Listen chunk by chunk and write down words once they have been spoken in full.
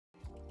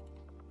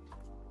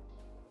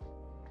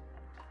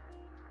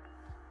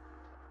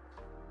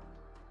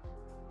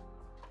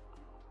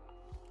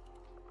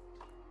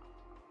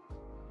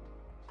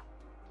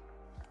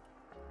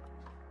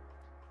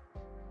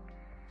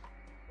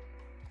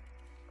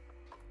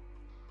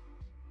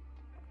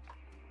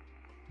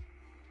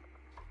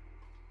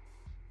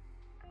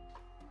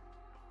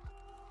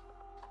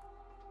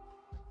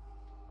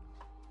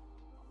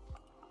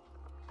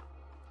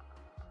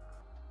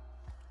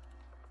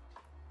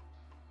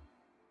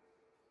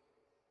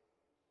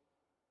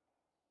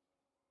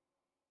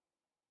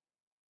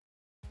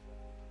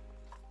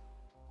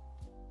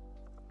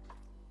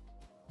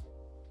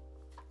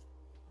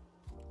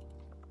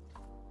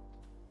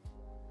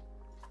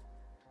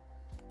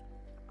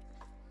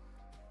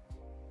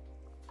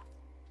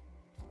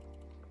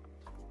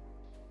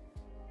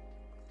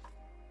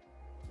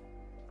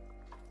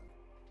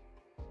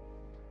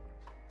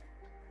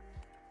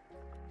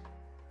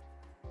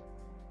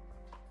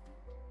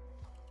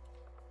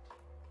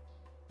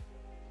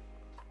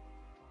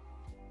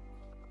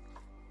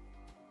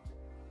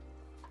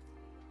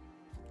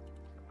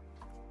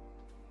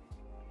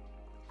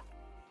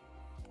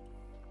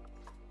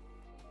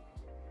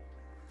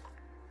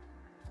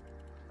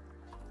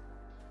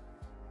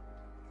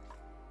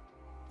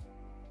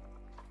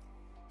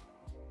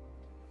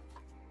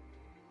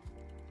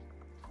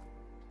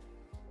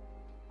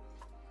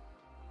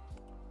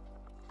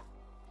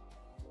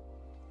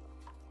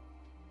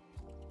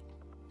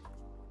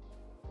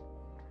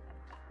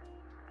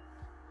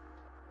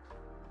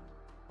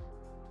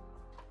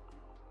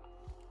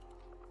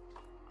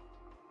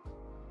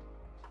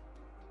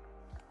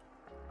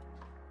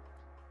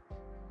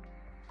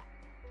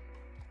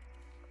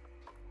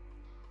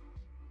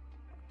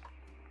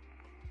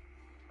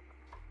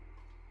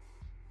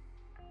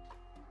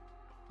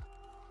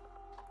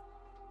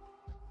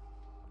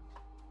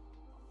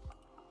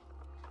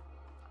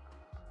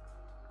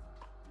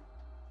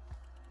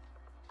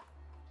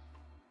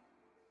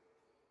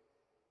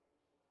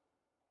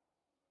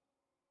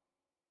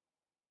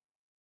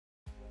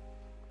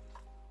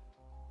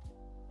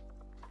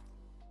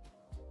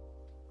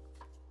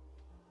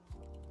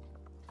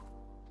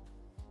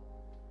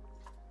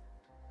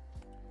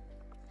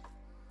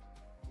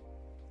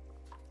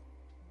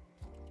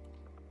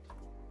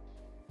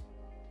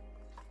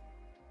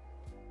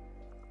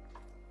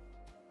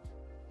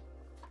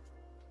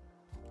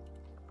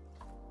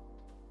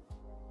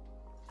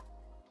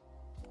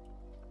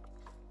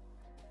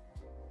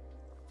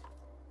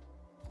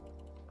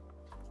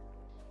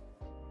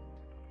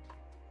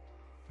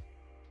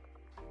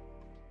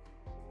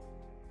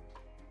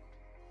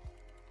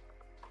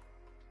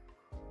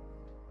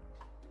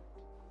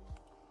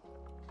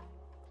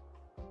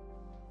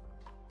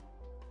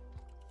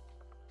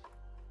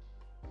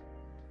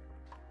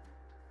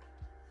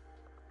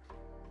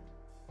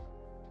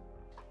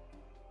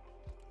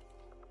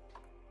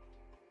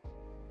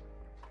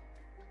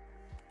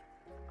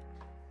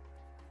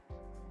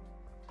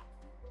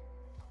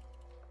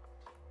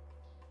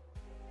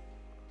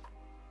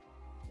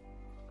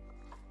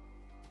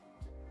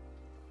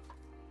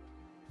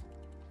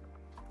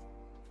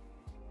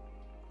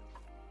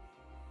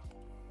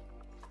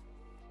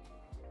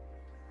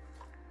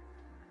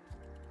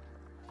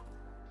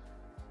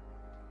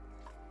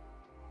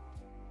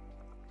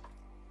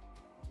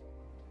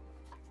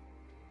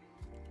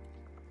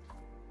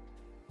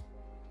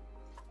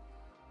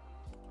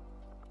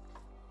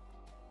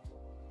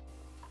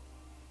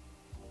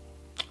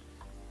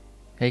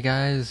Hey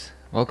guys,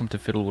 welcome to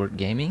Fiddlework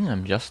Gaming.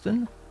 I'm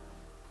Justin,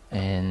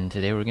 and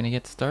today we're gonna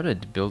get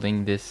started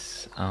building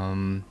this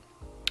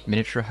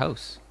miniature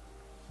house.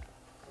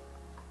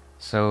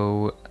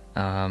 So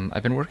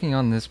I've been working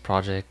on this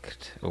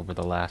project over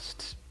the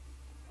last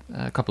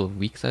couple of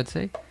weeks, I'd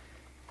say,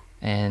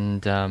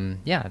 and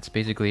yeah, it's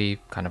basically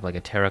kind of like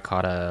a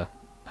terracotta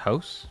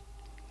house.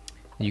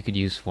 You could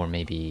use for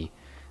maybe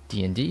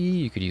D&D,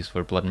 you could use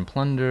for Blood and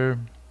Plunder,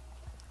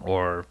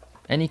 or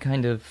any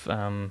kind of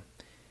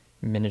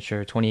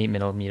miniature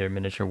 28mm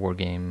miniature war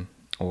game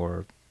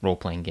or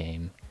role-playing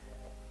game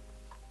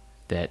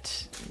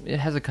that it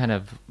has a kind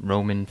of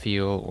Roman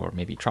feel or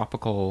maybe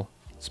tropical,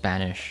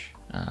 Spanish,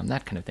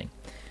 that kind of thing.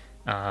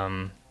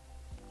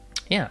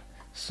 Yeah,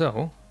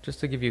 so just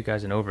to give you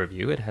guys an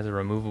overview, it has a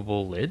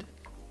removable lid,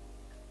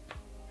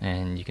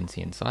 and you can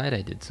see inside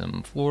I did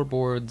some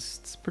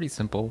floorboards. It's pretty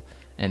simple,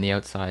 and the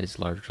outside is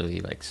largely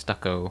like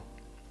stucco.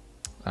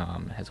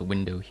 It has a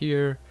window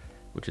here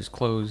which is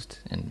closed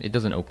and it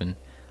doesn't open,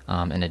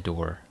 and a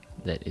door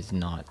that is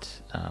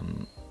not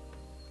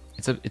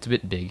it's a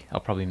bit big. I'll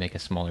probably make a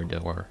smaller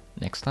door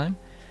next time.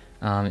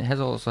 It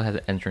also has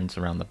an entrance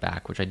around the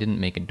back, which I didn't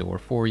make a door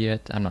for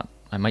yet.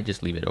 I might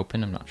just leave it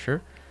open, I'm not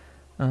sure.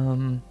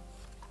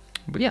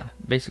 But yeah,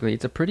 basically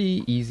it's a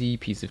pretty easy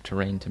piece of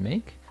terrain to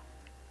make.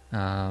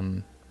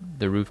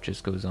 The roof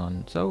just goes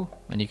on so,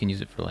 and you can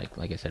use it for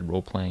like I said,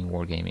 role-playing,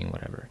 wargaming,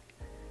 whatever.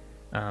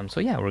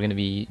 So yeah, we're gonna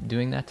be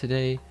doing that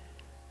today.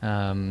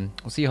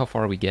 We'll see how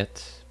far we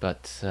get,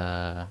 but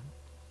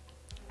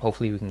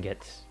hopefully we can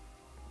get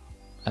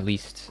at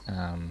least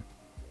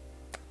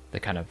the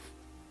kind of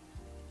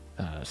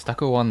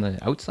stucco on the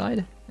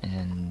outside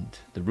and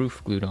the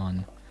roof glued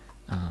on.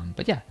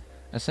 But yeah,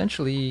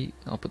 essentially,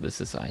 I'll put this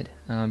aside.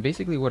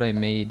 Basically what I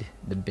made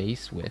the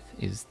base with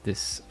is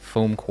this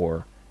foam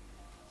core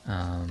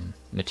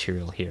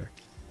material here.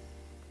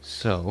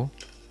 So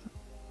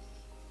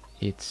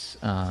it's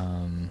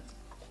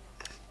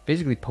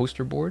basically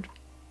poster board.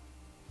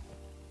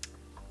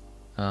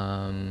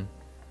 One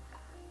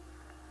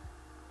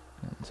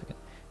second.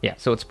 Yeah,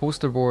 so it's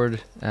poster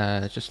board,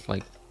 just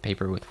like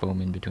paper with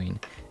foam in between.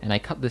 And I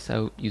cut this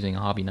out using a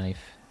hobby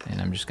knife, and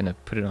I'm just gonna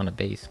put it on a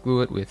base,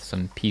 glue it with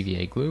some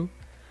PVA glue,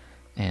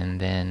 and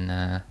then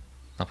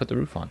I'll put the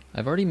roof on.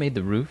 I've already made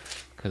the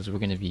roof because we're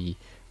gonna be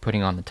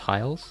putting on the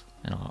tiles,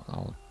 and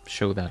I'll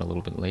show that a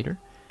little bit later.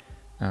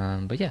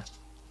 But yeah,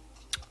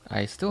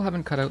 I still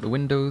haven't cut out the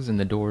windows and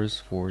the doors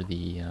for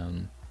the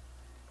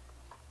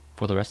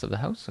rest of the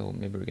house, so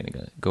maybe we're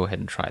gonna go ahead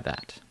and try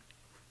that.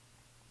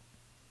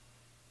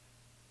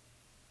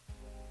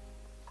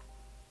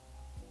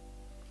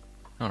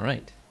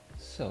 Alright,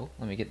 so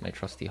let me get my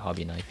trusty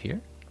hobby knife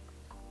here.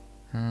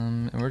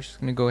 And we're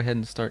just gonna go ahead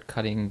and start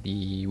cutting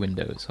the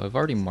windows. So I've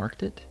already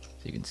marked it,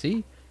 so you can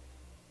see.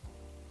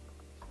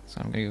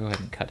 So I'm gonna go ahead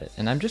and cut it.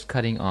 And I'm just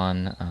cutting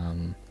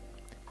on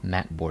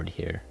mat board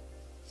here,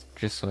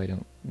 just so I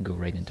don't go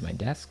right into my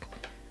desk.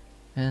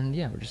 And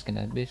yeah, we're just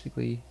gonna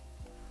basically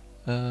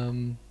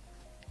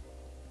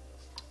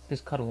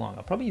just cut along.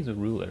 I'll probably use a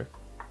ruler.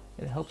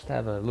 It helps to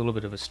have a little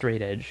bit of a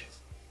straight edge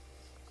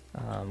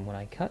when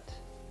I cut.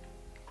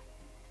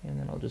 And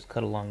then I'll just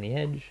cut along the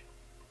edge.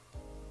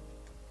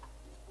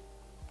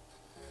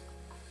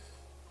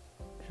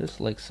 Just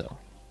like so.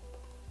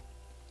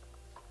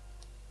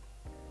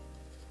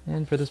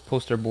 And for this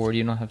poster board,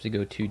 you don't have to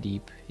go too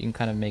deep. You can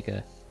kind of make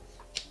a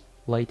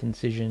light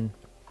incision,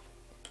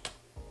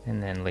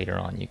 and then later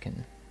on you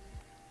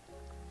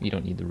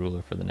don't need the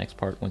ruler for the next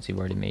part. Once you've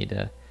already made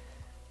a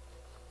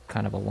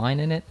kind of a line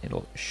in it,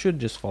 should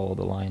just follow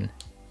the line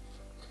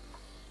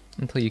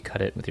until you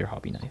cut it with your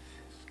hobby knife.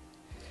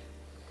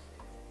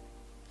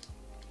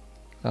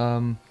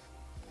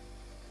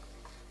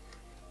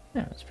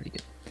 Yeah, that's pretty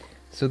good.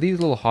 So these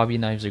little hobby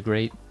knives are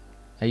great.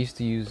 I used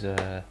to use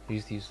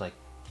like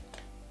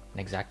an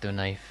X-Acto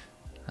knife,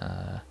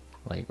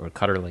 or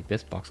cutter like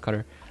this, box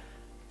cutter.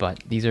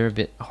 But these are a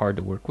bit hard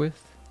to work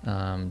with,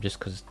 just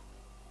because,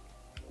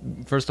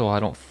 first of all, I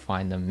don't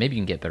find them. Maybe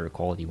you can get better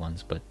quality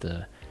ones, but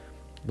the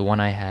one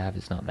I have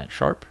is not that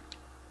sharp,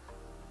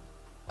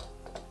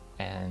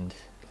 and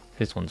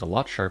this one's a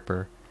lot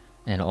sharper,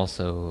 and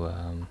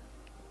also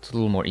it's a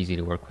little more easy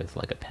to work with,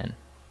 like a pen.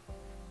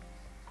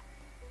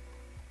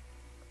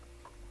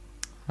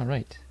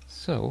 Alright,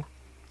 so,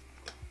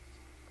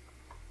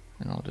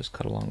 and I'll just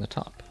cut along the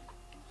top.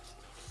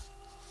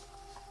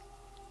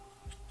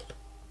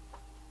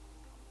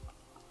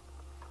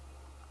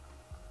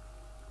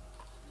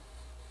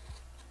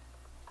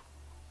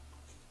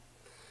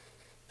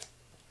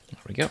 There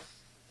we go.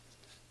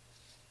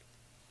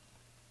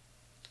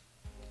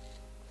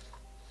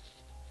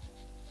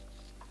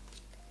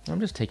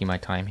 I'm just taking my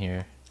time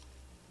here,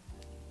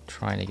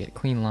 trying to get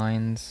clean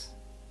lines,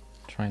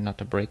 trying not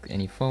to break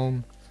any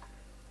foam,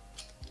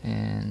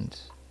 and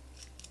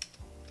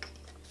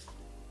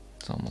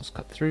it's almost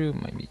cut through.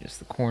 Might be just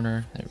the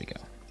corner. There we go.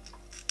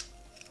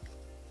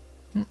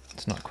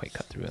 It's not quite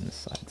cut through on this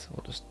side, so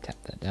we'll just tap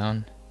that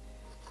down,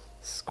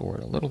 score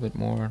it a little bit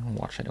more,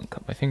 watch I don't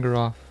cut my finger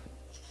off,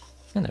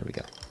 and there we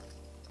go.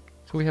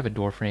 So we have a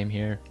door frame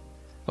here.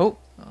 Oh,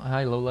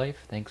 hi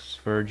Lowlife, thanks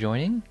for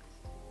joining.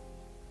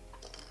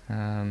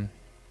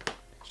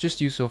 It's just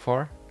you so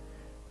far.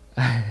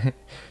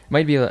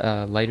 Might be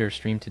a lighter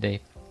stream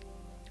today.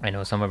 I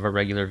know some of our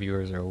regular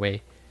viewers are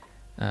away.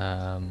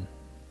 But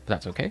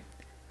that's okay.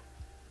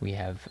 We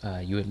have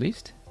you at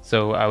least.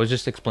 So I was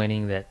just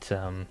explaining that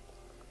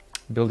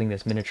building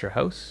this miniature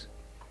house.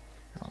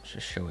 I'll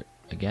just show it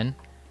again.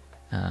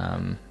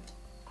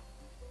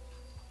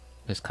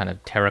 This kind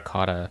of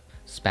terracotta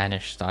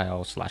Spanish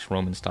style /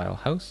 Roman style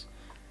house.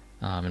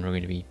 And we're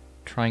going to be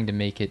trying to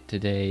make it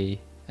today.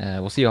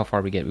 We'll see how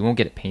far we get. We won't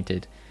get it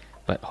painted,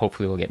 but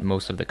hopefully we'll get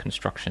most of the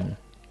construction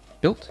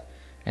built.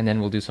 And then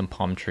we'll do some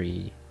palm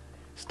tree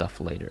stuff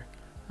later.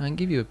 I can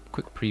give you a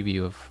quick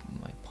preview of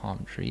my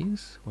palm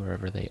trees,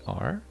 wherever they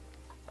are.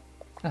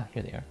 Ah,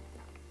 here they are.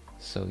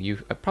 So you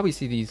probably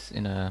see these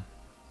in a...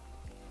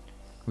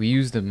 We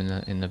used them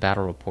in the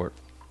battle report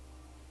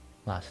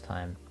last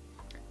time.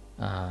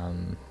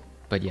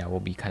 But yeah, we'll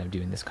be kind of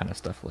doing this kind of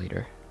stuff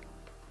later.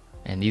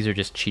 And these are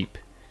just cheap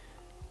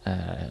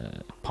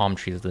palm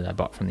trees that I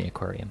bought from the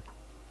aquarium.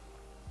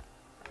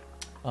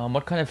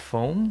 What kind of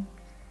foam?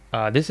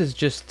 This is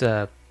just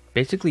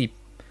basically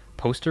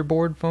poster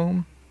board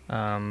foam,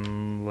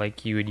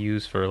 like you would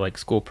use for like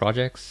school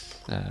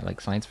projects,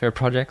 like science fair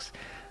projects.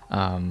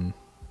 I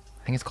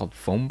think it's called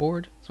foam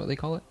board, that's what they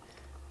call it.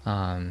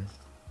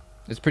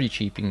 It's pretty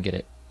cheap, you can get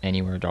it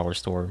anywhere, dollar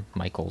store,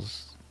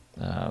 Michael's,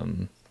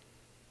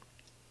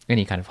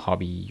 any kind of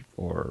hobby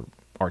or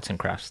arts and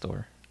crafts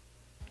store.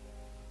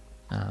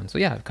 So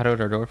yeah, I've cut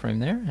out our door frame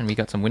there, and we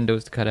got some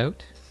windows to cut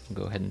out. We'll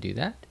go ahead and do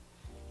that.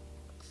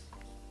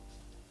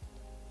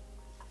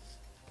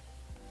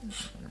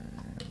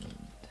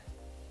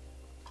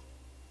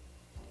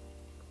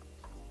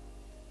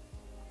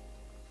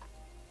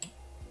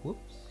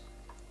 Whoops.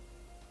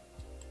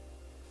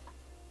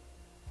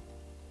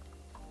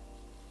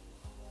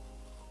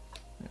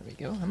 There we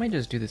go. I might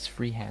just do this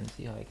freehand,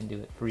 see how I can do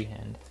it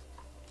freehand.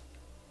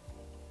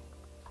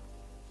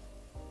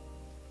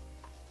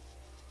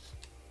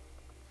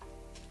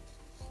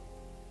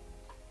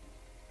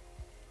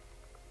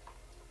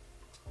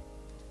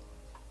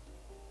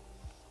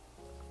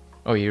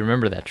 Oh, you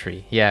remember that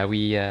tree? Yeah,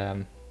 we,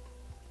 I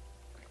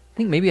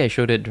think maybe I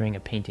showed it during a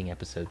painting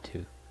episode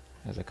too,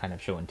 as a kind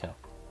of show and tell.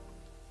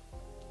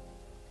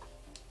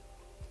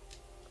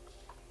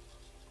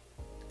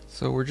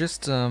 So we're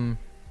just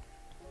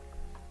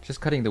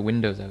cutting the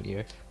windows out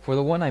here. For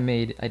the one I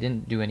made, I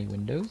didn't do any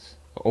windows,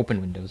 or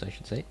open windows I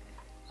should say.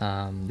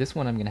 This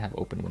one I'm gonna have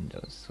open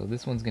windows, so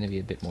this one's gonna be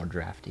a bit more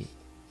drafty.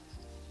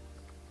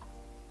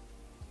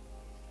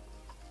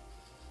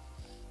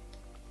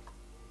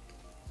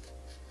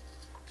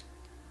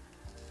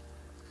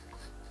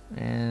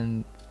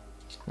 And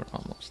we're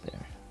almost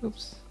there.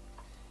 Oops.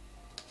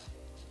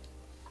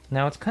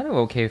 Now it's kind of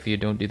okay if you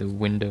don't do the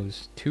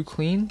windows too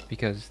clean,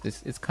 because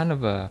it's kind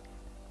of a...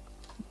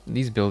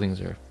 These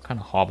buildings are kind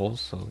of hobbles,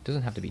 so it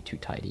doesn't have to be too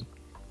tidy.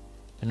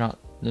 They're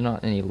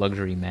not any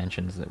luxury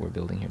mansions that we're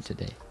building here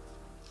today.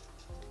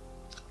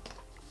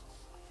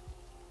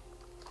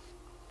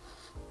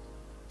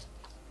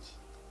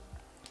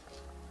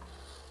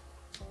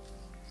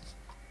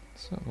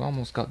 So I've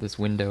almost got this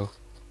window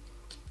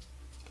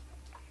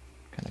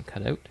kind of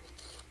cut out.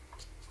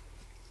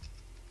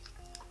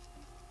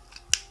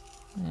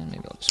 And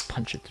maybe I'll just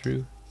punch it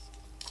through.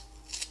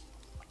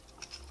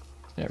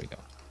 There we go.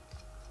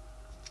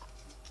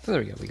 So there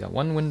we go, we got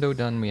one window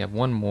done, we have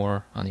one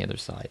more on the other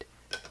side,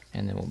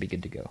 and then we'll be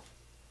good to go.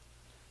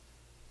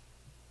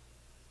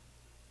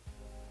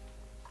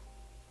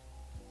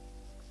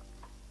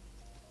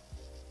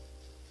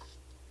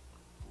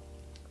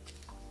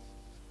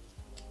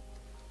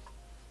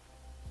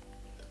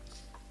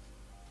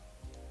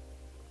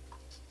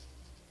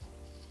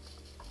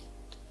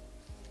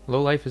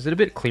 Low life, is it a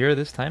bit clearer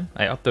this time?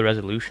 I upped the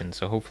resolution,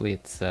 so hopefully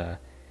it's a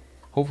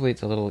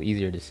little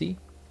easier to see.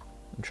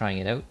 I'm trying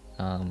it out.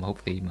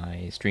 Hopefully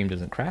my stream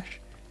doesn't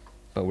crash,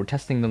 but we're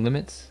testing the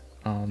limits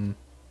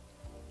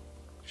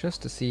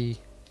just to see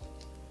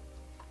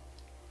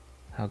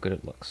how good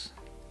it looks,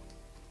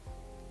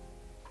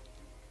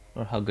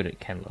 or how good it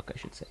can look, I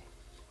should say.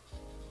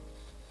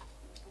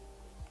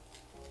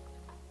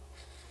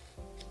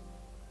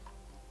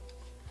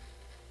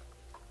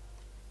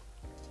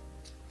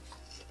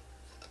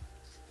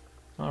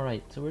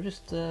 Alright, so we're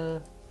just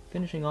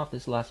finishing off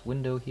this last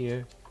window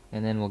here,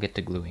 and then we'll get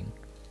to gluing.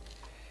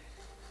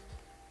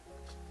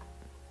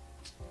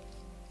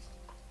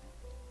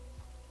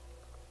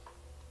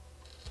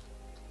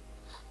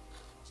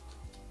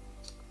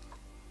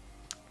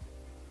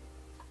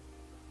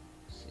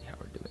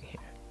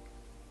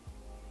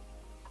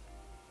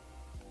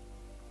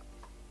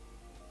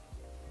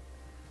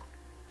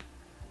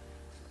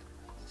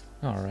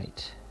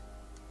 Alright.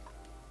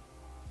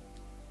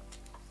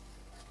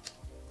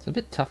 It's a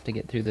bit tough to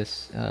get through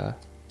this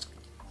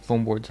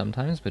foam board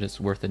sometimes, but it's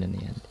worth it in the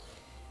end.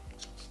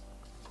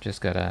 Just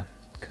gotta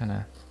kind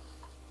of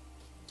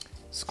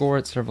score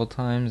it several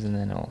times and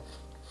then it'll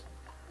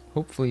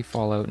hopefully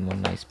fall out in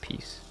one nice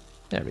piece.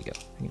 There we go.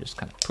 You can just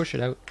kind of push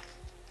it out.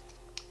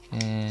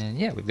 And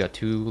yeah, we've got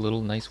two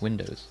little nice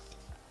windows.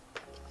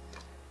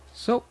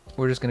 So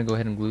we're just going to go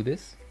ahead and glue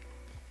this.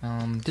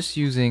 Just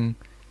using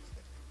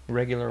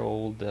regular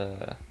old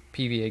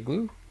PVA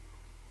glue.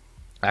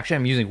 Actually,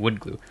 I'm using wood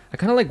glue. I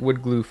kind of like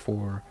wood glue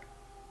for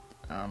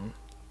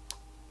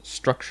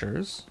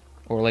structures,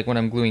 or like when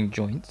I'm gluing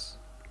joints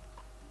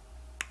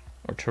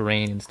or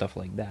terrain and stuff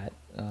like that.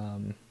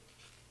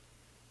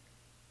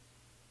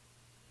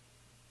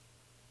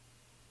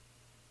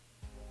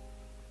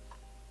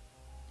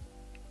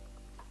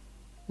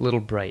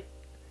 Little bright.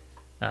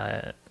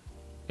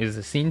 Is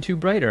the scene too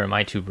bright, or am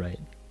I too bright?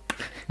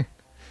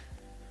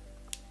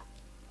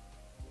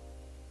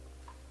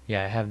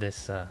 Yeah, I have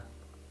this.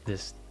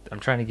 I'm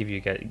trying to get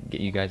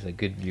you guys a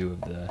good view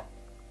of the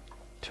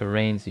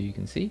terrain so you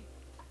can see,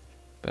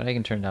 but I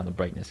can turn down the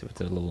brightness if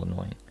it's a little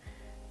annoying,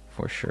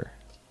 for sure.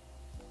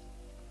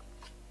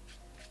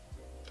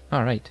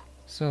 All right,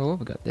 so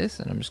we got this,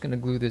 and I'm just gonna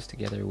glue this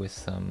together with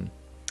some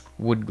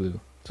wood glue.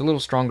 It's a little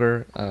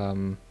stronger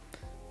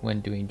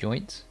when doing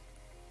joints.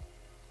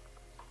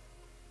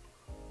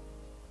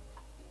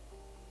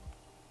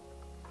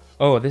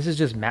 Oh, this is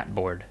just mat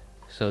board.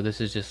 So this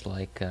is just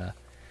like,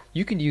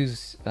 you could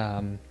use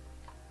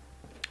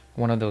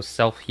one of those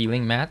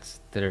self-healing mats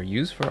that are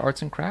used for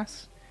arts and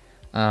crafts.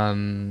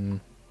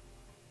 They're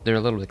a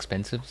little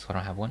expensive, so I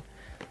don't have one.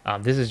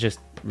 This is just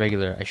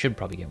regular. I should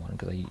probably get one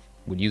because I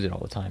would use it all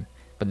the time.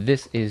 But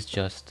this is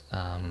just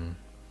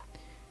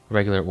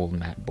regular old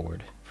mat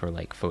board for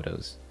like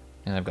photos.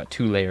 And I've got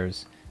 2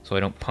 layers so I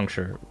don't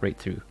puncture right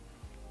through.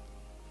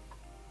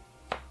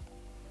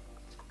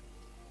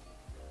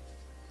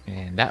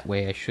 And that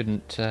way I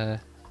shouldn't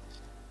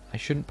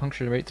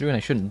puncture right through, and I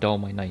shouldn't dull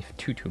my knife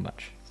too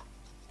much.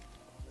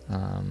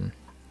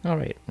 All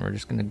right, we're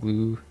just gonna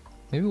glue.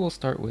 Maybe we'll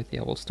start with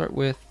we'll start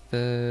with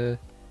a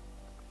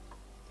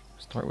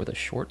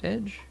short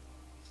edge.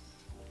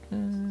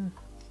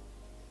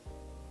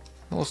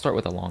 We'll start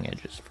with the long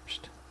edges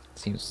first. It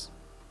seems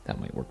that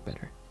might work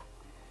better.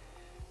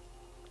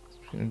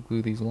 Just gonna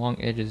glue these long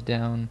edges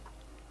down.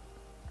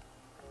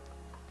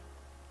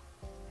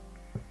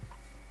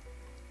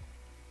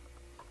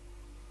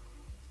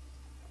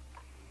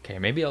 Okay,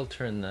 maybe I'll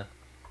turn the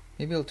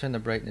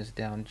brightness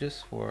down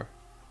just for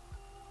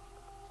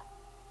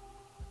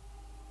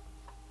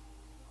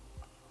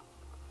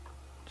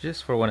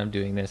when I'm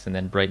doing this, and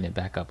then brighten it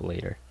back up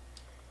later.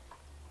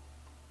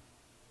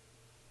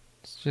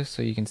 It's just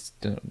so you can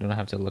don't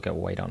have to look at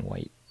white on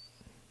white.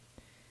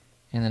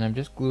 And then I'm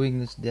just gluing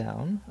this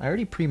down. I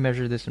already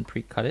pre-measured this and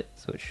pre-cut it,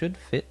 so it should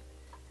fit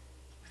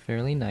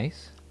fairly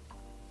nice.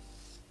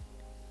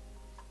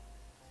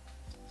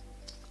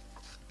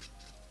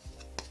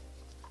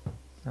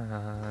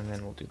 And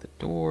then we'll do the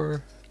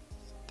door.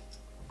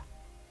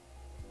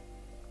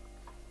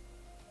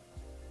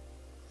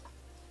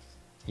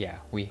 Yeah,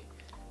 we'll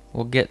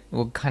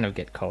kind of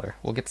get color.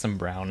 We'll get some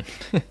brown.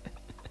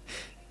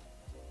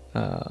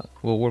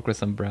 We'll work with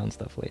some brown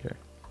stuff later.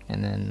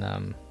 And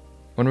then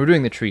when we're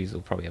doing the trees,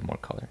 we'll probably have more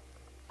color.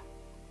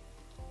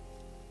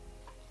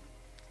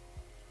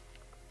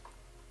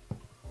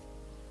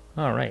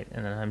 All right,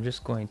 and then I'm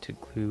just going to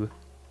glue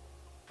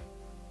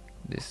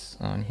this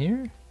on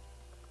here.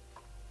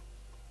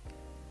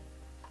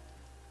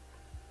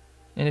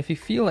 And if you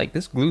feel like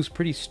this glue is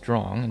pretty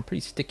strong and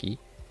pretty sticky,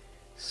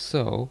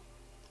 so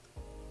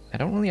I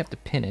don't really have to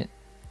pin it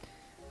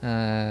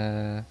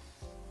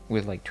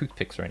with like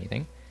toothpicks or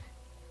anything.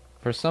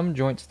 For some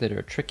joints that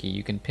are tricky,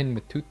 you can pin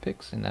with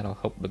toothpicks, and that'll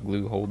help the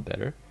glue hold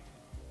better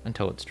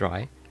until it's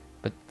dry.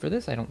 But for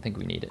this, I don't think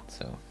we need it,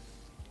 so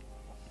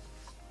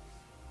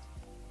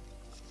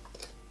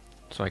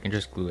I can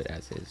just glue it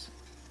as is.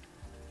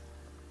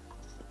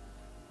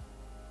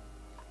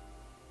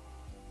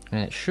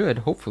 And it should,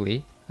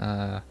 hopefully,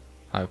 I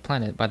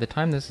plan it, by the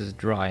time this is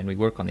dry and we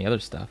work on the other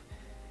stuff,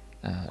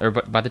 or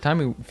by the time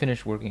we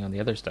finish working on the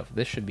other stuff,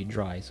 this should be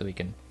dry so we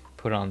can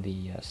put on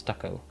the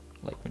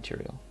stucco-like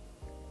material.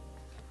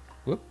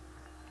 Whoop.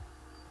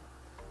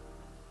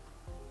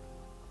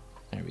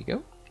 There we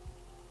go.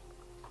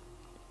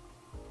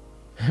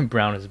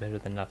 Brown is better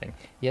than nothing.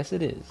 Yes,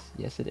 it is.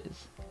 Yes, it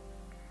is.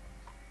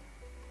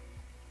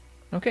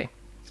 Okay.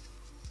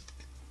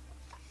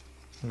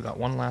 We've got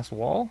one last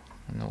wall,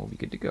 and then we'll be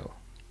good to go.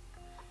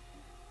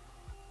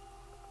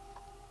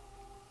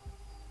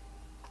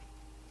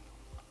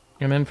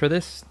 And then for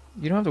this,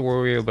 you don't have to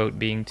worry about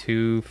being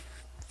too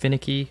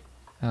finicky.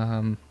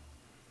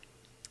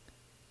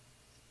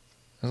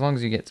 As long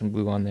as you get some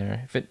glue on there.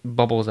 If it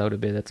bubbles out a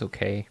bit, that's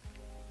okay.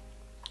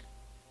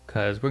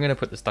 Because we're going to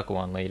put the stucco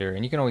on later,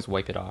 and you can always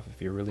wipe it off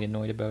if you're really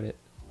annoyed about it.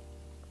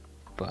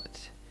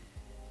 But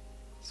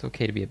it's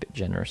okay to be a bit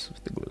generous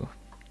with the glue.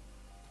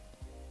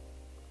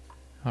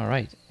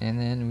 Alright, and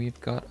then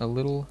we've got a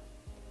little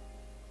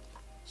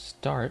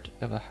start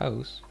of a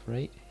house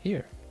right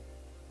here.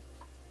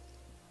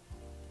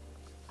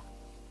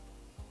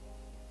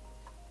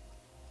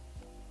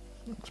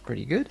 Looks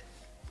pretty good.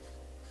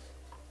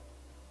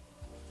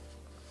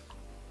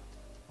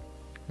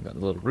 We've got a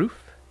little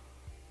roof.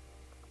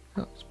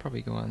 Oh,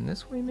 probably go on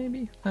this way,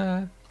 maybe?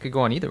 Could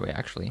go on either way,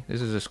 actually.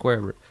 This is a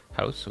square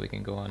house, so we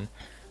can go on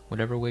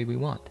whatever way we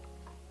want.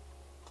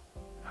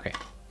 Okay.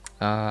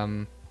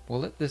 We'll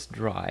let this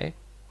dry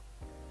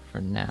for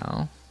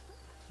now.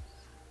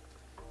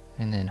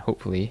 And then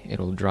hopefully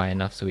it'll dry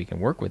enough so we can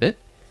work with it.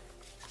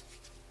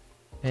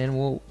 And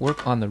we'll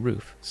work on the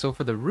roof. So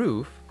for the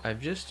roof,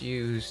 I've just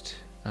used...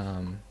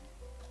 so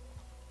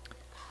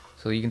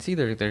you can see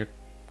they're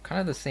kind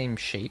of the same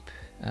shape,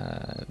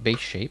 base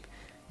shape.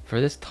 For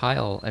this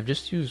tile, I've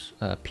just used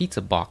a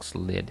pizza box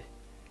lid.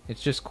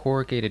 It's just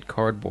corrugated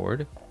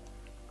cardboard.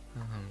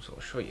 So I'll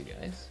show you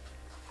guys.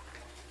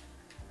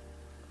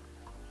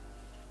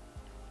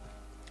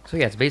 So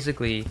yeah, it's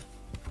basically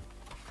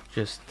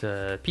just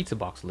a pizza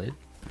box lid,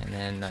 and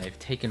then I've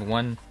taken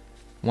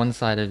one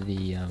side of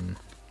the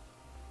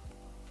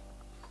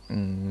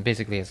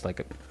basically it's like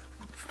a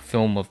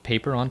film of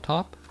paper on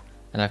top,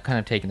 and I've kind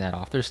of taken that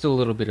off. There's still a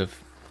little bit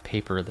of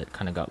paper that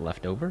kind of got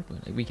left over,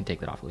 but we can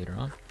take that off later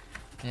on.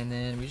 And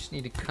then we just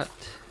need to cut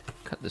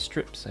the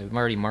strips. I've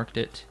already marked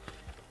it.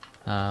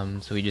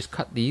 So we just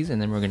cut these, and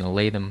then we're going to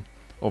lay them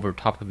over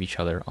top of each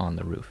other on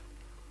the roof.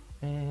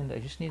 And I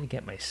just need to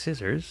get my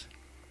scissors.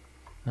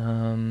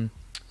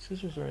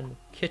 Scissors are in the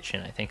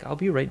kitchen, I think. I'll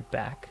be right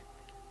back.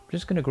 I'm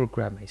just going to go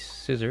grab my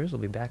scissors. I'll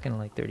be back in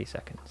like 30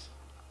 seconds.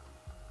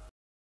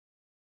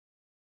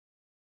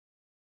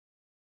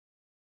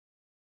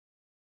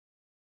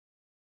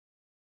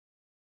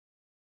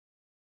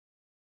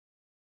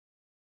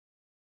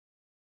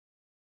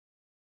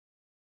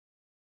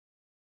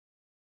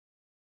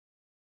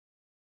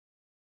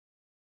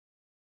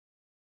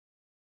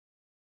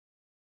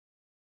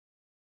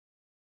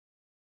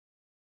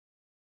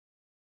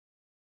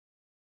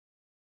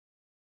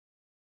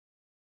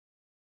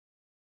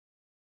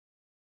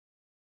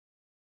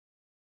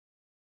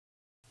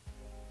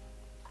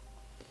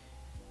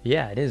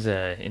 Yeah, it is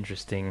a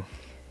interesting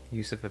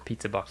use of a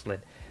pizza box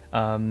lid.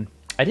 I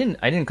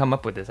didn't come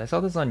up with this. I saw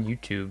this on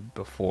YouTube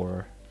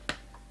before.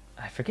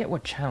 I forget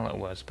what channel it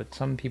was, but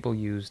some people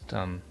used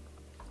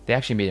they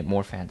actually made it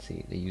more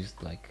fancy. They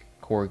used like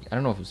I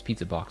don't know if it was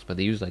pizza box, but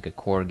they used like a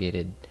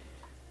corrugated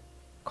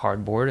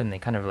cardboard, and they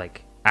kind of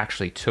like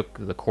actually took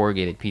the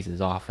corrugated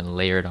pieces off and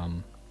layered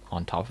them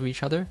on top of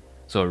each other,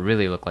 so it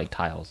really looked like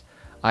tiles.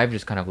 I've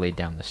just kind of laid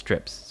down the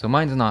strips, so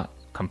mine's not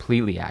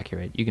completely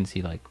accurate. You can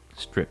see like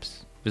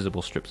strips,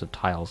 visible strips of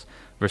tiles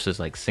versus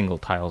like single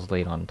tiles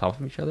laid on top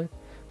of each other.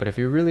 But if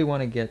you really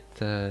want to get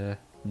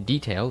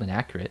detailed and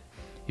accurate,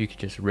 you could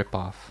just rip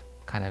off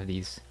kind of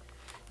these.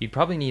 You'd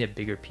probably need a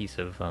bigger piece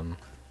of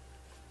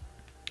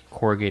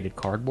corrugated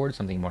cardboard,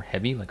 something more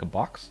heavy like a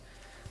box,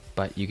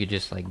 but you could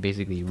just like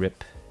basically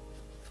rip,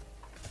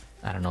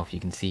 I don't know if you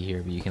can see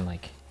here, but you can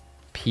like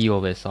peel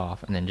this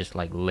off and then just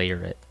like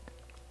layer it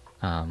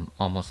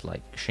almost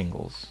like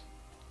shingles,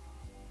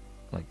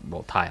 like,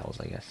 well,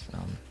 tiles, I guess.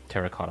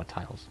 Terracotta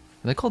tiles.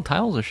 Are they called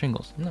tiles or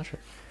shingles? I'm not sure.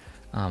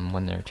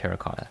 When they're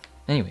terracotta.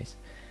 Anyways,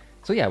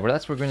 so yeah, well,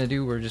 that's what we're gonna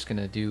do. We're just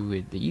gonna do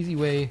it the easy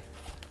way,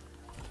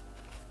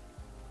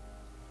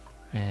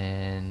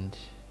 and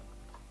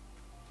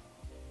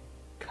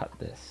cut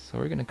this. So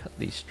we're gonna cut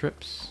these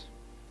strips.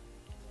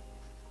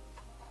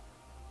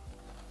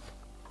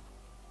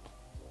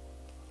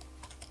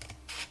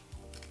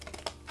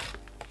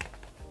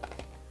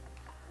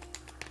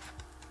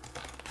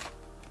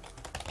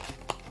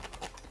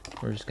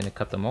 We're just going to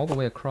cut them all the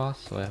way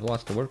across, so I have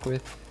lots to work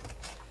with.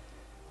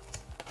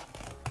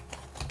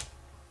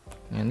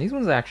 And these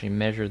ones I actually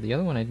measured. The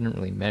other one I didn't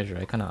really measure.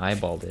 I kind of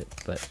eyeballed it,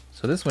 but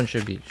so this one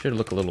should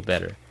look a little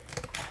better.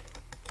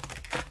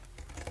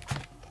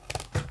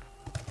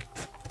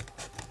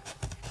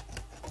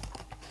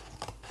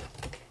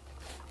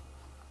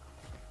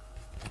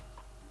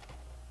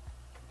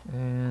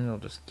 And I'll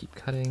just keep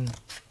cutting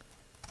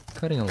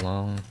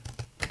along.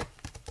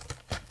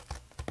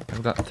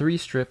 I've got 3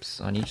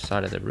 strips on each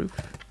side of the roof,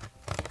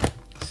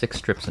 6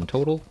 strips in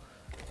total,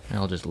 and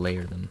I'll just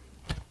layer them.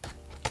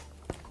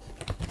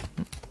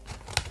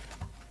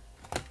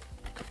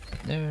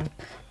 There.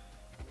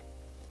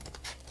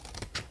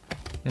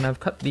 And I've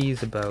cut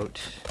these about,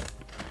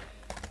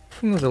 I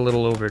think it was a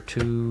little over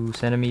 2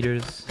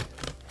 centimeters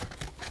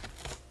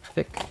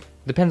thick.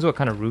 Depends what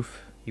kind of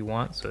roof you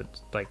want, so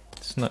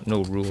it's not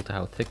no rule to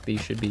how thick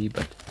these should be,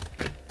 but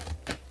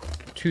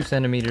 2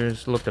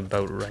 centimeters looked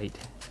about right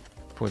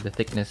for the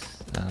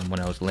thickness when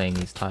I was laying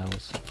these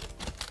tiles.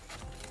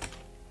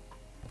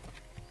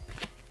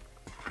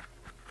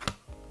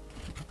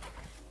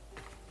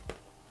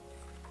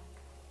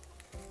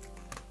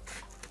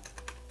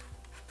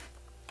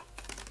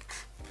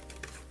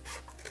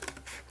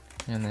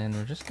 And then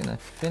we're just gonna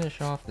finish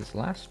off this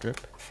last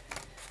strip,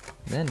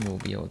 then we'll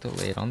be able to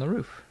lay it on the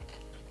roof.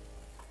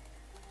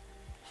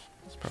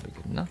 That's probably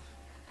good enough.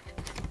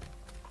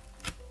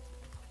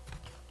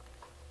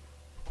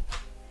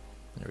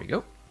 There we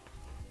go.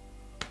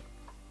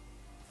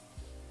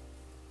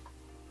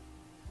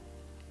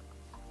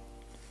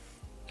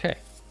 Okay,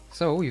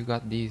 so we've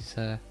got these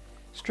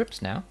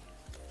strips now.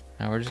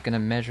 Now we're just gonna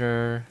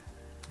measure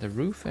the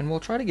roof, and we'll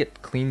try to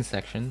get clean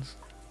sections.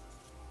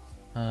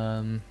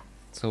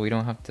 so we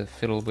don't have to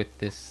fiddle with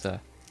this.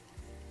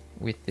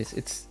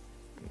 It's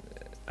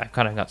I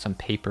kind of got some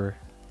paper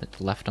that's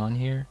left on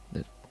here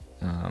that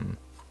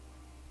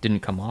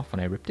didn't come off when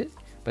I ripped it,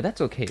 but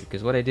that's okay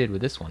because what I did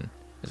with this one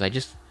is I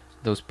just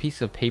those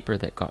pieces of paper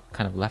that got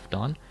kind of left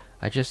on,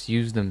 I just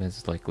used them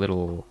as like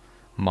little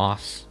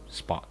moss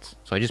spots.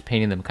 So I just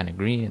painted them kind of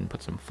green and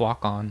put some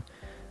flock on,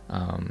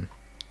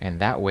 and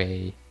that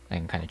way I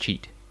can kind of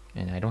cheat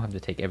and I don't have to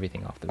take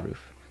everything off the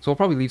roof. So I'll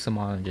probably leave some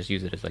on and just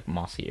use it as like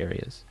mossy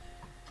areas.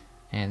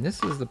 And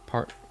this is the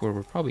part where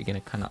we're probably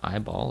going to kind of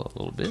eyeball a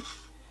little bit.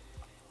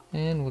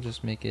 And we'll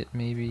just make it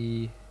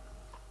maybe...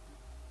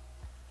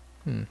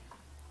 We'll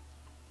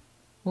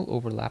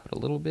overlap it a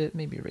little bit,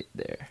 maybe right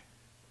there.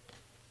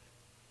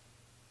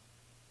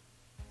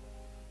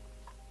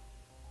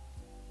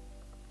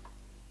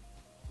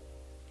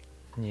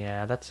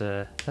 Yeah, that's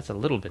a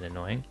little bit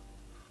annoying.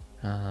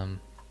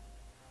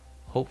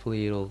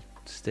 Hopefully it'll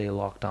stay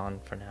locked on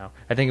for now.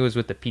 I think it was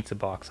with the pizza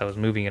box. I was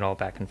moving it all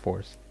back and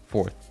forth.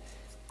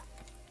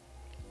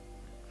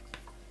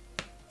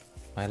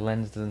 My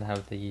lens doesn't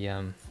have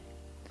the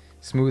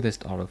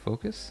smoothest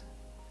autofocus,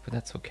 but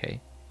that's okay.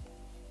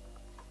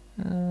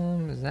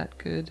 Is that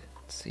good?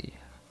 Let's see.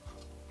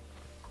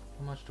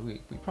 How much do we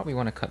probably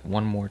want to cut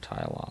one more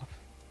tile off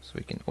so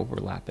we can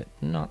overlap it.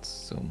 Not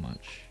so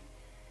much.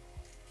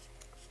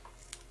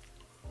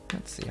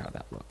 Let's see how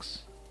that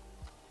looks.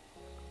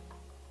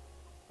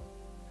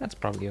 That's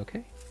probably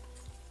okay.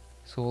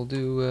 So we'll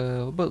do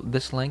about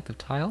this length of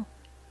tile.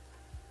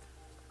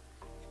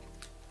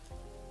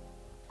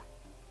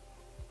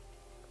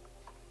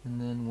 And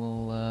then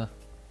we'll,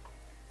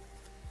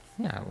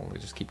 we'll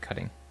just keep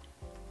cutting.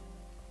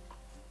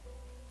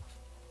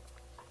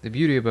 The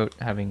beauty about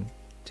having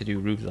to do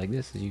roofs like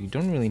this is you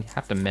don't really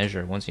have to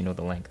measure once you know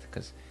the length,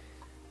 because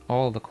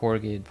all the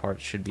corrugated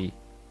parts should be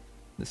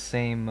the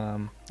same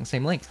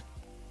length.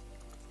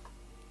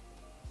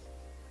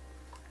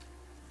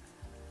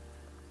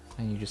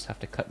 And you just have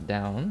to cut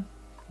down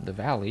the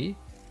valley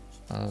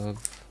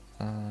of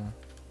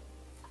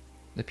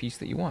the piece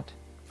that you want.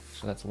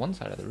 So that's one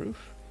side of the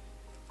roof.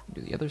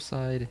 Do the other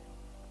side.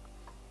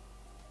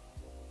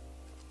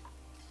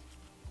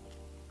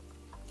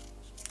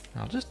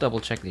 I'll just double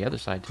check the other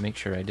side to make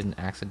sure I didn't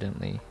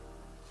accidentally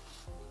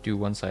do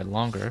one side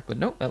longer, but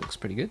nope, that looks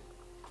pretty good.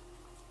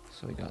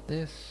 So we got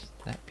this.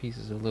 That piece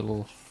is a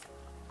little...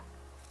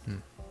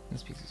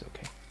 this piece is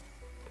okay.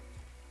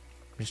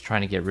 I'm just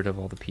trying to get rid of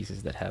all the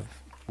pieces that have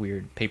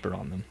weird paper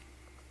on them.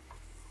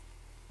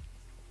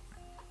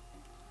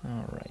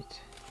 Alright.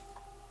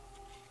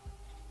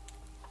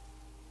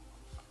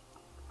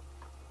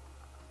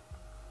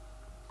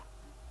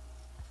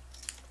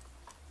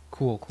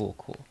 Cool, cool,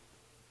 cool.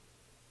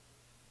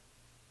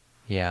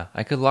 Yeah,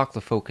 I could lock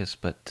the focus,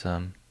 but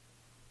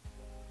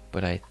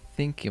I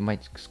think it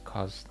might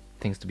cause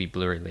things to be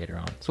blurry later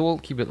on. So we'll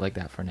keep it like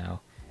that for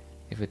now.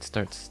 If it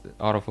starts, the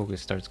autofocus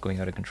starts going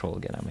out of control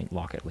again, I might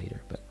lock it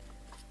later. But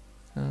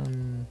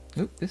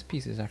oop, this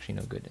piece is actually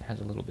no good. It has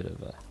a little bit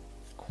of a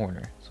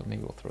corner, so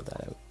maybe we'll throw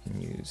that out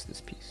and use this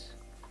piece.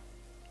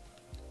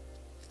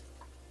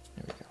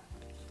 There we go.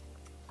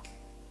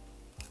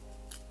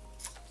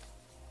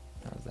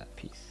 How's that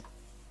piece?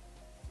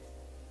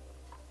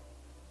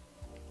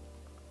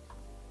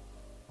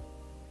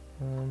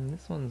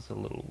 This one's a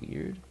little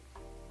weird.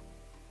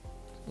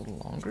 It's a little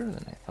longer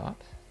than I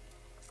thought.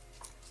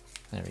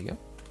 There we go.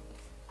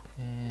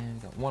 And we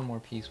got one more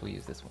piece. We'll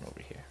use this one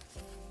over here.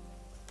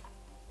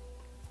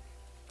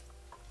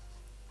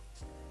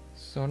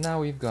 So now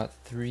we've got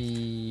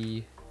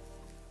 3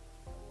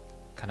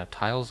 kind of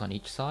tiles on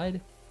each side.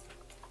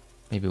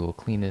 Maybe we'll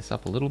clean this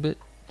up a little bit.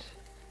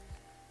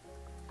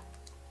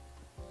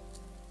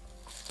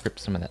 Rip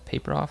some of that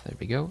paper off. There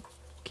we go.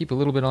 Keep a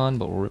little bit on,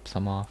 but we'll rip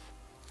some off.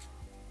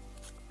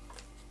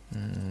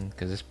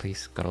 Because this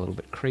piece got a little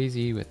bit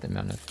crazy with the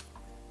amount of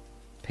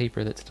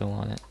paper that's still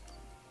on it.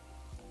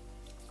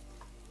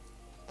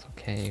 It's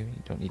okay,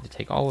 you don't need to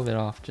take all of it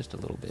off, just a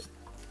little bit.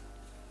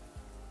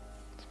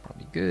 It's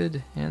probably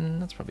good,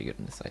 and that's probably good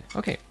on this side.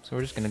 Okay, so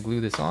we're just going to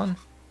glue this on.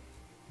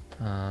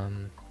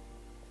 And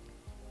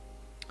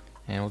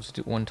we'll just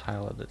do one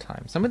tile at a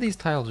time. Some of these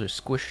tiles are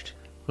squished,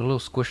 a little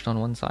squished on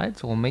one side,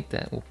 so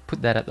we'll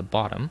put that at the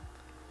bottom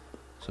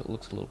so it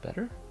looks a little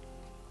better.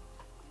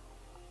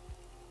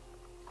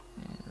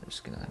 And we're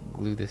just gonna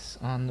glue this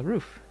on the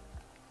roof.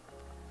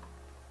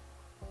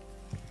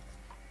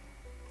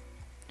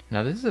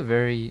 Now this is a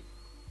very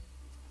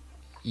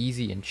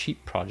easy and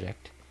cheap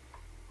project.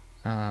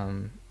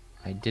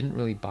 I didn't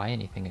really buy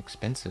anything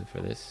expensive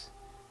for this.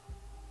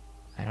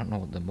 I don't know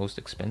what the most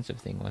expensive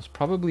thing was.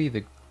 Probably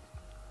the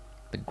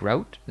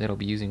grout that I'll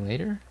be using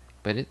later.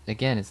 But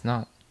it's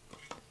not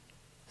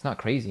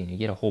crazy, and you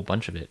get a whole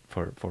bunch of it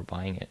for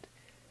buying it.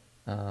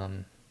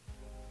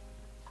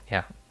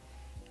 Yeah.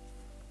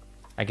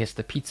 I guess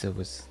the pizza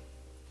was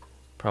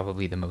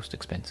probably the most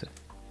expensive.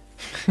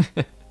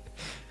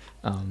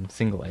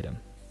 Single item.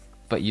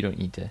 But you don't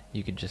need to.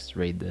 You could just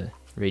raid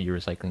your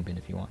recycling bin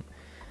if you want.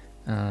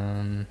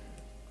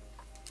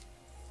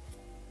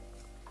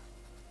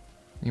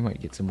 You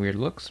might get some weird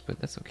looks, but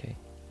that's okay.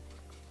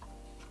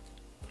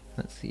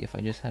 Let's see if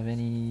I just have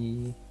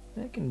any...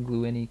 I can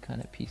glue any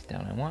kind of piece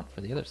down I want for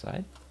the other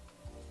side.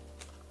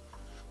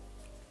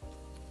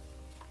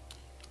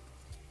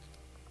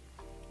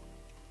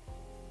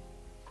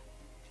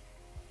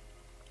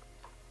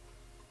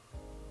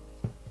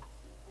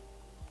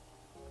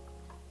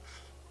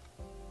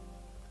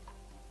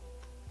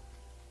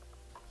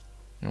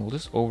 And we'll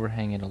just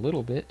overhang it a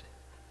little bit,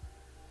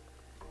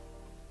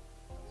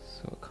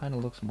 so it kind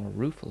of looks more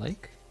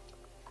roof-like.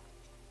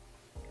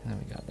 And then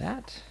we got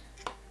that.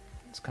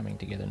 It's coming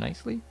together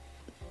nicely.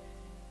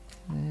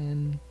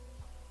 And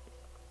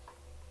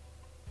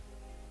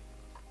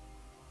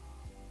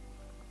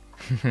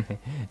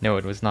no,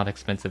 it was not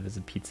expensive as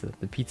a pizza.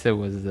 The pizza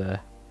was the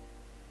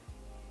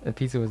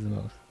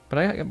most.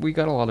 But we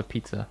got a lot of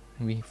pizza,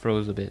 and we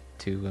froze a bit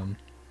to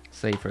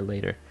save for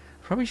later.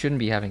 Probably shouldn't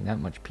be having that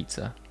much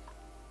pizza.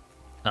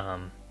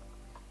 Yeah,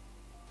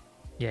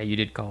 you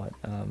did call it.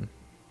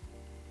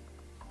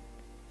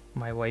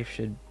 My wife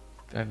should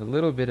have a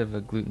little bit of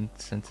a gluten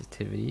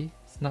sensitivity.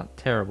 It's not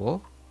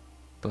terrible,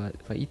 but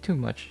if I eat too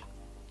much,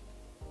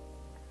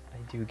 I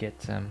do get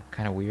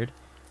kind of weird.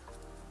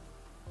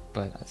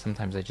 But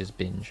sometimes I just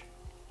binge,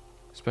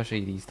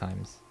 especially these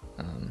times,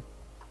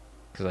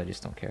 because I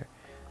just don't care.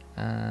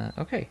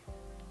 Okay,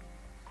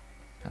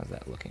 how's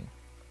that looking?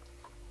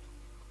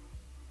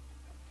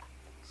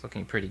 It's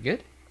looking pretty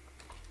good.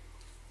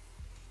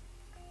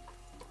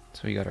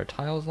 So we got our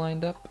tiles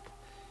lined up.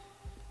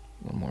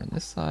 One more on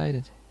this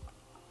side.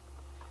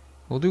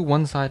 We'll do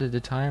one side at a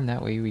time,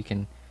 that way we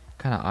can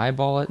kind of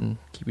eyeball it and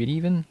keep it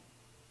even.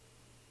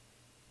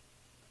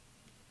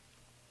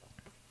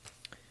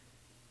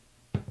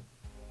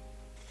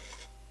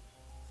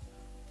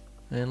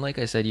 And like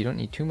I said, you don't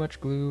need too much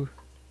glue.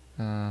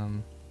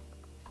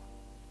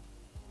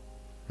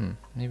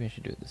 Maybe I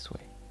should do it this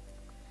way.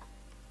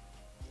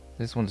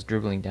 This one's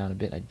dribbling down a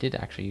bit. I did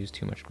actually use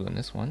too much glue in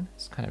this one.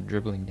 It's kind of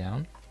dribbling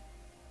down.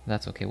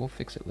 That's okay, we'll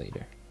fix it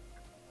later.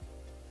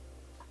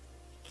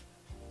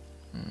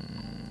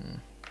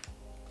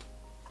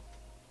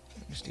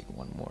 Just need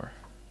one more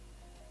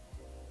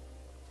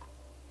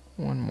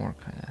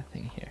kind of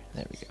thing here.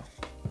 There we go.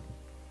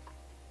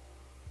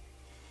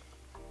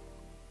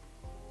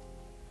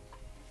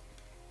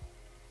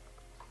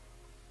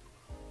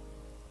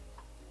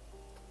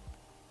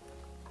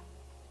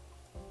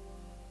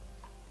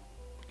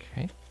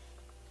 Okay,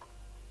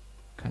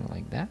 kind of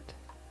like that.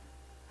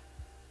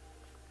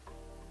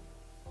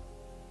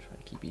 Try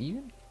to keep it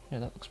even. Yeah,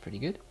 that looks pretty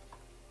good.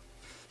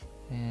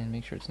 And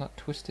make sure it's not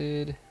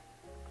twisted.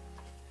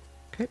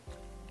 Okay.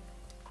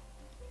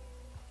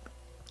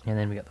 And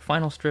then we got the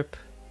final strip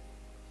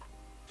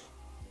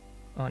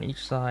on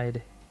each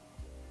side.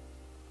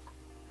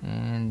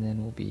 And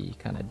then we'll be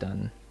kind of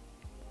done.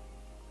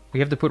 We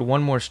have to put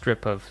one more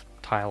strip of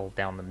tile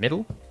down the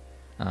middle,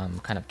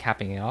 kind of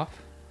capping it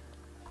off.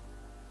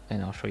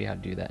 And I'll show you how to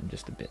do that in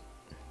just a bit.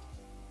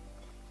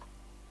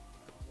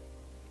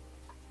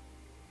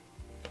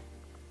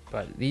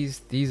 But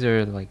these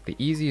are like the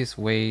easiest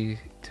way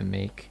to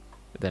make,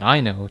 that I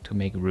know, to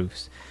make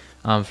roofs.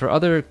 For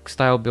other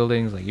style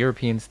buildings, like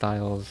European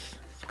styles,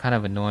 it's kind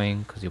of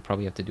annoying because you'll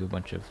probably have to do a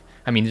bunch of,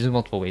 I mean, there's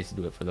multiple ways to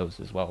do it for those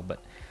as well,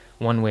 but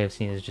one way I've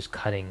seen is just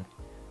cutting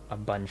a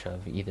bunch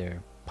of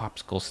either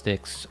popsicle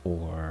sticks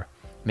or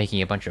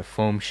making a bunch of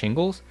foam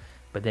shingles,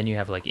 but then you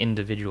have like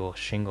individual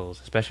shingles,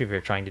 especially if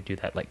you're trying to do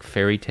that like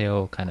fairy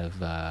tale kind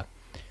of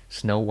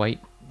Snow White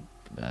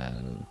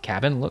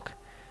cabin look.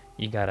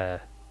 You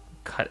gotta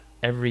cut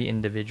every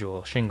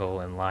individual shingle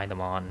and line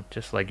them on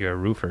just like you're a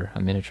roofer, a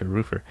miniature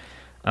roofer.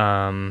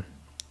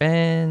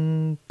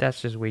 And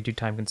that's just way too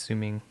time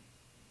consuming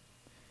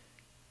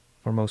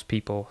for most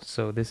people.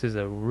 So this is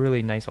a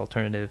really nice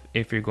alternative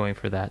if you're going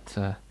for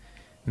that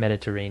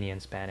Mediterranean,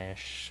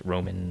 Spanish,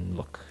 Roman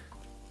look.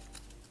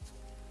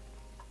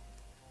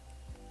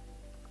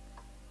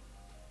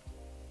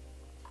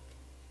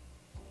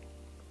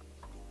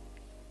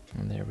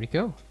 And there we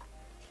go.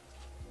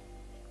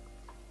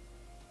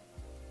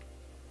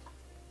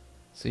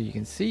 So you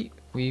can see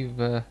we've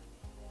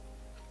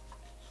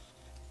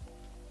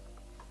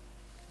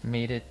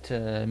made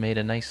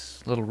a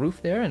nice little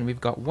roof there, and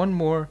we've got one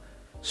more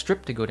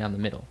strip to go down the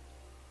middle.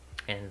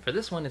 And for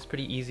this one, it's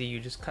pretty easy.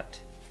 You just cut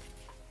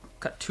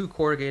two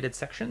corrugated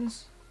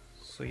sections,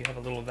 so you have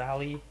a little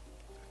valley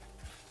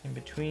in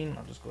between.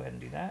 I'll just go ahead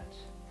and do that.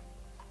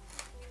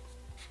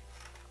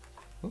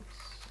 Oops.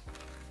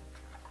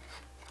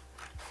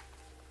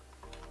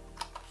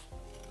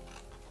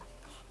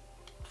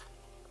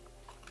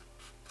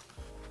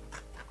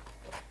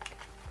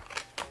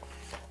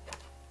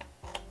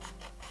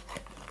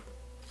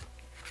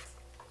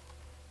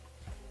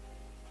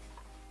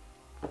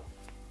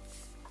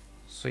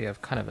 So you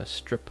have kind of a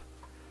strip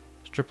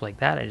like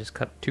that. I just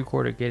cut two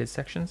corrugated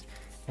sections,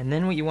 and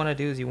then what you want to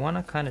do is you want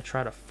to kind of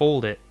try to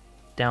fold it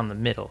down the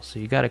middle. So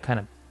you got to kind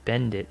of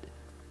bend it.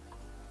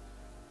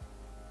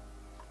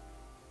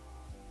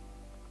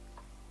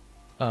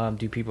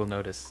 Do people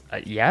notice?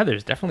 Yeah,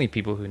 there's definitely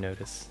people who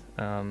notice.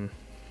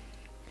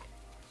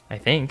 I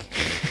think.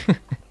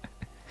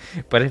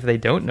 But if they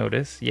don't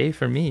notice, yay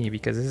for me,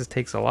 because this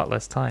takes a lot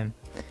less time.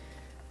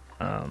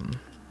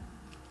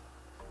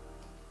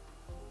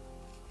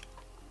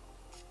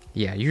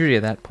 Yeah, usually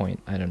at that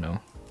point, I don't know.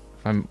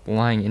 If I'm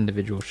laying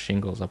individual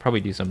shingles, I'll probably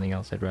do something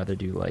else. I'd rather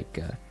do like,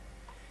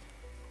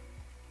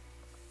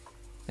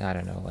 I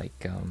don't know,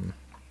 like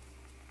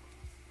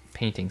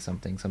painting some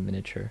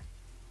miniature,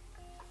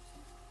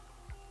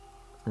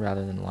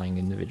 rather than laying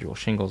individual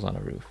shingles on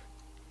a roof.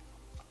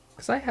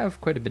 Because I have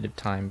quite a bit of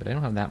time, but I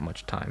don't have that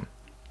much time.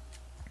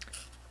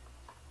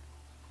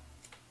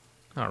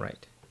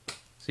 Alright,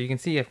 so you can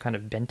see I've kind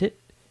of bent it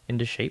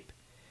into shape.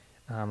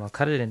 I'll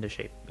cut it into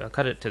shape. I'll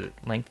cut it to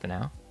length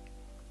now.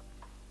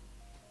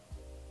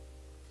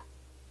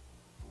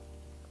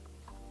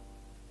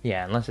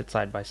 Yeah, unless it's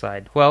side by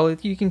side. Well,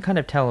 you can kind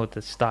of tell with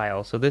the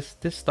style. So this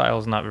style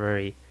is not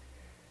very,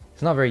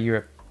 it's not very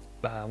Europe.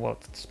 Well,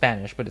 it's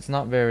Spanish, but it's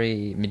not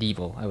very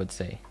medieval, I would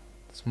say.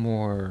 It's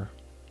more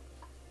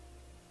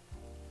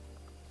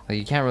like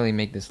you can't really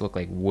make this look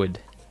like wood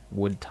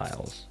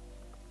tiles.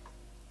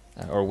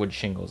 Or wood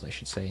shingles, I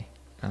should say.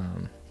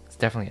 It's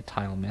definitely a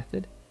tile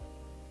method.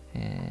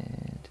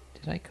 And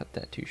did I cut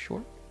that too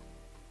short?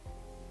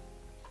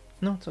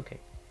 No, it's okay.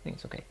 I think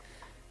it's okay.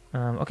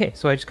 Okay,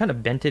 so I just kind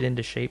of bent it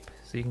into shape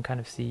so you can kind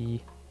of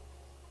see.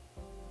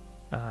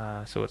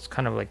 So it's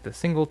kind of like the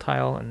single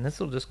tile, and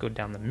this will just go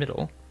down the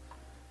middle.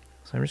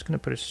 So I'm just going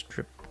to put a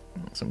strip,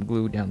 some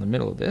glue down the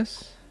middle of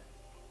this.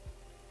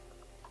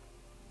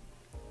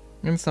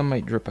 And some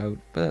might drip out,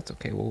 but that's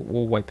okay.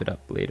 We'll wipe it up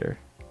later.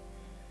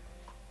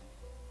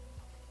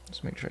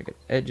 Just make sure I get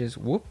edges.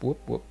 Whoop, whoop,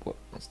 whoop, whoop.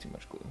 That's too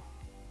much glue.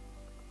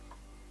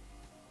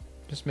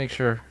 Just make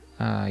sure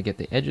I get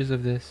the edges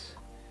of this.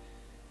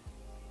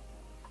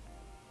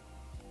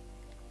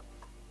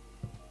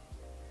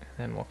 And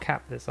then we'll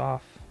cap this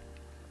off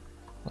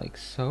like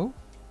so.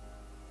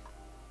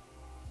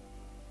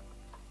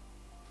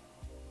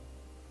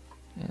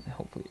 And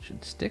hopefully it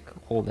should stick.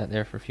 Hold that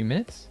there for a few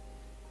minutes.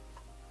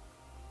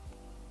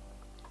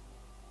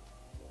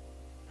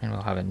 And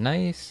we'll have a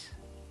nice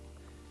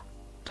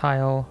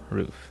tile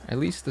roof. At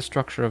least the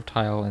structure of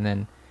tile, and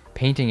then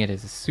painting it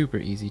is super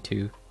easy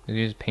too.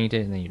 You just paint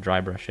it and then you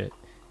dry brush it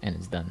and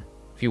it's done.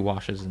 A few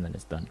washes and then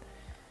it's done.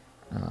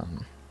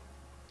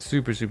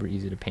 Super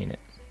easy to paint it.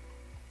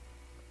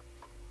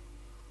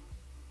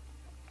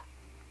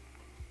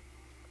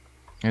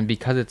 And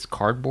because it's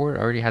cardboard, it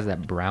already has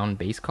that brown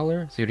base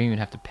color, so you don't even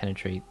have to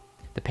penetrate.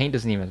 The paint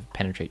doesn't even have to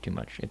penetrate too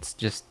much. It's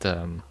just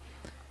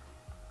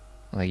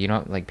like, you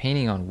know, like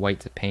painting on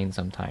white's a pain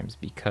sometimes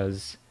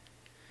because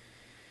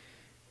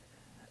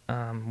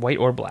white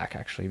or black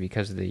actually,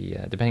 because the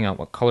depending on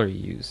what color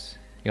you use,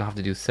 you'll have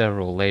to do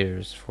several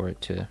layers for it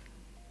to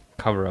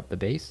cover up the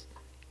base.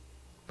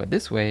 But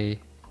this way,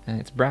 and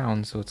it's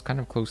brown, so it's kind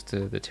of close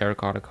to the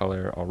terracotta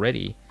color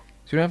already,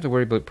 so you don't have to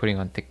worry about putting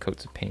on thick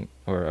coats of paint,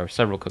 or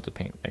several coats of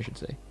paint, I should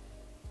say.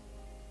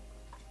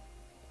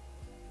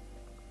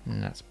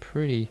 And that's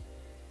pretty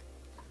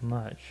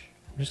much.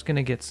 I'm just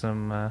gonna get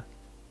some,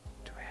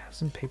 do I have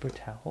some paper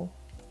towel?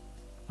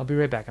 I'll be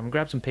right back. I'm gonna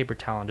grab some paper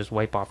towel and just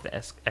wipe off the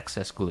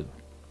excess glue.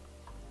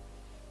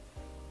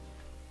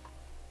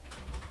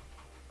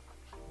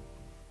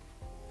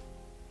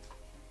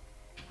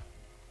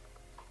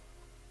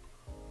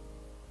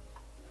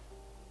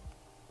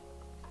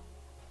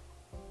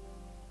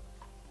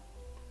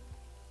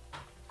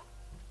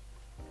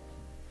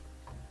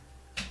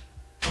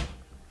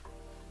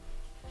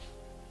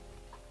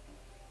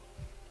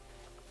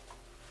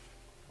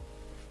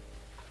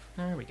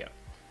 There we go.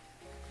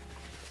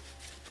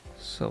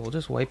 So we'll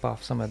just wipe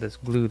off some of this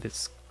glue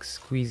that's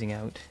squeezing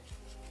out.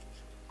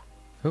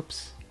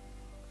 Oops.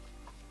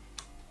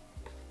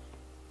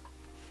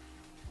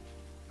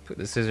 Put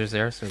the scissors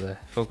there so the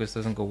focus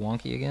doesn't go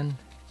wonky again.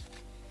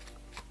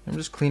 I'm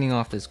just cleaning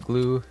off this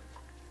glue.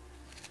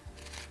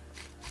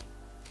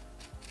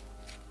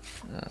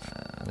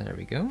 There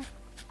we go.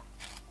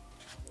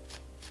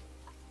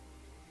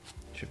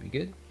 Should be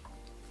good.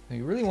 Now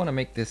you really want to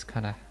make this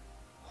kind of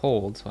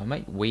hold, so I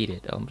might weight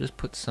it. I'll just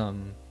put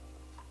something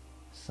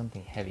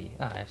heavy.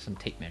 I have some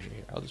tape measure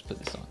here. I'll just put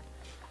this on,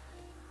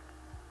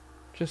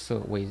 just so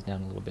it weighs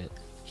down a little bit.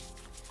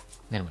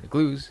 Then when it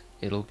glues,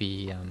 it'll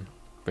be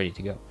ready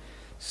to go.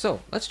 So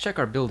let's check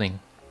our building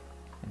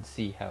and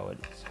see how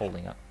it's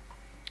holding up.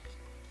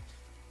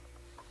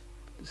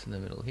 Put this in the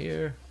middle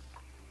here.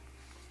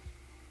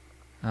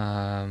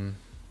 How's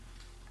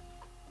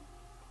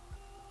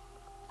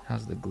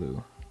the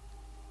glue?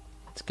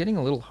 It's getting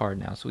a little hard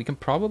now, so we can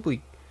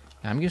probably,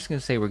 I'm just gonna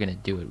say we're gonna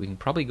do it. We can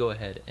probably go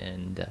ahead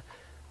and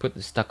put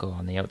the stucco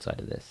on the outside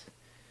of this,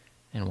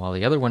 and while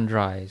the other one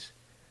dries,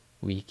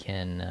 we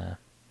can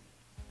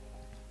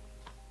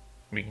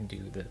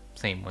do the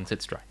same once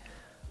it's dry.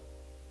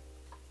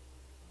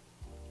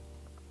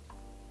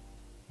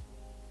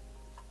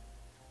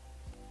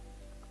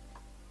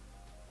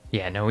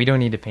 Yeah, no, we don't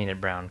need to paint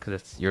it brown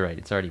because you're right,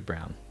 it's already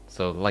brown.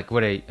 So like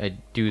what I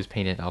do is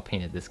paint it. I'll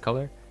paint it this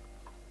color,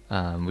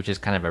 which is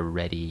kind of a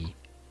reddy,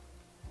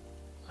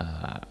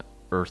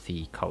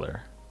 earthy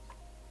color.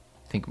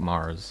 think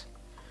Mars.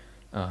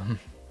 But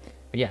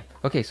yeah,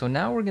 okay, so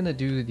now we're gonna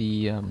do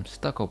the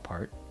stucco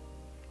part.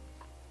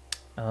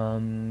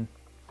 And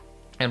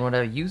what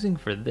I'm using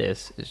for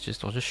this is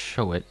just, I'll just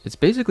show it. It's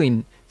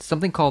basically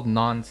something called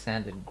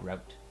non-sanded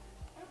grout.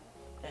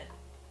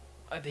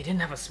 They didn't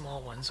have a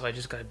small one, so I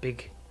just got a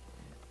big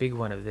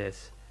one of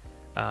this.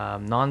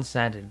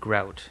 Non-sanded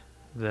grout.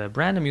 The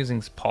brand I'm using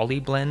is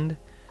Polyblend.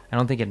 I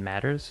don't think it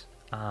matters.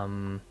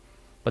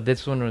 But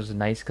this one was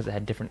nice because it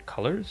had different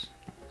colors.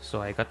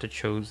 So I got to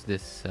choose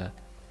this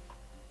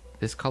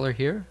this color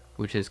here,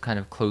 which is kind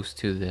of close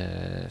to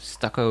the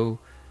stucco,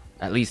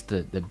 at least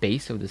the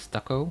base of the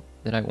stucco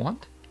that I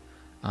want.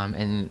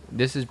 And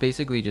this is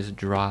basically just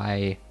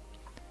dry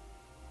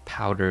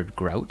powdered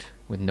grout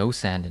with no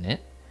sand in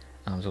it.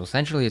 So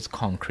essentially it's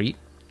concrete,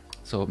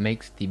 so it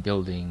makes the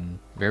building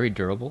very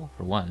durable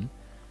for one,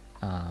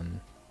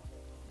 and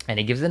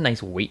it gives a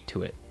nice weight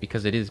to it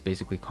because it is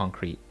basically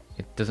concrete.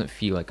 It doesn't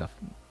feel like a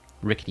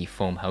rickety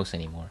foam house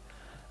anymore.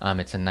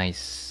 It's a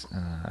nice,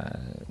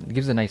 it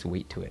gives a nice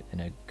weight to it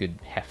and a good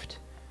heft.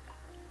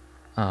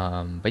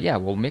 But yeah,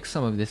 we'll mix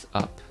some of this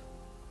up.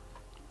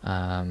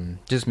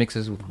 Just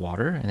mixes with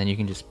water, and then you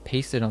can just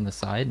paste it on the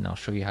side, and I'll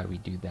show you how we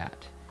do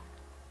that.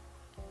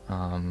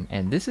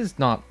 And this is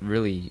not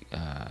really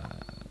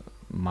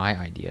my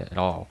idea at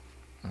all.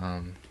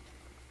 I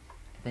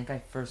think I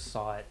first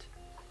saw it.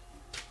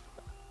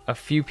 A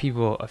few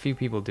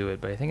people do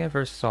it, but I think I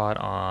first saw it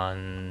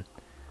on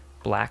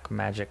Black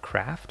Magic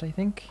Craft. I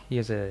think he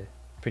has a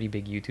pretty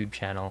big YouTube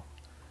channel,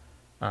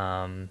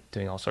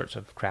 doing all sorts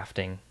of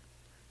crafting.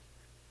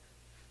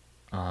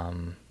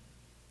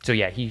 So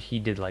yeah, he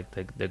did like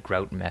the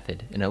grout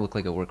method, and it looked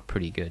like it worked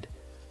pretty good.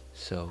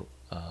 So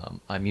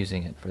I'm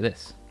using it for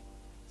this.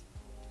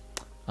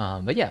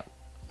 But yeah,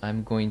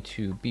 I'm going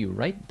to be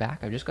right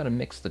back. I've just got to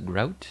mix the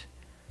grout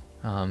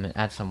and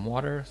add some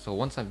water. So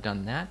once I've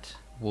done that,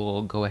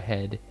 we'll go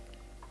ahead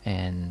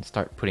and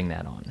start putting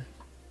that on.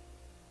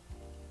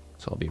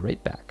 So I'll be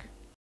right back.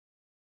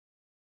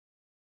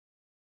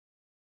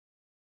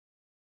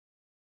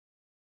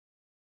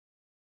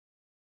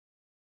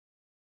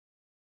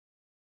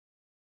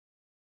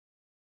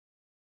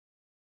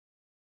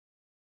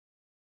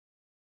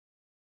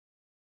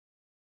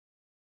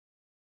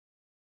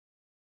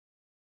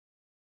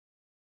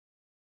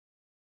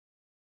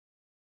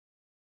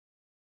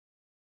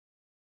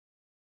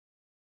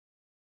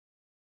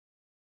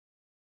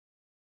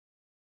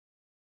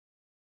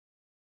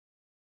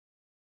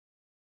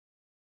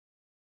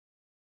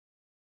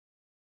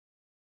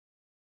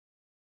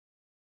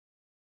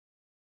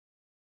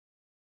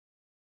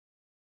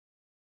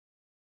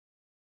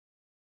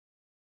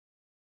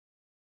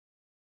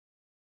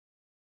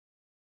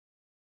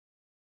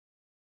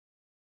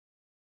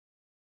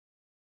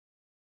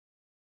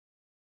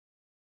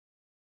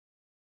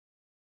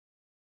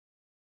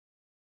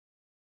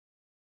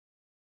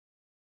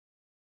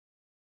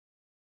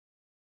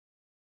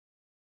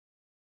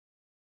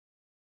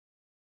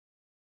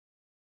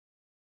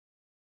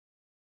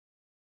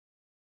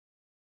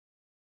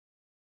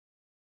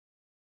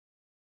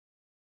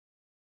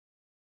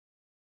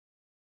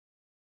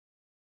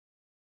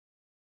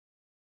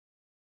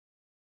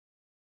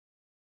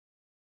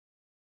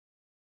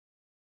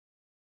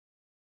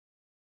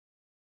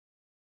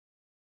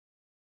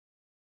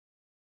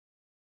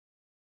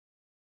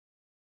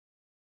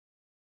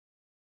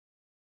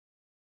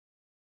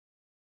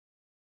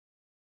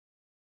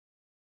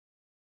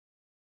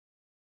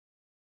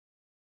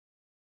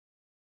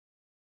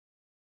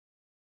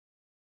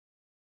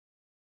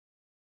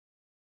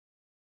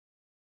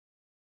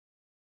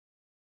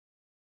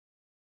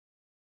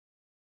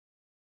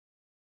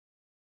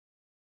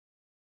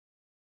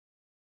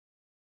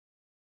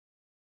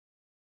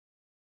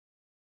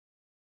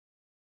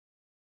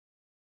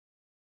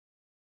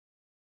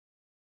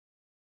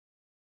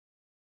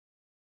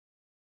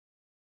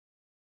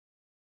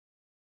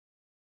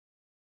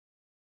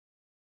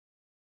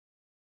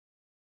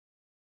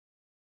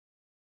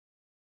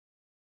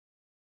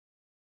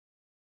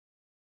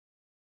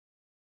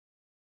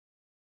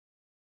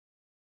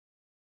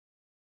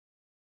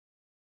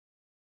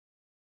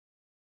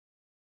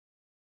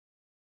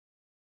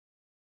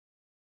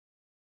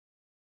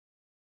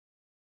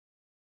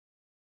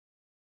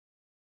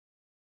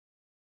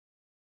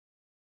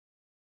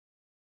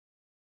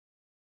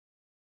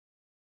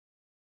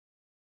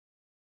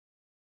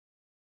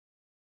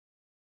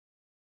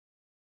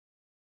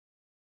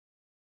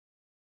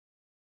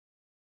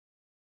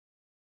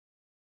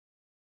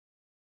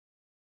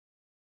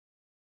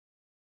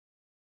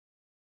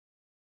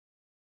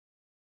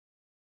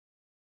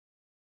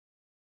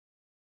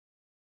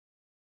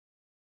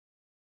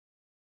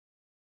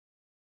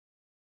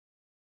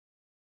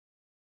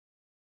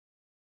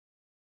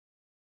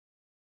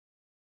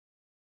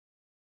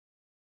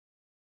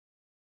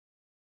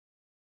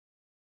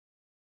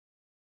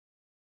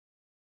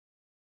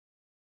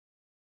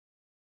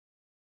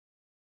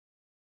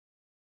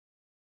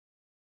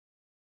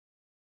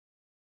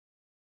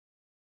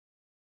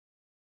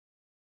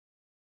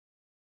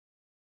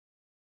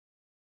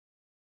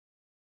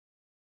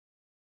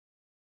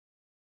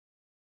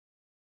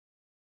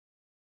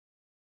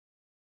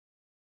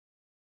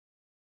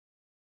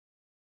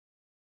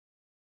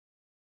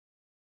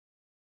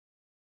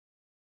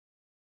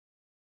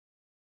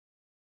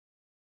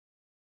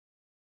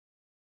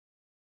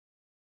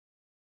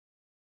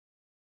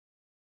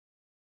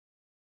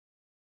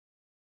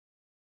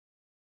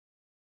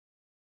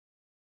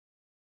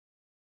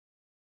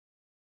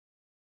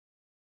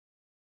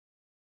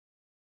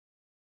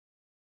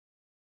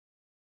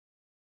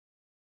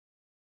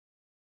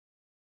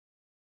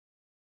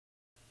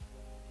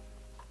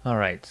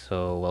 Alright,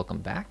 so welcome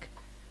back.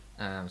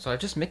 So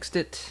I've just mixed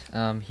it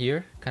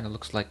here, kind of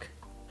looks like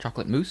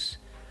chocolate mousse.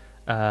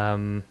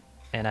 And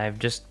I've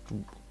just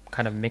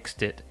kind of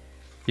mixed it.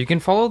 You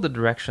can follow the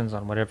directions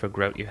on whatever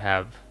grout you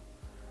have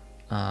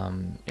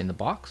in the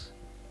box,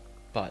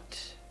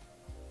 but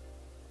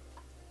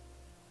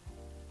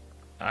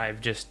I've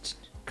just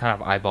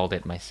kind of eyeballed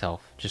it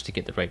myself just to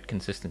get the right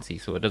consistency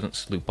so it doesn't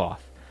sloop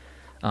off.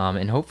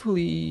 And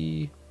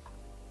hopefully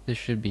this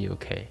should be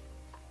okay.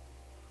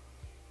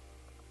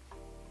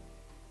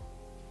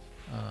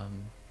 You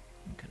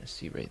can kind of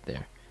see right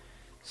there.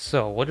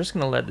 So we're just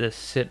gonna let this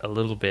sit a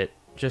little bit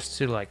just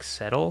to like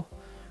settle,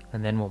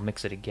 and then we'll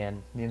mix it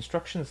again. The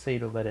instructions say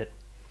to let it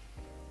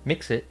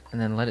mix it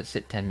and then let it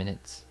sit 10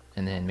 minutes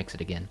and then mix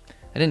it again.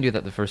 I didn't do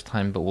that the first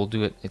time, but we'll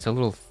do it. It's a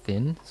little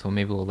thin, so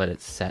maybe we'll let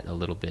it set a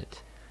little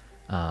bit,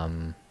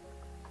 and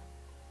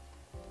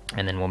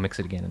then we'll mix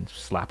it again and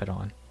slap it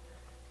on.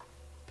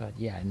 But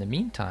yeah, in the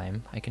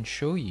meantime, I can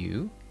show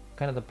you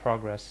kind of the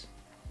progress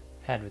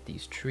had with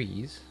these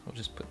trees. I'll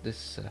just put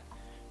this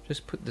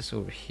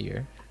over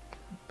here.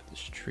 Put this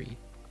tree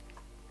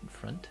in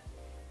front.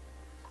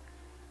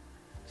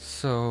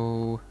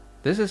 So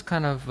this is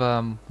kind of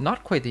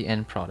not quite the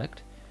end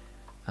product.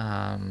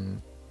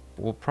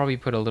 We'll probably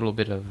put a little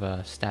bit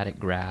of static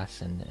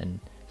grass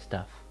and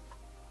stuff.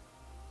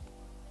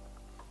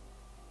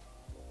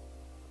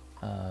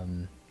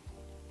 And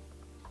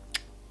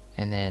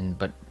then,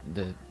 but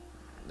the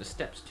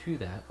steps to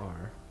that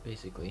are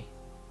basically,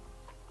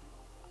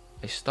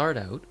 I start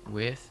out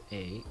with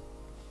a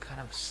kind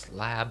of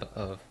slab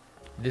of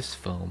this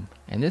foam,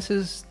 and this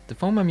is the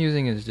foam I'm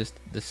using is just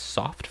this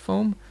soft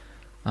foam,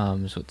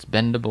 so it's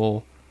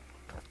bendable.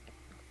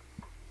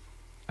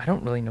 I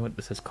don't really know what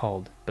this is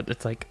called, but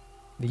it's like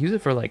they use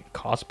it for like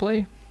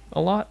cosplay a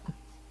lot,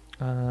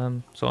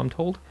 so I'm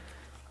told.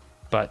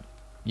 But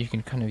you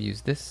can kind of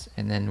use this,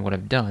 and then what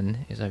I've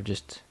done is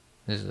this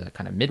is a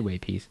kind of midway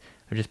piece.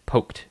 I've just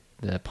poked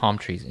the palm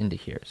trees into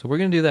here. So we're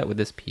gonna do that with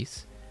this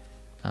piece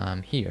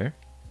here.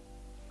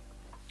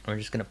 We're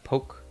just gonna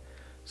poke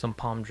some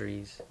palm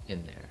trees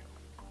in there.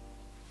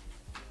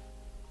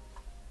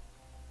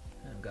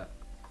 I've got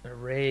an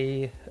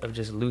array of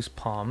just loose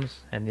palms,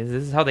 and this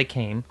is how they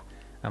came.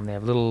 They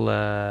have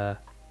little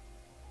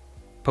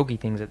pokey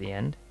things at the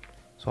end.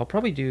 So I'll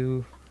probably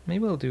do,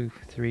 maybe I'll do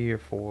 3 or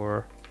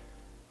 4.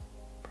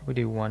 Probably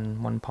do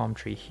one palm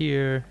tree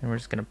here, and we're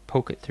just gonna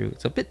poke it through.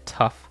 It's a bit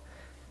tough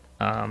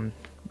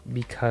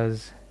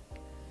because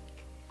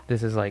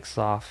this is like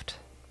soft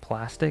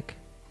plastic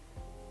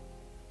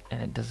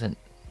and it doesn't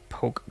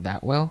poke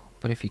that well,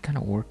 but if you kind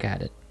of work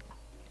at it,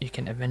 you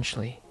can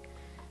eventually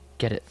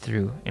get it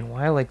through. And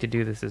why I like to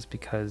do this is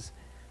because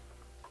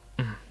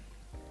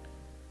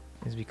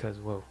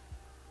whoa,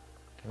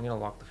 I'm gonna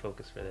lock the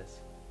focus for this.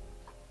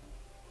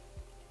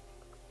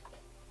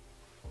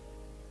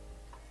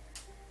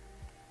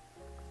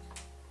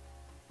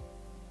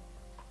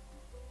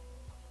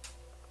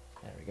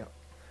 There we go.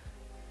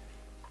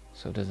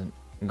 So it doesn't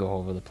go all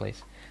over the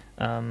place.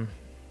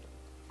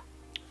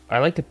 I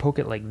like to poke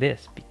it like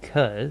this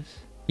because,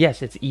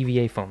 yes, it's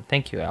EVA foam.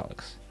 Thank you,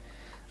 Alex.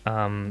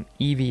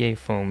 EVA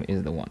foam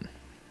is the one.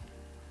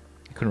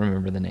 I couldn't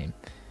remember the name.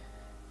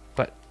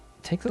 But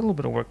it takes a little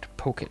bit of work to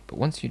poke it, but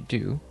once you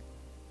do,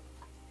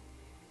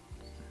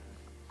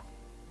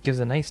 it gives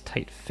a nice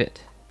tight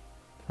fit,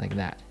 like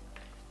that.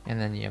 And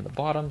then you have the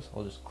bottoms.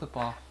 I'll just clip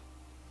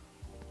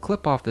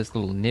off this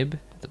little nib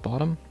at the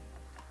bottom.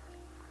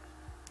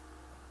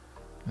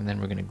 And then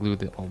we're going to glue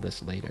all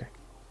this later.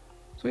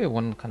 So we have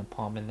one kind of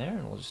palm in there,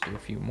 and we'll just do a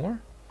few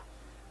more.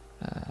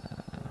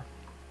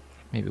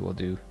 Maybe we'll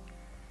do,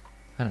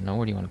 I don't know,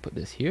 where do you want to put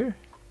this here?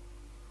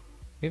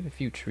 We have a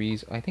few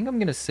trees. I think I'm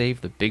going to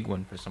save the big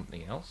one for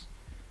something else.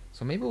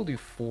 So maybe we'll do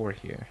 4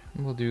 here.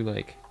 And we'll do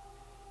like,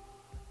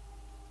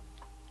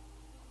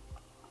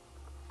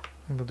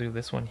 we'll do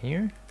this one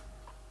here.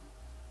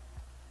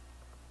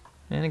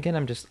 And again,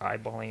 I'm just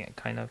eyeballing it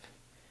kind of.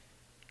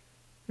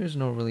 There's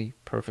no really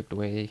perfect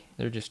way.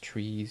 They're just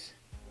trees.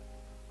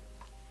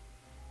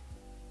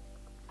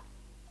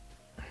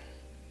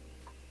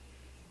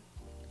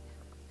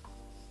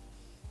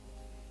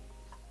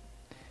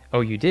 Oh,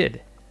 you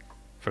did?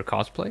 For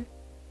cosplay?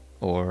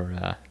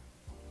 Or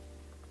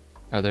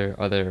other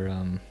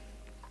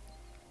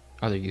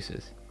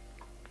uses?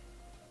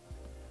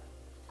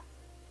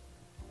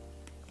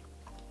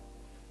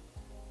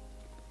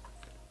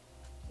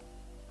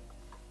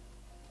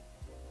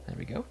 There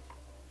we go.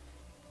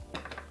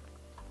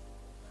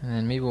 And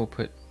then maybe we'll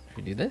put, if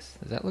we do this,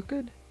 does that look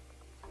good?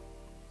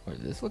 Or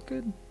does this look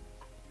good?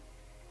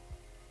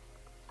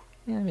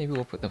 Yeah, maybe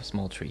we'll put the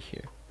small tree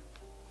here.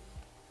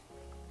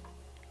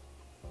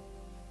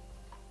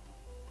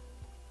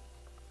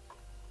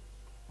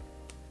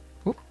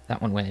 Whoop,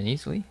 that one went in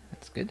easily.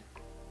 That's good.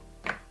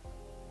 Just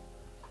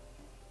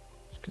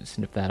gonna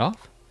snip that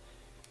off.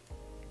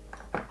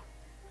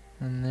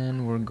 And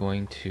then we're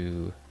going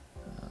to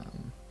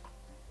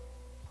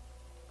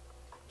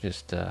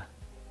just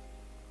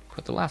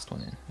put the last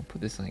one in. We'll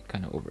put this like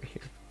kind of over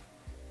here.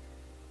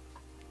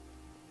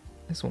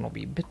 This one will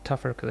be a bit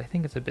tougher because I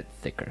think it's a bit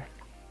thicker.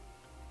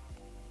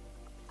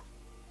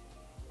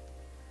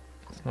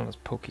 It's not as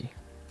pokey.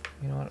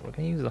 You know what, we're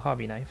going to use the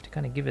hobby knife to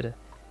kind of give it a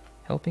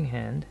helping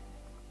hand.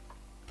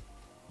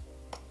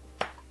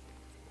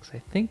 Because I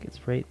think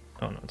it's right...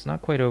 Oh no, it's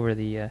not quite over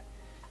the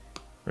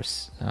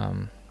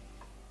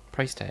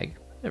price tag.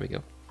 There we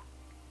go.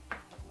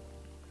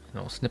 And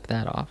I'll snip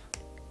that off.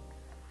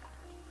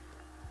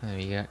 And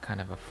we got kind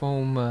of a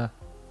foam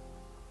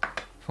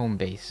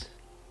base.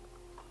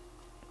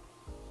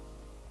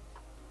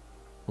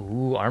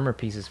 Ooh, armor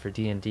pieces for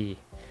D&D.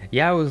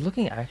 Yeah, I was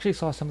looking, I actually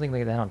saw something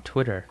like that on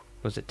Twitter.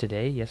 Was it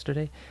today,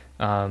 yesterday?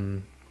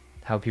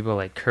 How people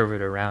like curve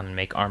it around and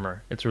make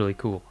armor. It's really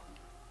cool.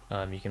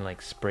 You can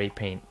like spray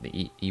paint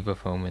the EVA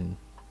foam and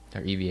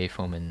or EVA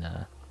foam and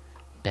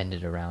bend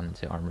it around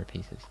into armor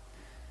pieces.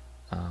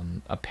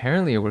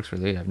 Apparently it works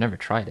really good. I've never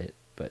tried it,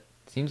 but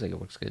it seems like it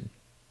works good.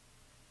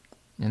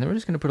 And then we're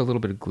just going to put a little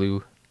bit of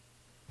glue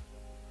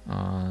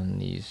on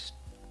the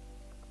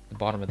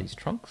bottom of these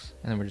trunks,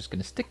 and then we're just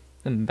going to stick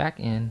them back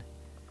in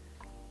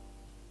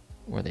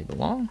where they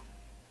belong.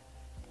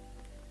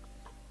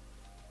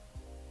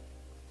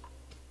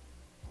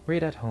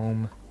 Right at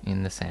home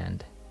in the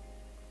sand.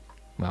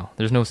 Well,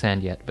 there's no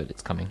sand yet, but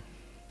it's coming.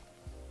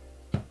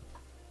 I'm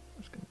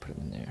just going to put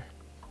them in there.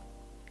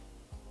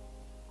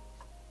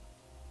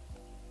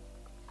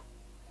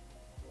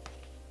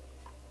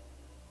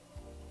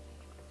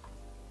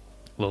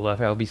 Lola,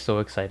 I'll be so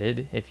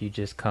excited if you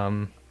just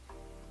come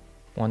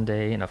one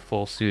day in a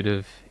full suit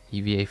of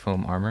EVA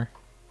foam armor.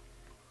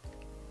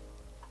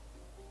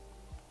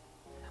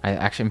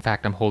 In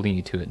fact, I'm holding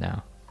you to it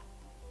now.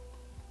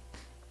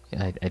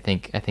 I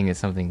think it's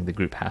something the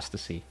group has to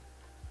see.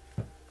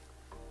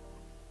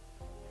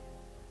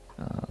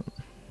 All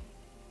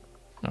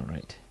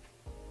right.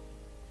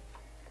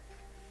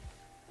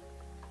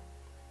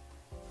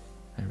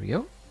 There we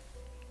go.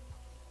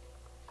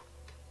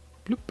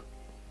 Bloop.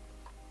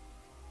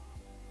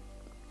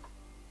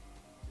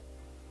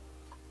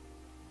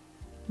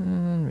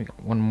 And we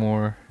got one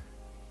more.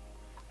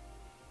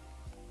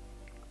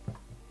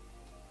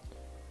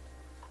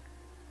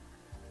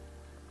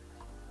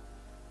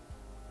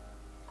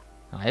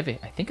 I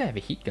think I have a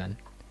heat gun.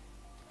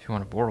 If you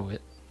want to borrow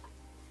it.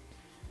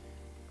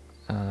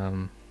 I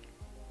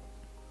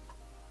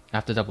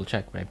have to double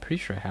check, but I'm pretty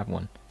sure I have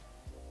one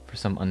for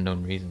some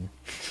unknown reason.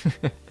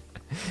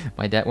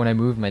 My dad, when I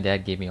moved, my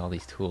dad gave me all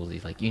these tools.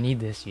 He's like, "You need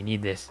this. You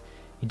need this.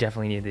 You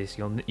definitely need this.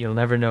 You'll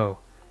never know.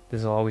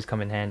 This will always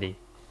come in handy."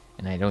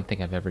 And I don't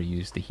think I've ever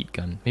used the heat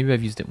gun. Maybe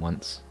I've used it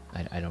once.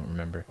 I don't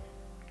remember.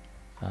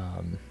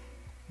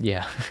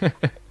 Yeah.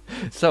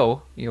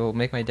 So you'll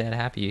make my dad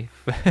happy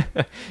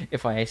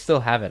if I still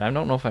have it. I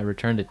don't know if I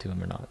returned it to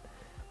him or not.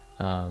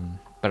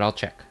 But I'll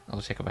check.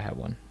 I'll check if I have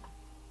one.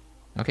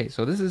 Okay,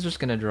 so this is just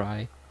gonna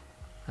dry.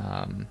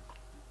 I'll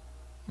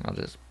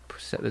just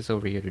set this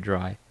over here to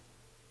dry.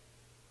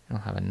 I'll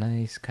have a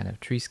nice kind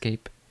of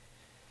treescape.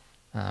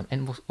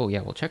 And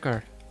we'll check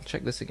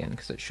this again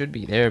because it should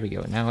be. There we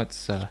go. Now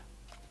it's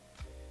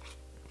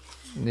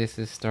this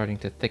is starting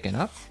to thicken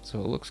up,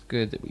 so it looks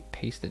good that we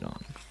paste it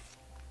on.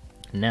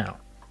 Now,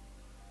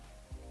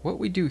 what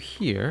we do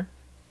here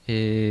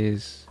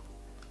is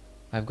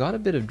I've got a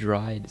bit of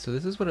dried, so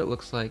this is what it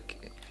looks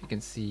like. If you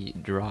can see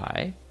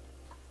dry.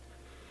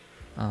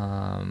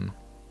 It's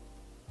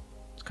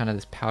kind of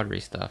this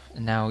powdery stuff.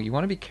 And now you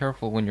want to be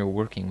careful when you're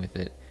working with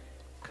it,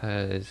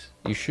 because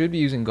you should be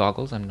using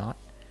goggles. I'm not,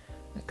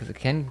 because it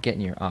can get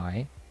in your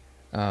eye.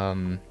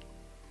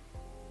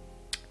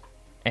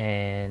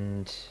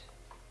 And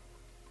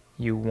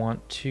you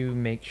want to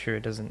make sure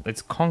it doesn't,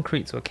 it's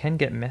concrete, so it can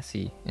get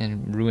messy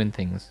and ruin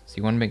things. So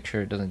you want to make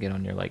sure it doesn't get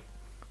on your like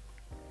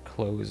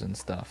clothes and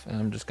stuff. And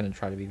I'm just going to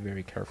try to be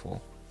very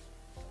careful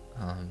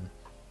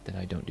that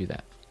I don't do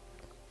that.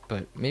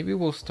 But maybe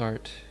we'll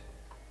start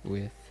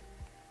with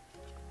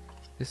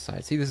this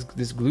side. See,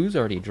 this glue's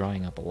already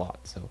drying up a lot,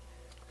 so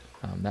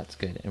that's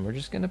good. And we're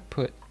just gonna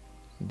put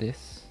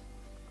this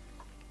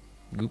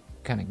goop,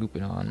 kind of goop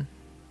it on,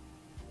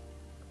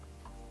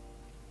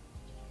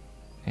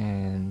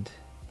 and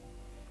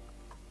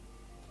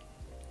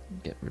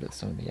get rid of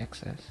some of the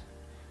excess.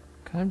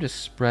 Kind of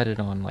just spread it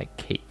on like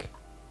cake.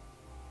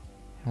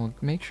 And we'll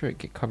make sure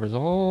it covers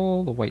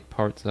all the white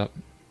parts up.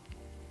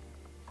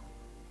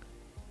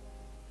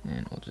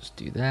 And we'll just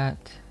do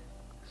that.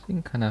 So you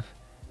can kind of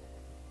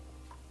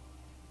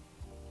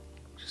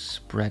just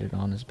spread it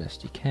on as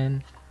best you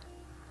can.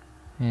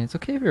 And it's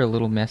okay if you're a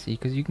little messy,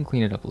 because you can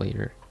clean it up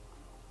later.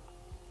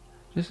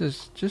 Just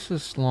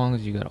as long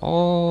as you got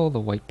all the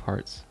white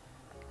parts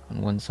on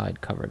one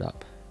side covered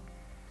up.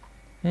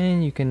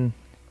 And you can,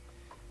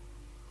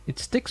 it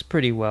sticks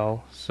pretty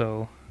well,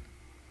 so,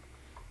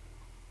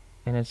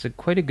 and it's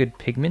quite a good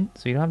pigment,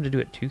 so you don't have to do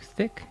it too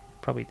thick.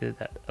 Probably did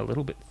that a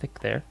little bit thick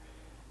there.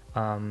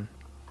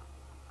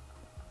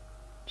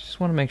 Just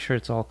want to make sure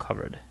it's all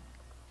covered.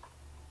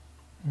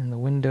 And the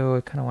window,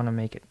 I kind of want to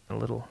make it a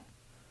little,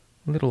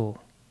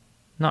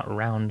 not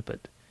round,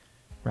 but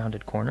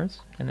rounded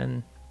corners. And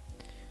then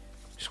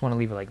just want to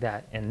leave it like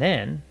that. And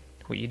then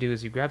what you do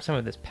is you grab some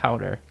of this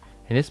powder,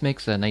 and this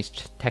makes a nice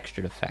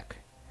textured effect.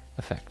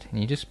 And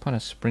you just want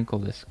to sprinkle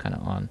this kind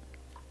of on.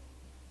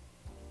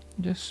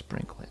 Just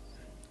sprinkle it.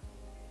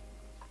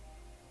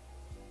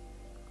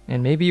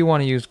 And maybe you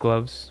want to use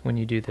gloves when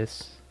you do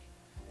this.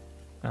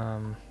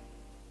 I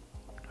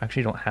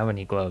actually don't have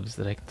any gloves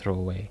that I can throw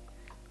away.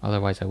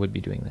 Otherwise I would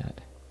be doing that.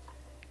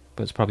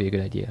 But it's probably a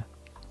good idea.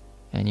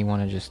 And you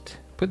want to just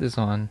put this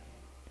on.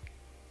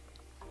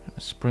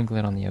 Sprinkle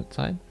it on the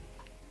outside.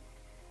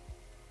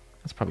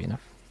 That's probably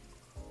enough.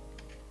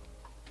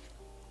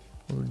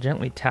 We'll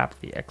gently tap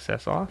the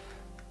excess off.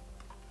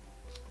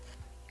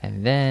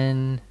 And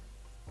then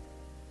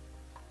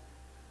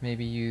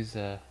maybe use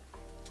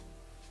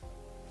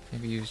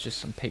just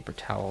some paper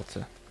towel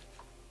to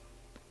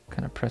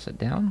kind of press it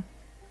down.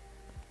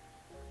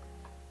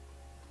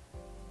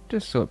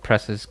 Just so it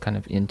presses kind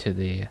of into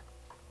the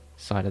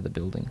side of the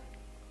building.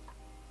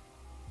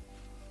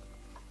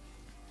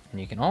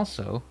 And you can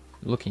also,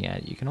 looking at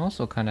it, you can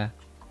also kind of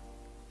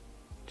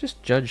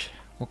just judge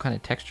what kind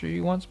of texture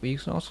you want, but you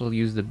can also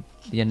use the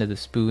end of the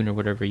spoon or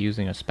whatever,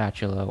 using a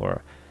spatula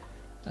or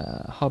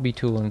a hobby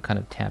tool, and kind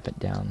of tap it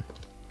down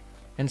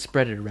and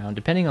spread it around,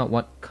 depending on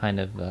what kind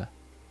of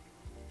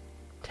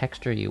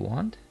texture you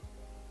want.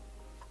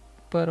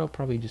 But I'll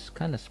probably just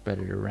kind of spread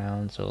it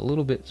around, so a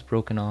little bit's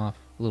broken off,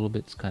 a little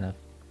bit's kind of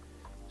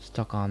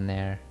stuck on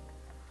there,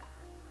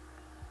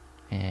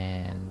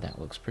 and that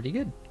looks pretty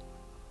good.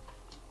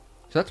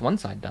 So that's one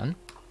side done.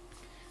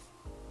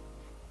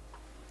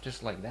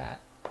 Just like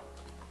that.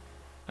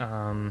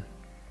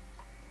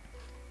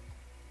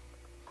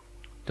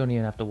 Don't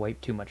even have to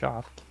wipe too much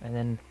off. And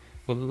then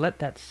we'll let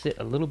that sit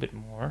a little bit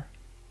more.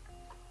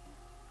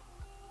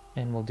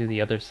 And we'll do the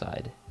other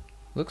side.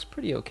 Looks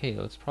pretty okay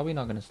though. It's probably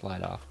not going to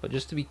slide off. But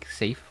just to be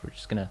safe, we're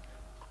just going to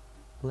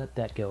let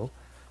that go.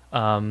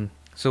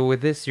 So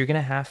with this, you're going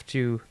to have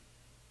to,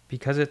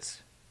 because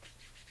it's...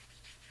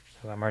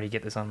 Oh, I'm already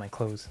getting this on my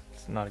clothes.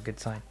 It's not a good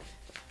sign.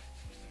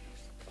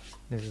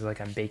 This is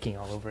like I'm baking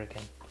all over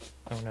again.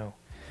 Oh no.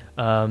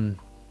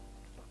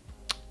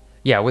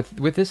 Yeah,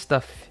 with this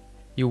stuff,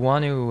 you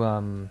want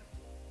to,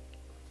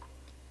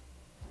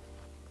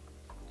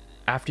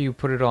 after you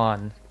put it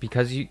on,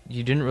 because you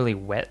didn't really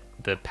wet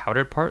the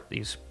powdered part that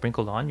you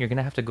sprinkled on, you're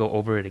gonna have to go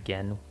over it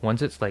again.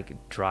 Once it's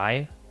like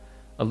dry,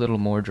 a little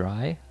more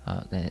dry,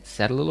 then it's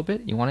set a little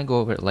bit, you want to go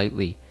over it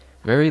lightly,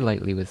 very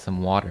lightly, with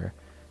some water,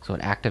 so it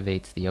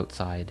activates the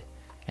outside,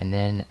 and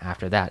then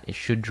after that it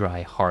should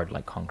dry hard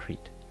like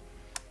concrete.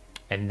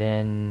 And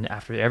then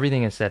after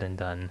everything is said and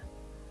done,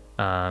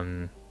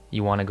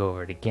 you want to go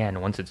over it again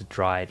once it's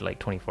dried, like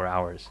 24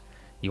 hours.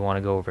 You want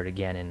to go over it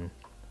again in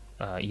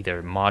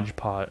either Mod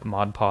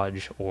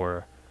Podge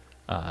or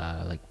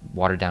like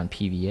watered down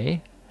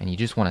PVA, and you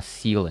just want to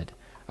seal it.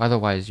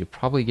 Otherwise, you'll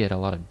probably get a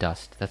lot of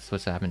dust. That's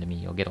what's happened to me.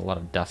 You'll get a lot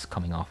of dust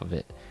coming off of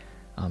it.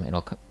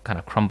 It'll kind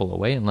of crumble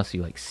away unless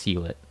you like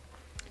seal it.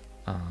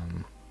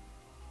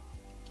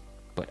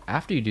 But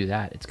after you do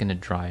that, it's going to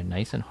dry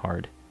nice and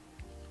hard.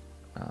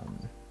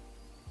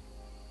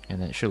 And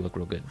then it should look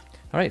real good.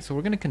 Alright, so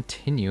we're going to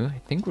continue. I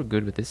think we're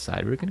good with this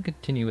side. We're going to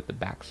continue with the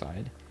back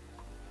side.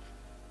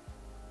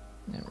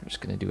 And we're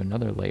just going to do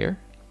another layer.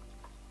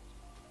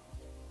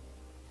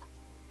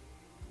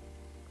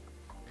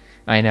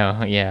 I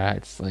know, yeah,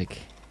 it's like...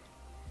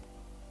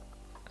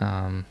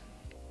 I'm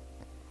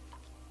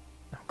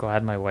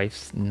glad my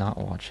wife's not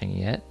watching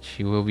yet.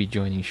 She will be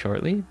joining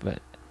shortly, but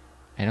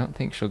I don't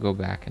think she'll go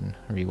back and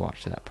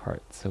rewatch that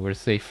part, so we're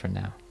safe for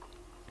now.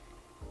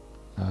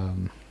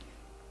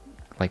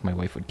 Like my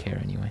wife would care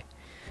anyway.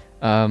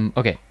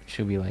 Okay,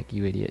 she'll be like,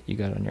 you idiot, you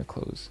got on your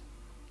clothes.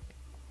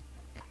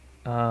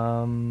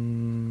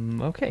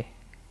 Okay.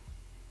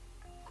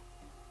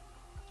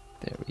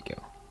 There we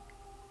go.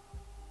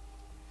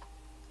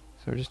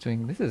 So we're just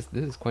doing, this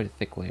is quite a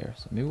thick layer,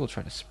 so maybe we'll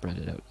try to spread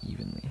it out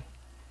evenly.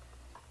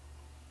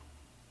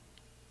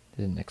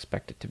 Didn't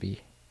expect it to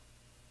be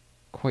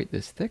quite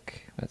this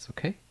thick, that's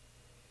okay.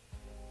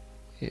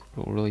 It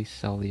will really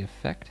sell the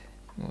effect.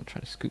 We'll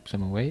try to scoop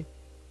some away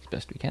as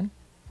best we can.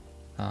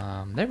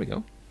 There we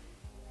go.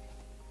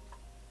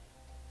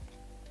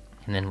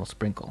 And then we'll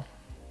sprinkle.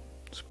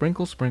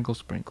 Sprinkle, sprinkle,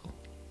 sprinkle.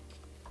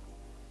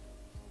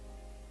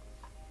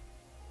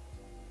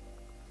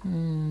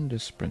 And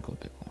just sprinkle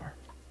a bit more.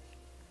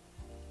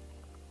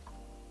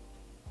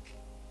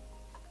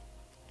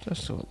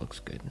 Just so it looks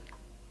good.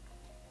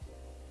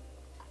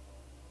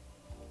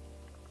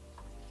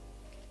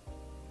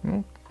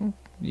 Well,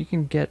 you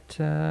can get,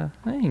 I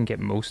can get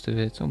most of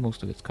it, so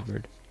most of it's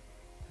covered.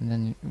 And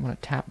then you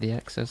want to tap the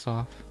excess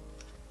off.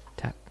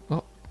 Tap,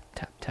 oh,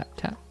 tap, tap,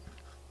 tap.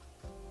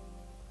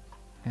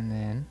 And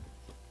then,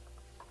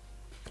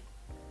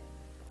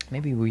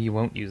 maybe we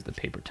won't use the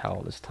paper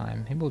towel this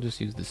time. Maybe we'll just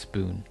use the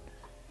spoon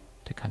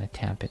to kind of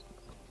tamp it.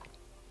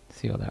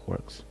 See how that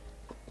works.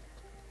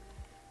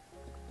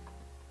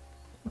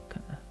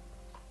 Kind of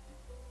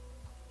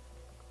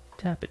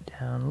tap it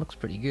down, looks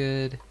pretty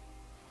good.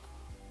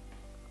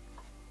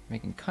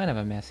 Making kind of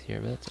a mess here,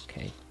 but that's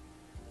okay.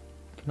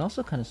 You can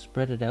also kind of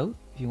spread it out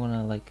if you want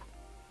to, like,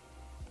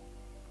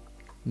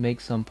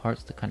 make some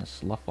parts to kind of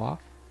slough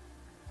off.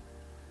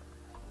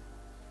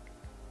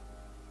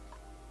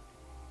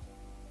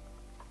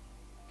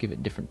 Give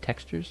it different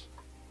textures.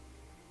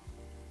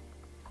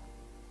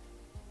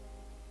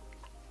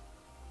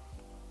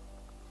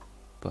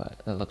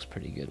 But that looks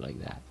pretty good like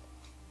that.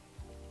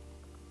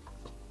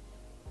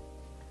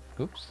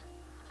 Oops.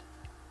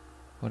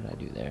 What did I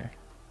do there?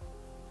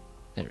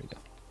 There we go.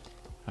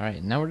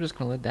 Alright, now we're just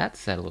going to let that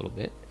set a little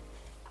bit.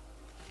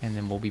 And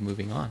then we'll be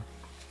moving on.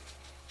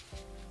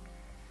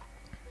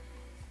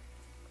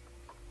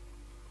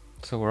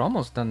 So we're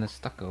almost done this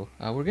stucco.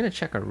 We're going to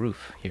check our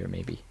roof here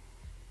maybe.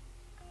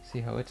 See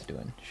how it's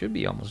doing. Should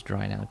be almost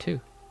dry now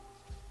too.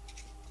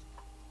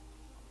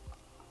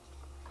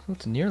 So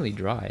it's nearly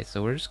dry.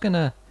 So we're just going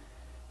to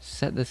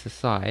set this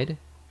aside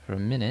for a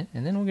minute.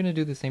 And then we're going to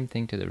do the same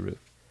thing to the roof.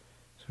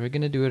 So we're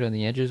going to do it on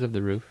the edges of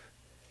the roof.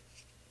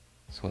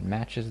 So it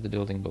matches the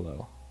building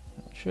below.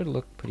 It should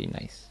look pretty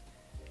nice.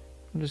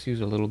 We'll just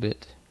use a little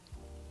bit.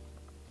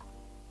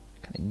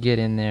 Kind of get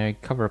in there,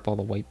 cover up all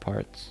the white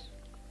parts.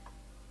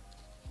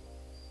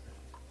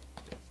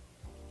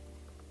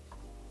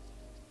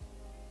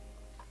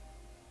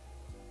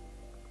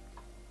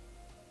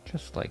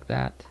 Just like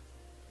that.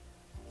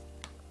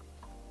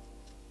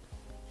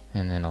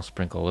 And then I'll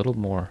sprinkle a little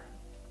more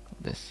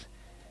of this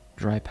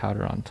dry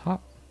powder on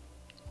top.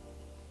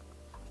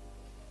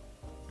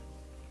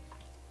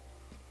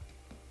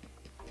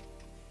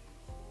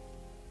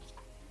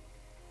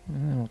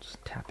 And then we'll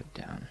just tap it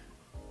down.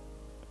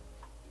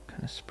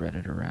 Kind of spread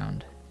it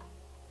around.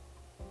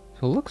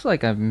 So it looks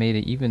like I've made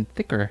an even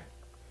thicker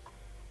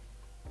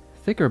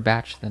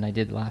batch than I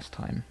did last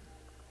time.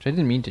 Which I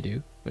didn't mean to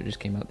do, but it just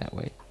came out that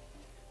way.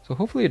 So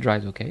hopefully it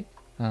dries okay.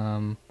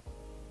 I'll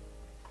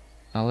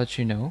let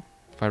you know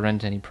if I run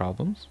into any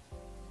problems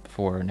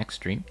for next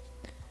stream.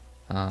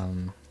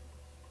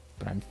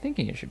 But I'm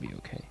thinking it should be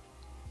okay.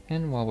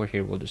 And while we're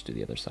here, we'll just do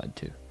the other side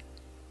too.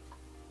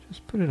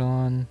 Just put it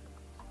on.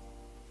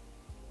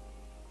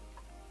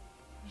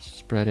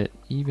 Spread it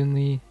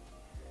evenly.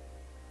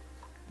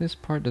 This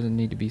part doesn't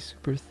need to be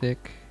super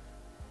thick.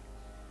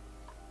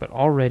 But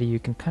already you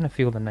can kind of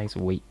feel the nice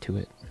weight to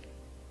it.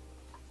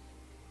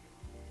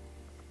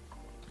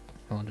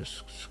 I'll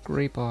just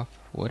scrape off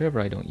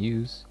whatever I don't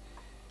use.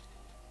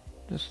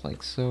 Just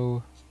like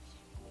so.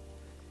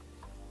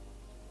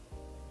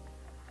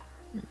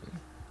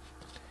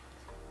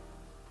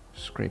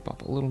 Scrape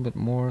up a little bit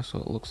more so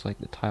it looks like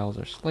the tiles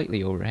are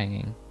slightly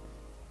overhanging.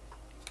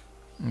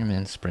 And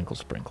then sprinkle,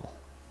 sprinkle.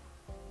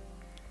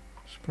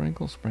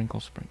 Sprinkle, sprinkle,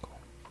 sprinkle.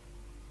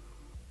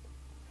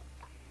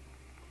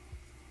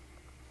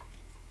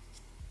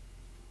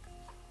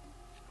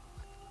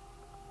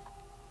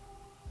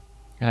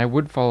 And I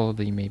would follow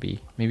the maybe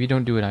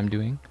don't do what I'm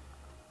doing.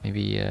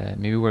 Maybe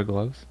wear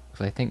gloves,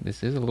 because I think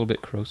this is a little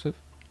bit corrosive.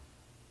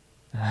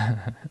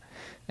 I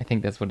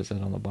think that's what it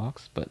said on the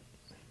box, but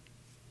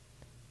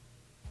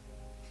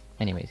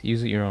anyways,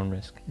 use at your own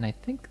risk. And I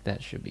think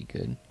that should be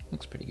good.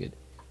 Looks pretty good.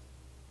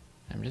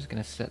 I'm just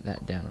gonna set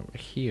that down over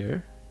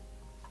here,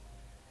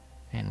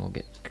 and we'll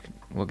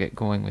get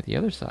going with the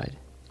other side.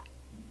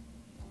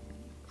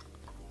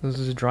 This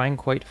is drying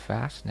quite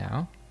fast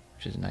now,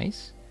 which is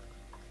nice.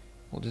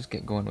 We'll just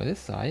get going with this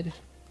side.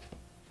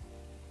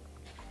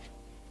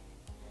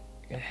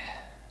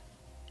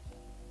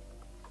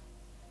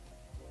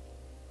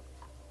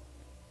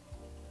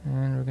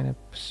 And we're gonna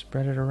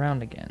spread it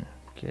around again,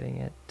 getting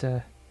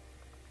it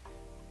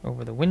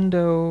over the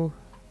window,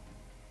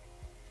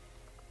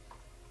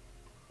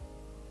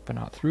 but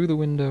not through the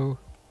window.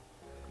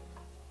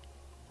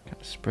 Kind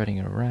of spreading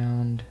it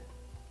around.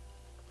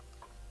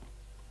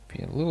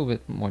 Be a little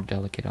bit more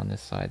delicate on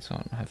this side so I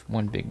don't have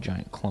one big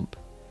giant clump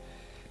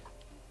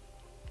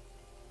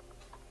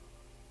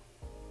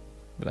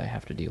that I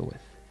have to deal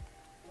with.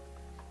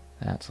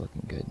 That's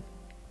looking good.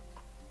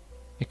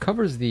 It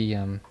covers the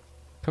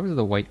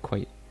white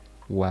quite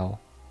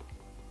well.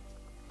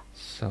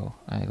 So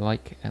I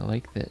like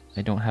that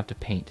I don't have to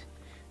paint.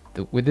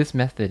 With this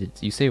method,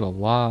 you save a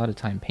lot of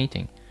time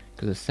painting,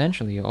 because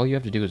essentially all you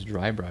have to do is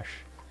dry brush.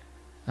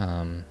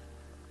 You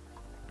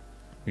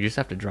just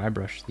have to dry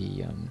brush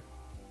the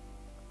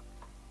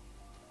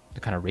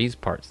kind of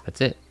raised parts.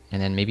 That's it,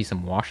 and then maybe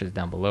some washes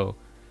down below.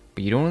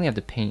 But you don't really have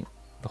to paint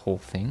the whole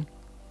thing.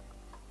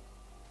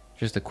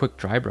 Just a quick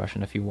dry brush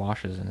and a few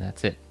washes, and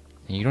that's it.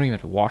 And you don't even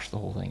have to wash the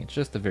whole thing. It's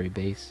just the very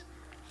base.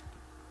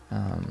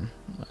 A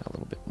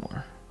little bit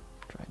more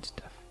dried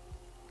stuff.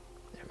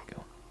 There we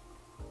go.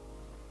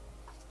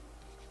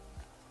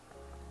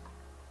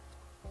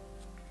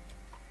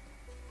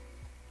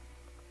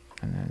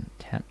 And then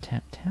tap,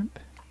 tap, tap.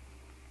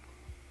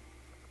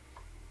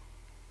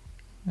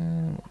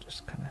 And we'll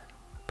just kind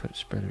of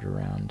spread it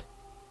around.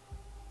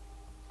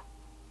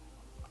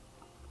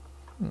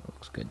 Oh, it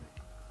looks good.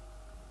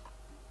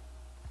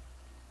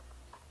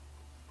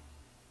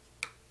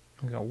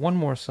 We got one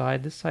more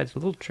side. This side's a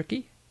little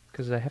tricky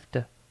because I have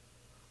to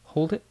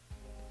hold it.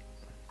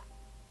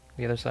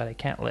 The other side I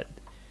can't let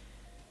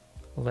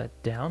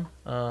down.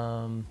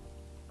 Can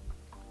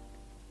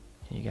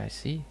you guys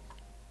see?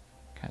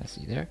 kind of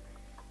see there.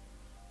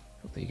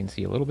 Hopefully you can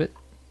see a little bit.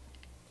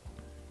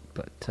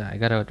 But I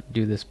gotta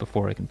do this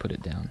before I can put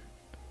it down.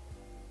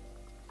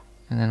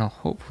 And then I'll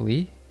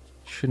hopefully,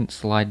 shouldn't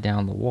slide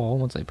down the wall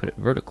once I put it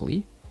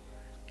vertically.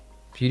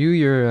 If you do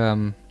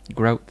your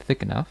grout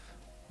thick enough,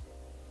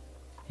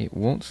 it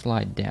won't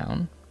slide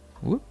down.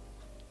 Whoop.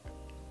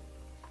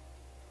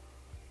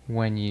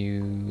 When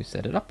you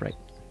set it upright.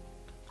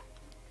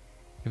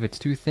 If it's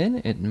too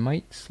thin, it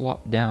might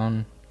slop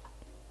down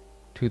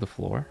to the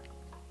floor.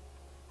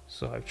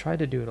 So I've tried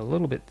to do it a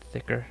little bit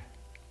thicker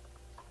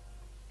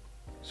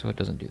so it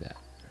doesn't do that.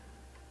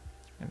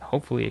 And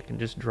hopefully it can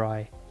just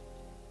dry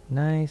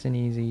nice and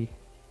easy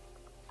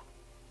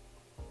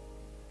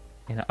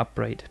in an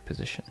upright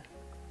position.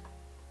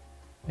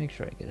 Make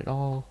sure I get it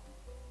all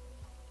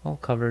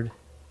covered.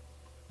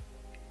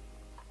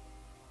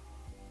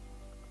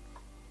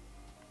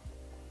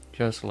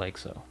 Just like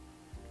so.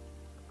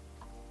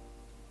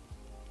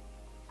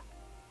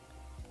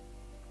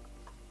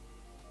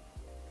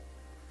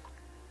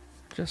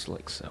 Just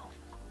like so.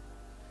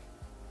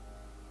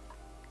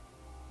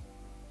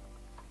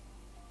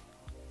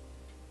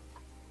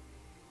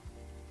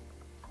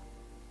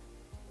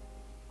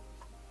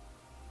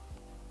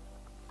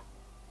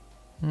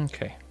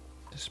 Okay,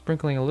 just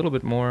sprinkling a little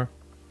bit more of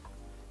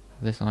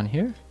this on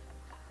here.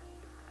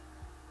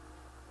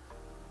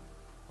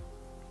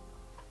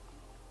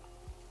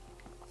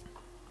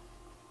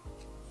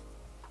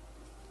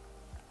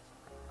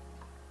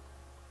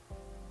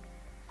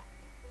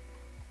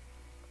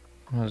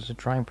 Well, it's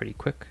drying pretty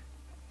quick.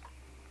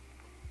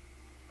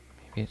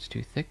 Maybe it's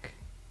too thick.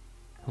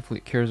 Hopefully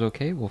it cures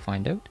okay, we'll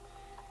find out.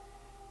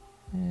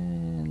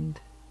 And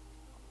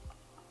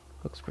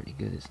looks pretty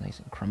good, it's nice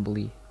and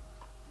crumbly.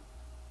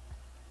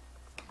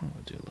 We'll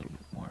do a little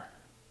bit more.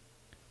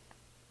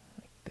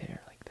 Like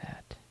there, like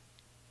that.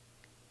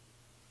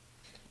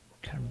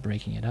 Kind of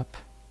breaking it up.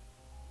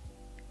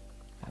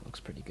 That looks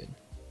pretty good.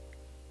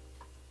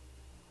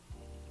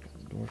 Got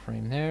the door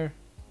frame there.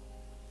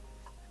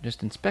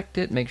 Just inspect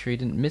it, make sure you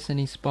didn't miss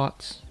any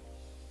spots.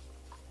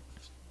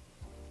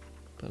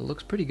 But it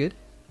looks pretty good.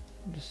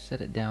 Just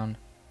set it down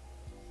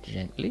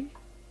gently.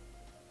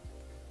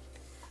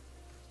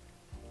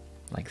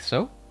 Like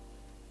so.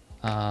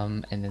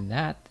 And then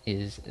that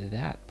is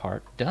that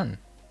part done.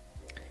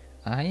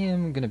 I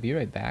am going to be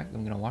right back.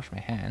 I'm going to wash my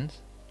hands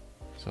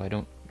so I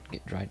don't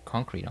get dried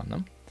concrete on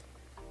them.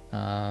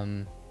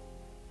 And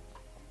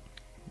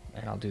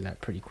I'll do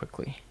that pretty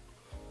quickly.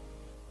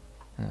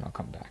 And then I'll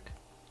come back.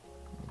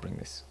 I'll bring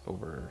this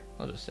over.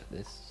 I'll just set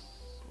this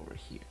over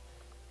here.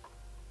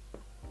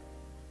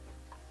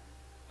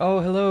 Oh,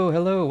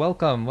 hello,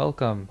 welcome,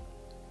 welcome.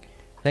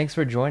 Thanks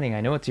for joining.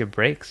 I know it's your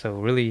break, so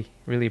really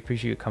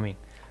appreciate you coming.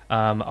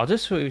 I'll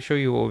just show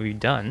you what we've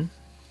done.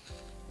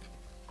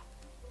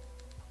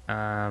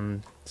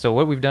 So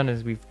what we've done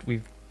is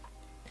we've.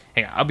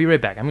 Hang on, I'll be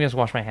right back. I'm gonna just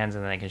wash my hands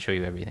and then I can show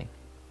you everything.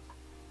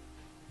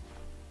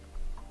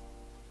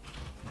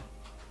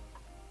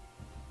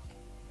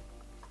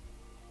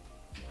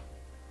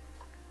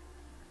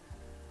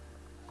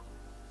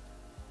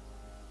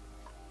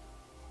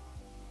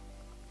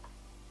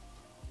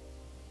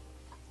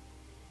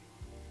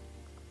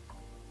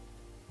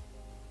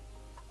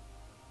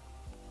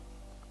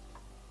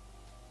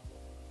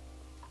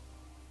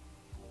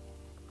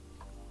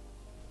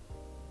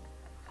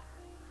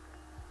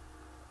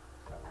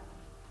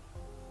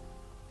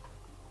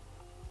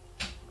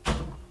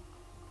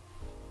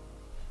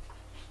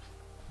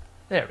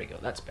 There we go,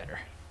 that's better.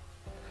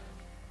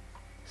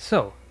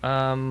 So,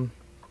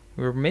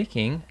 we're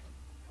making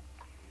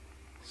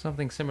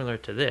something similar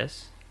to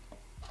this.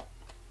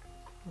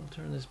 I'll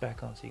turn this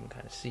back on so you can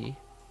kind of see.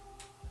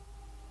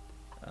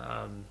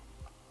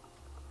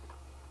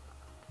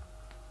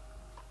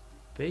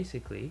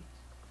 Basically,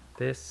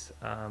 this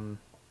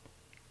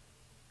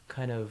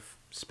kind of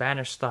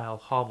Spanish style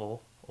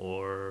hovel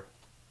or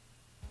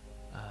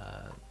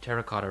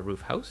terracotta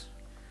roof house.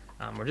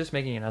 We're just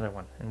making another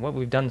one, and what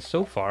we've done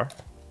so far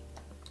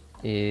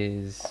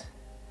is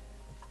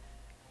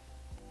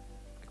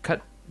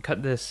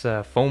cut this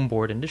foam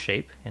board into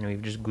shape, and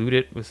we've just glued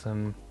it with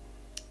some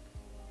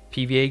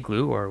PVA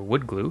glue or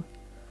wood glue,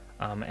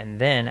 and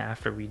then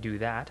after we do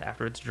that,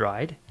 after it's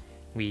dried,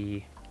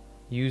 we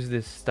use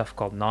this stuff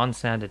called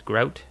non-sanded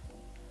grout,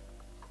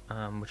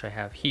 which I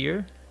have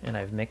here, and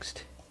I've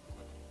mixed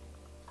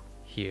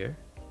here,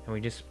 and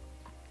we just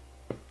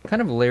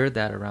kind of layered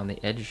that around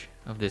the edge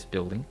of this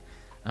building.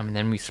 And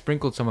then we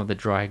sprinkled some of the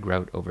dry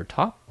grout over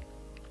top,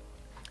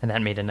 and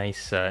that made a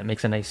nice,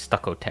 makes a nice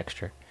stucco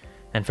texture.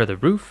 And for the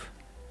roof,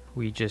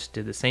 we just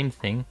did the same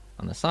thing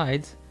on the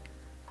sides,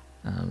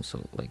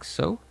 so like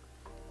so.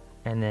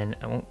 And then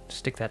I won't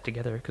stick that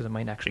together because it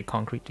might actually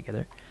concrete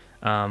together.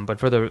 But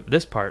for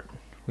this part,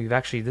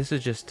 this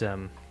is just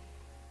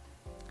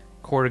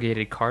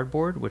corrugated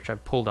cardboard, which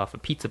I've pulled off a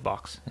pizza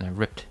box, and I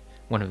ripped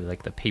one of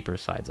the paper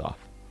sides off.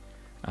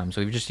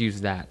 So we've just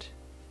used that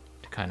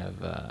to kind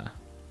of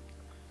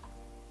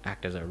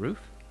act as our roof,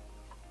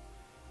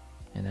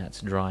 and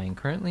that's drying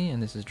currently,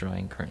 and this is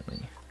drying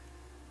currently.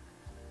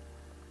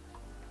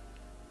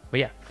 But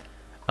yeah,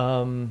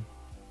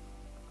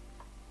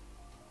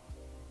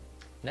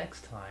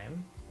 next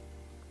time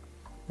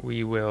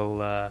we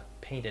will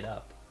paint it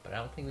up, but I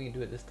don't think we can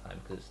do it this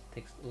time because it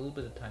takes a little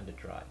bit of time to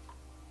dry.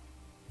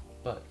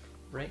 But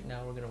right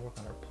now we're going to work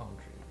on our palm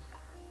trees.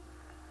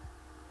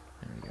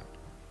 There we go.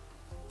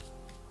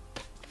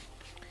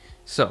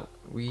 So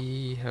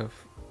we have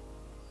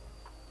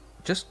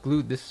just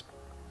glued this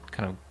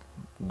kind of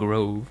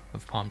grove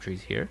of palm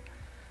trees here,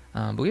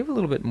 but we have a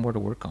little bit more to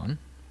work on.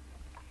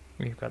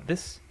 We've got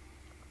this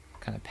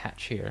kind of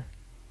patch here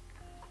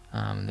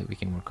that we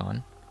can work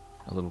on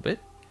a little bit,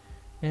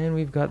 and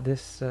we've got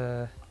this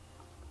this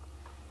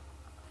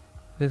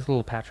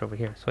little patch over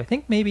here. So I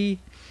think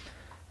maybe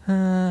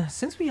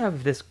since we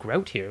have this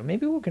grout here,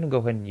 maybe we're gonna go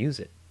ahead and use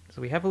it.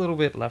 So we have a little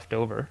bit left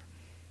over,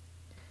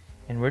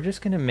 and we're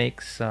just gonna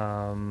make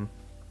some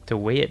to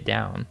weigh it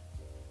down.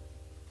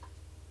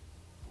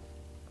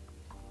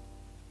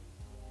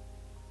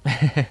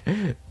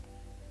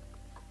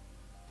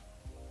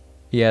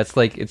 Yeah,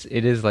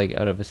 it is like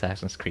out of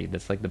Assassin's Creed.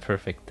 That's like the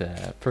perfect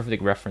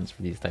reference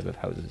for these type of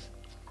houses.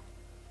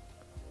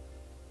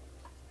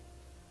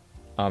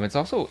 It's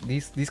also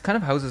these kind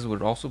of houses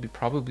would also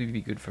probably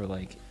be good for,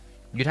 like,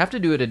 you'd have to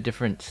do it a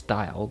different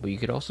style, but you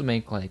could also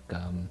make like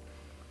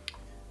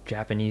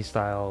Japanese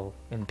style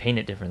and paint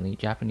it differently.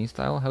 Japanese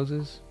style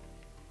houses,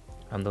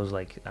 those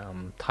like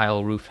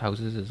tile roof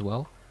houses as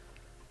well.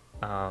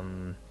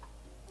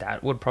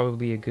 That would probably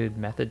be a good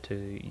method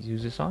to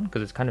use this on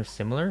because it's kind of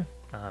similar.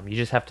 You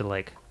just have to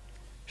like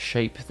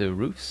shape the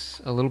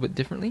roofs a little bit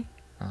differently,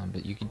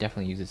 but you could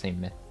definitely use the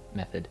same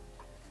method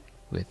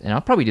with, and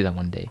I'll probably do that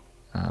one day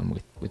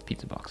with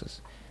pizza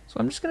boxes. So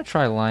I'm just gonna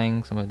try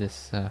laying some of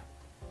this. I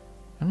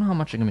don't know how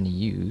much I'm gonna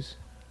use.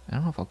 I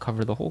don't know if I'll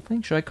cover the whole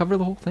thing. Should I cover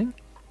the whole thing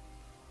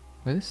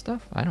with this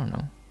stuff? I don't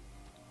know.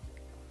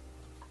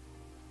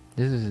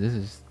 This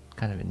is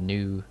kind of a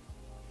new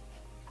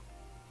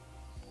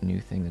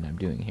thing that I'm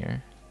doing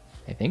here.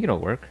 I think it'll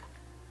work.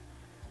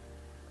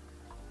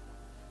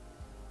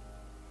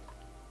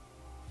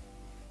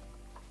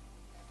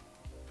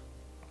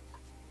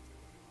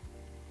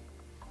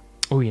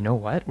 Oh, you know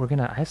what?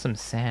 I have some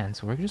sand,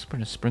 so we're just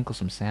gonna sprinkle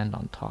some sand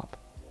on top.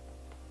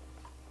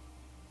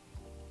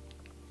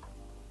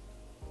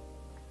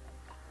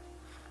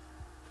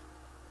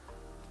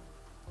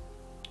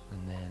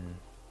 And then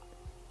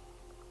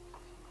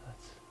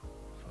let's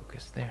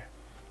focus there.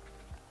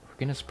 We're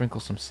gonna sprinkle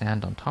some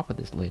sand on top of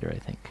this later, I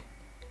think.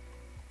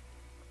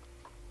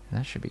 And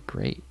that should be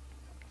great.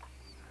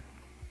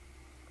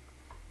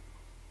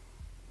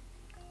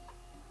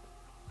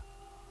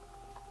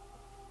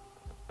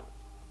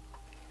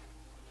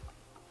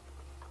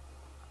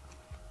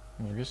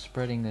 And we're just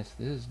spreading this.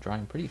 This is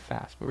drying pretty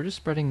fast, but we're just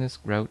spreading this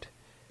grout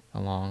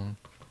along,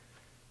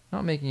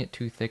 not making it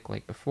too thick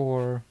like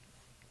before.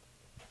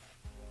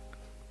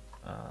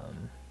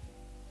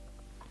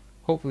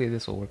 Hopefully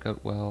this will work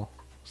out well.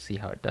 See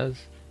how it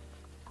does.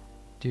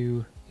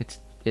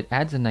 It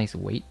adds a nice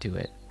weight to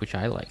it, which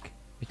I like,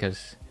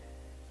 because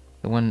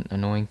the one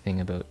annoying thing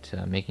about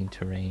making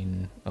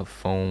terrain of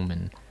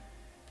foam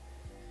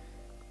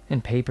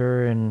and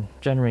paper and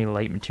generally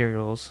light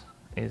materials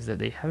is that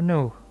they have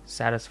no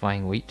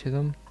satisfying weight to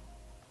them.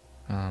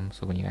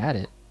 So when you add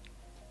it,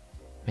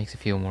 it makes it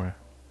feel more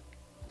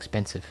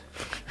expensive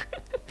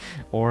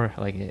or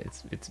like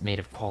it's made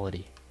of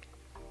quality.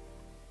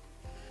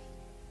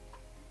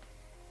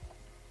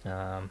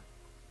 I'll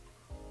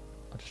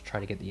just try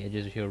to get the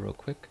edges here real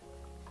quick.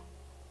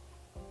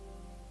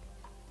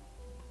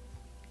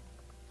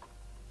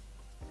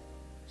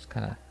 Just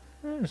kind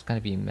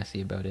of being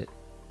messy about it.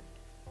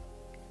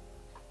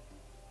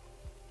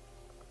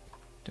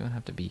 Don't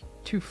have to be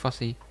too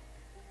fussy.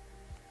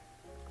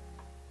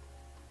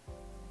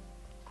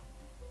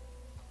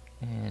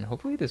 And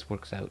hopefully this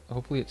works out.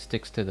 Hopefully it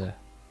sticks to the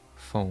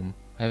foam.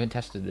 I haven't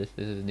tested this.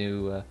 This is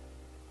new.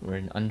 We're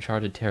in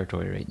uncharted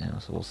territory right now,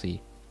 so we'll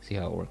see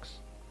how it works.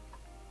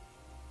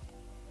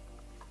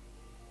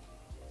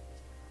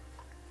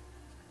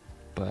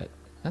 But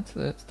that's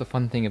the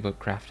fun thing about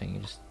crafting. You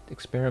just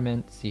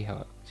experiment, see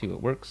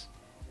what works.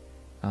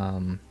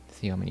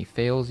 See how many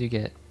fails you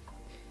get.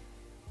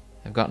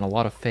 I've gotten a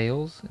lot of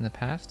fails in the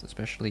past,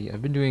 especially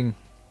I've been doing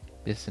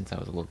this since I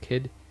was a little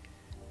kid.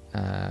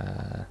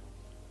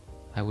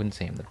 I wouldn't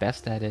say I'm the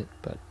best at it,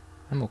 but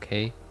I'm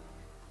okay.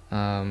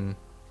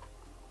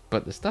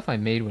 But the stuff I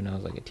made when I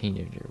was like a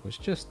teenager was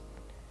just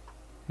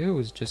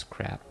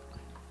crap.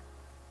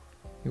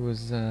 It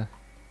was, I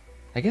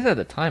guess at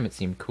the time it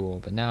seemed cool,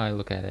 but now I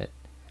look at it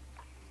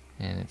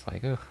and it's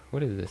like, ugh,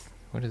 what is this?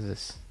 What is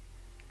this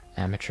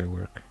amateur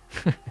work?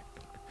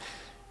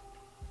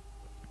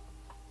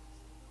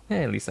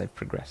 At least I've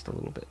progressed a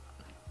little bit.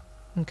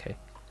 Okay.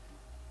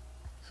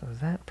 So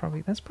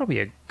that's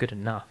probably a good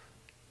enough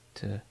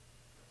to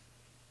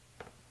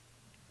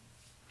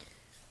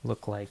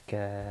look like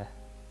a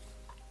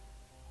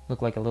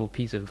little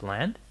piece of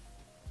land.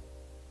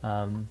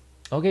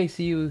 Okay,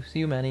 see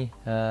you, Manny.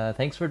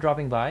 Thanks for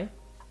dropping by.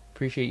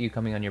 Appreciate you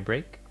coming on your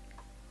break.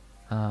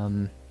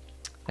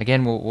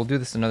 Again, we'll do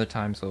this another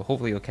time, so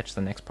hopefully you'll catch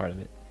the next part of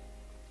it.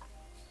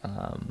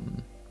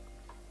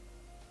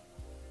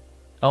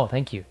 Oh,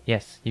 thank you.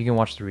 Yes, you can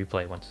watch the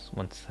replay once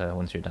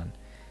you're done.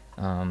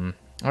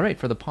 All right,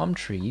 for the palm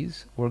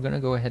trees, we're gonna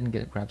go ahead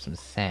and grab some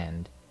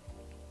sand,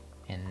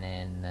 and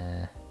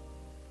then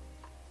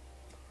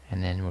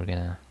we're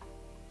gonna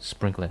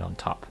sprinkle it on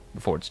top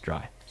before it's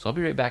dry. So I'll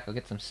be right back. I'll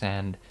get some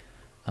sand.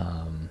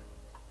 Yeah,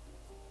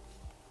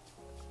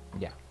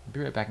 I'll be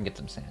right back and get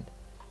some sand.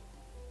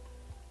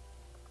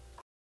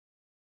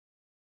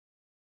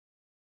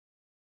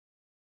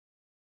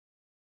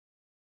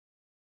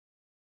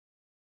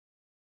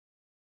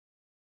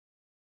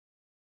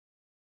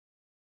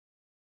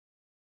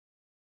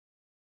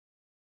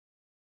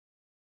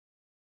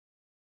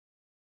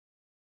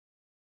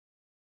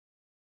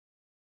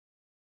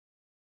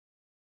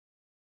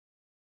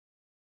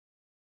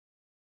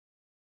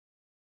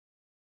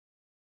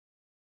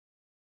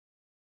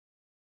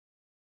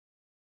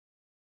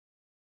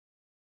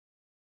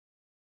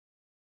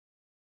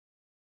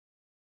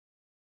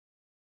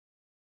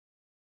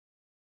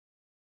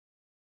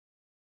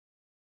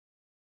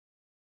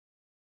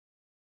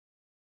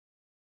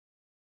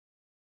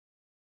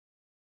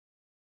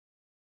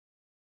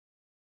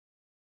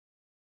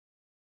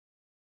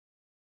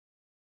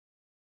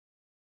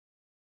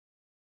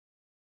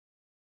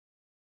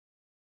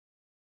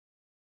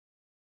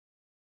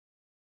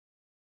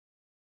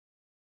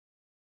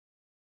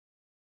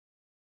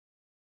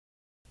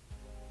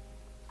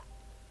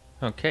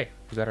 Okay,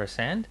 we got our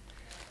sand.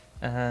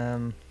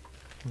 We've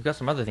got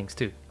some other things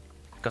too.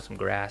 We've got some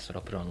grass that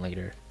I'll put on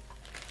later.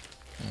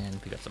 And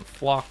we got some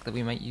flock that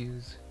we might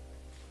use.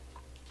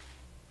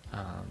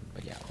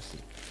 But yeah, we'll see.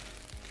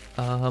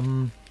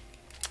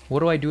 What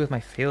do I do with my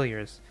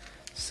failures?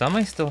 Some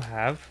I still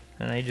have,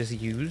 and I just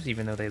use,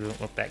 even though they don't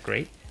look that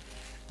great.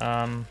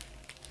 A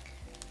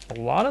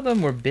lot of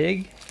them were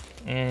big,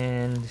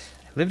 and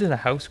I lived in a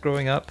house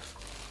growing up.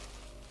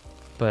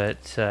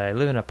 But I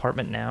live in an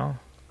apartment now.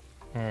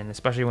 And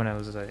especially when I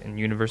was in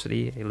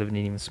university, I lived in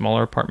even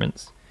smaller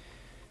apartments.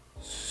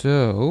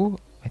 So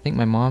I think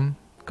my mom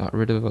got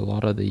rid of a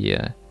lot of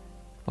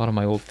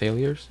my old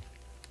failures,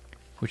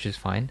 which is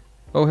fine.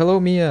 Oh,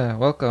 hello Mia,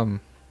 welcome.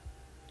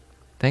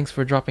 Thanks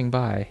for dropping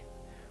by.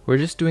 We're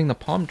just doing the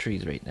palm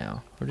trees right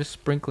now. We're just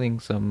sprinkling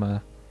some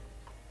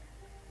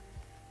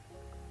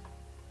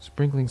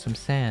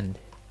sand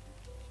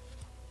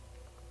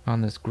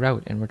on this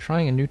grout, and we're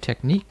trying a new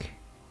technique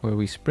where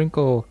we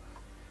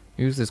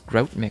use this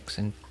grout mix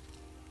and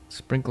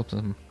sprinkle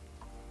some.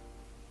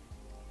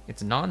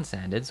 It's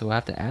non-sanded, so we'll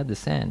have to add the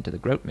sand to the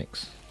grout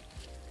mix.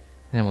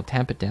 And then we'll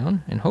tamp it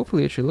down, and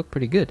hopefully it should look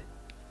pretty good.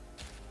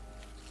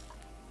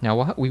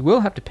 Now we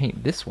will have to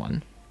paint this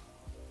one.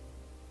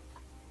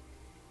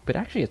 But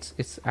actually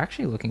it's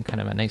actually looking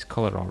kind of a nice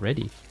color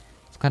already.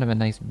 It's kind of a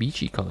nice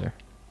beachy color.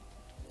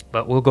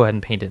 But we'll go ahead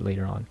and paint it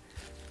later on.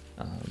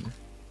 But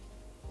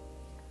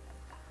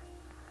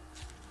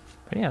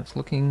yeah, it's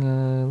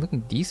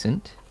looking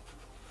decent.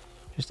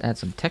 Just add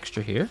some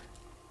texture here.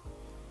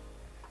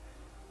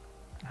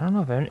 I don't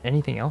know if I have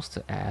anything else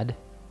to add.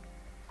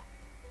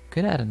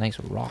 Could add a nice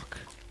rock,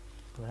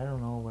 but I don't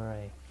know where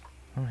I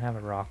don't have a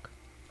rock.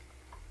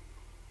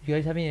 Do you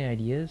guys have any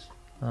ideas?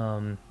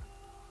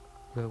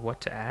 With what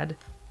to add?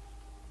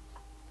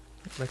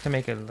 I'd like to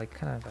make it like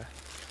kind of a.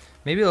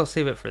 Maybe I'll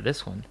save it for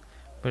this one,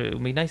 but it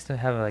would be nice to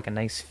have like a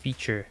nice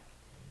feature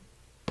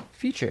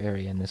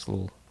area in this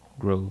little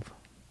grove,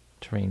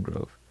 terrain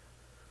grove.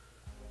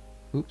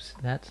 Oops,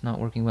 that's not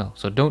working well.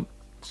 So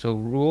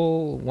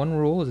one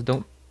rule is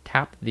don't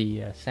tap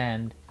the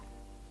sand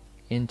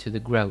into the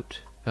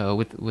grout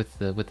with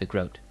the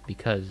grout,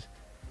 because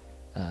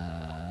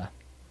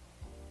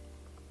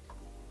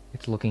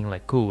it's looking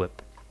like Cool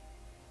Whip.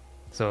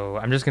 So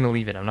I'm just gonna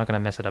leave it. I'm not gonna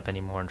mess it up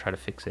anymore and try to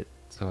fix it.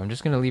 So I'm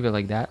just gonna leave it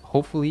like that.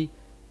 Hopefully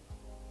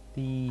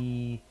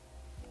the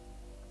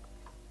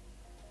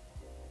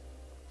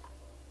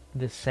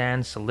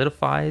sand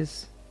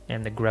solidifies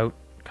and the grout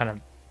kind of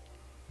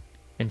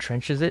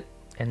entrenches it,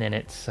 and then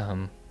it's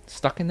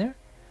stuck in there.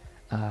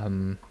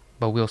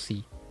 But we'll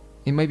see.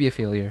 It might be a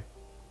failure,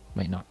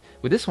 might not.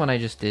 With this one I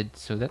just did,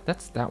 so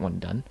that's that one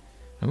done.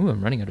 Ooh,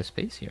 I'm running out of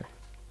space here.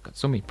 Got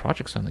so many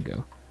projects on the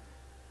go.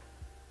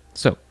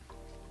 So,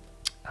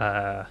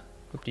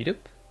 whoop-de-doop.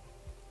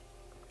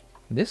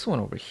 This one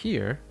over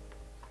here,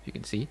 if you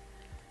can see,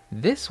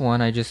 this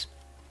one I just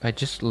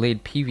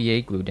laid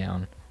PVA glue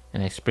down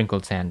and I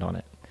sprinkled sand on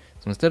it.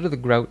 So instead of the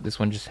grout, this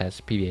one just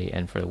has PVA,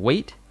 and for the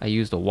weight, I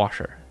used a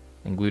washer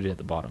and glued it at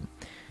the bottom.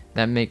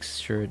 That makes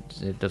sure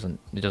it doesn't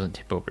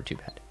tip over too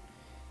bad.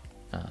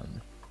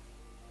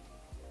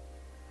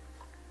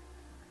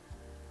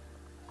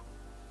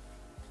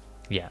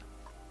 Yeah.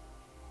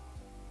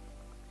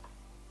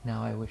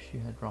 Now I wish you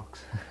had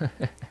rocks.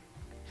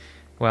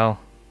 Well,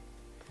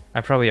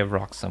 I probably have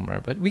rocks somewhere,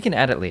 but we can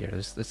add it later.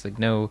 There's like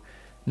no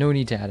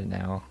need to add it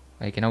now.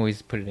 I can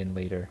always put it in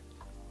later.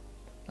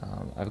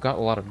 I've got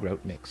a lot of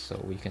grout mix,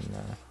 so we can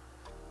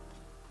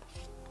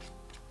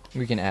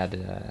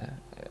add.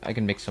 I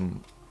can mix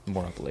some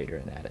more up later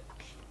and add it.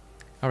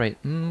 Alright,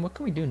 what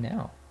can we do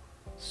now?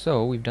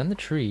 So we've done the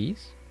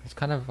trees. It's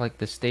kind of like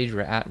the stage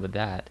we're at with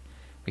that.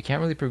 We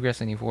can't really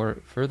progress any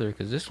further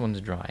because this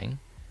one's drying.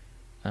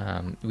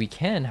 We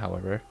can,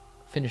 however,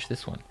 finish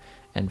this one.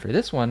 And for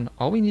this one,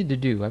 all we need to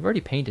do, I've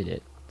already painted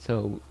it,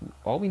 so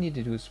all we need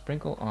to do is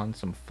sprinkle on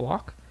some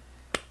flock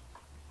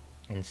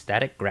and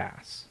static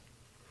grass.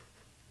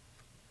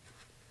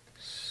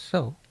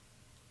 So,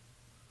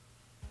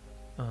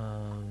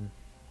 I'm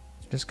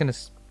just gonna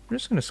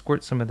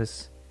squirt some of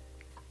this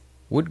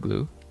wood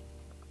glue.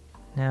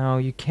 Now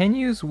you can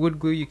use wood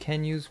glue, you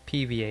can use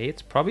PVA.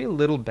 It's probably a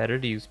little better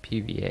to use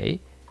PVA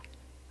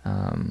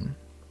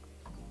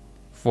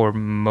for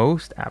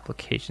most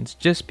applications,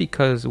 just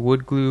because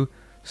wood glue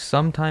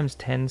sometimes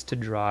tends to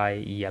dry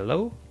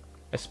yellow,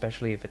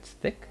 especially if it's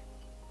thick,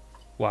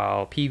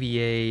 while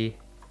PVA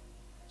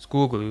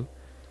school glue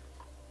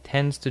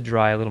tends to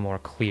dry a little more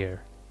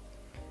clear.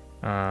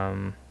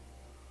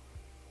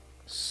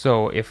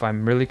 So if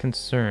I'm really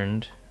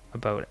concerned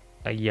about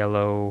a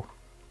yellow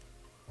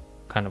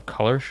kind of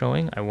color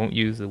showing, I won't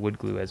use the wood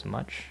glue as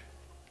much.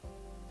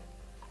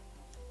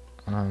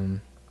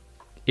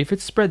 If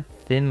it's spread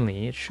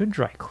thinly, it should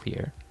dry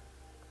clear.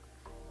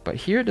 But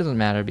here it doesn't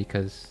matter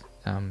because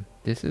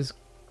this is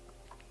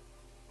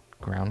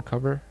ground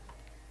cover,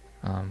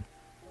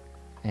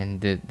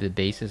 and the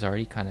base is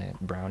already kind of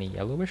browny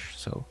yellowish,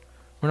 so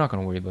we're not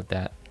going to worry about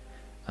that.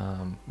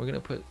 We're going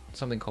to put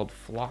something called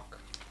flock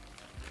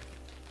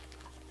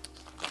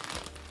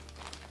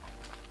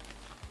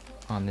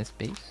on this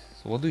base.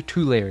 So we'll do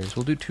 2 layers.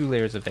 We'll do 2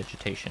 layers of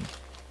vegetation.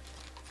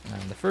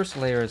 The first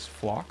layer is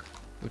flock,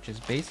 which is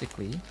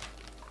basically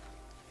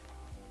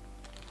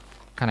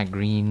kind of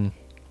green.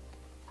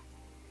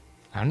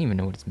 I don't even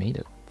know what it's made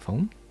of.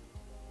 Foam?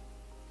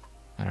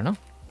 I don't know.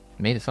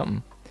 Made of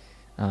something.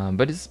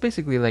 But it's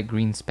basically like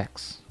green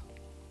specks.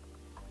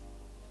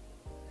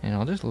 And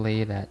I'll just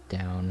lay that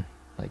down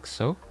like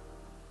so.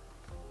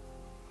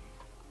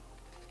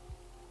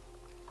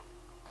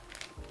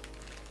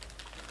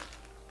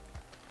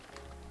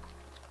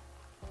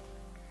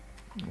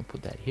 We'll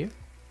put that here.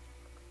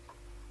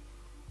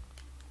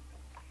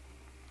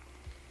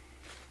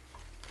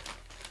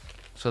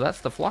 So that's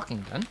the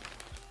flocking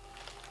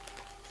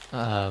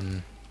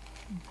done.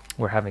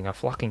 We're having a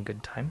flocking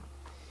good time.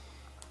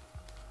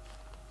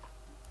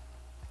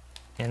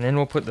 And then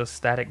we'll put the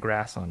static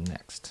grass on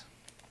next.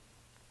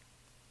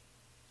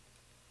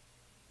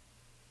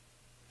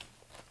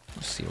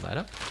 We'll seal that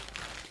up.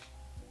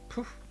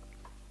 Poof.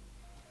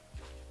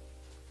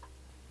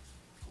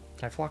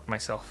 I flocked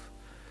myself.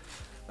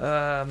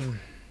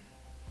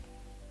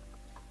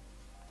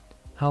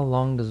 How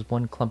long does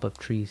one clump of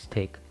trees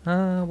take?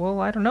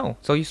 Well, I don't know.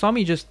 So you saw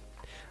me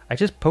I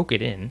just poke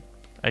it in.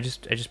 I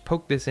just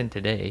poked this in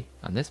today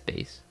on this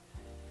base.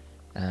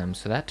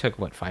 So that took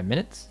what, 5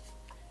 minutes?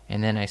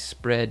 And then I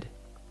spread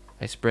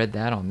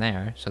that on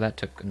there. So that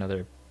took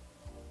another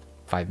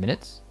 5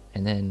 minutes.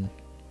 And then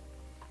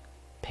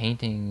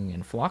painting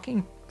and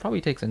flocking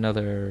probably takes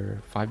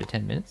another 5 to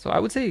 10 minutes. So I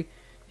would say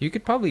you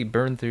could probably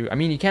burn through, I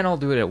mean, you can't all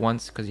do it at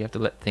once because you have to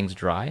let things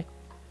dry.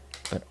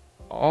 But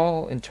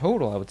all in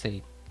total, I would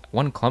say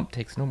one clump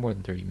takes no more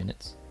than 30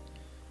 minutes.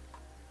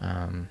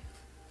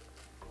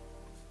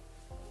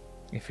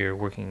 If you're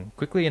working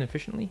quickly and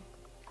efficiently.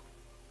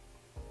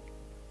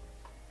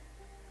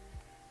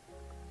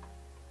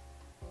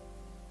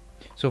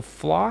 So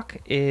flock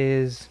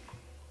is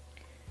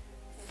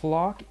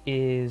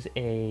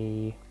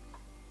a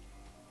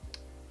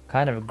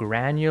kind of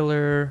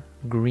granular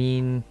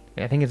green,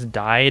 I think it's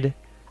dyed,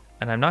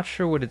 and I'm not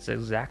sure what it's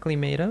exactly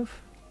made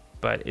of,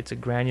 but it's a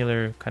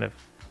granular kind of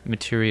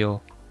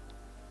material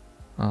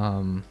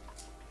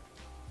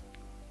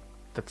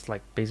that's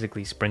like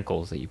basically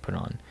sprinkles that you put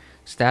on.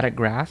 Static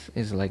grass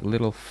is like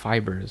little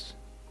fibers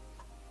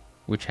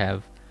which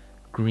have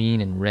green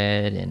and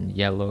red and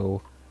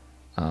yellow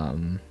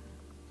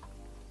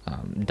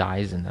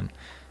dyes in them.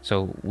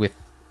 So with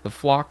the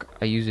flock,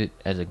 I use it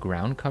as a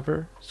ground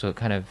cover, so it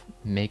kind of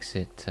makes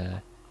it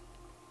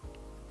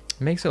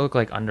look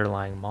like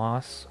underlying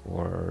moss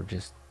or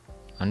just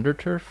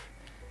underturf.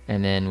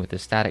 And then with the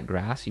static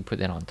grass, you put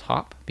that on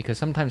top, because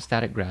sometimes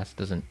static grass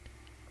doesn't,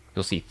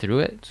 you'll see through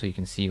it, so you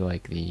can see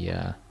like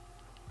the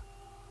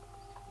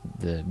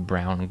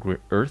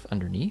brown earth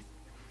underneath.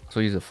 So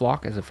I use the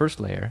flock as a first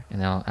layer,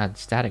 and then I'll add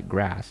static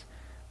grass,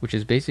 which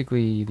is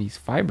basically these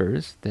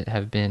fibers that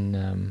have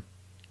been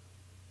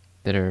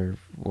they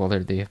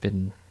have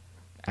been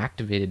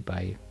activated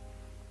by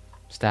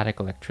static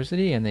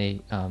electricity, and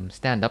they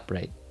stand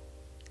upright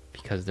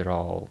because they're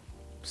all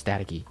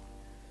staticky,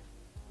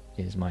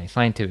 is my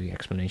scientific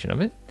explanation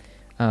of it.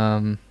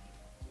 So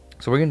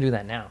we're gonna do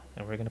that now,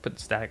 and we're gonna put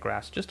the static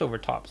grass just over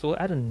top. So we'll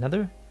add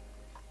another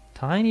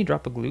tiny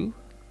drop of glue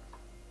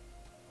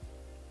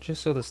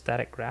just so the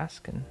static grass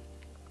can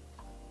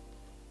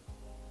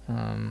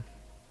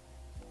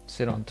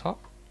sit on top.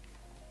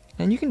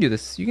 And you can do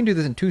this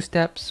in 2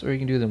 steps, or you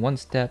can do it in 1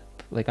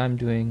 step like I'm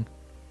doing.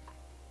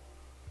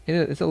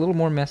 It's a little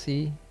more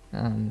messy.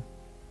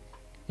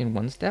 in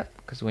one step,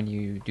 because when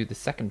you do the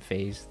second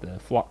phase, the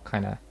flock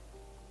kind of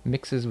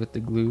mixes with the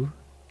glue.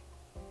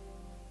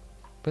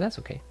 But that's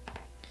okay.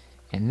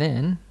 And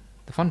then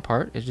the fun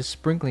part is just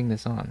sprinkling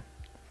this on.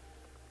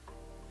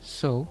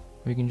 So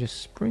we can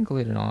just sprinkle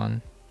it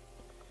on,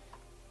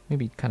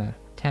 maybe kind of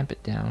tamp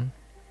it down.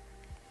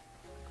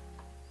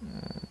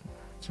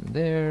 Some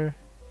there,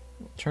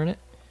 we'll turn it,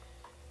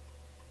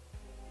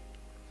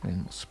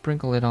 and we'll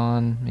sprinkle it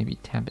on, maybe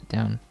tamp it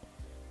down,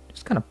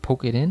 just kind of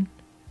poke it in.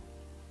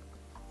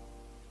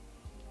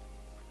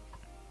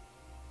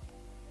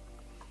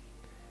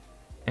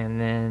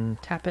 And then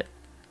tap it,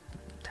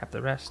 tap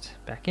the rest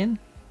back in.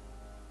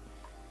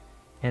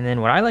 And then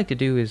what I like to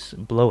do is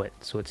blow it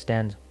so it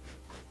stands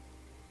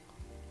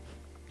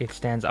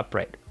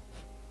upright.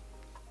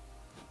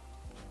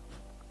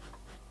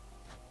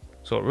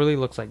 So it really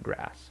looks like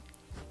grass.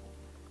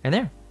 And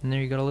there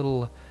you got a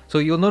little, so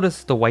you'll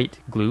notice the white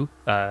glue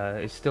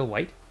is still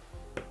white,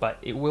 but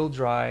it will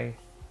dry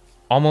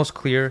almost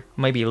clear,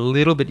 might be a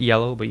little bit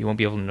yellow, but you won't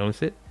be able to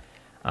notice it.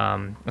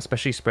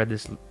 Especially spread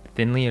this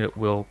thinly, it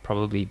will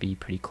probably be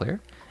pretty clear.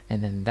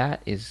 And then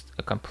that is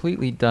a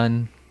completely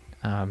done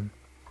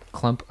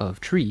clump of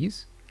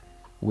trees,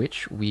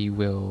 which we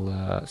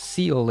will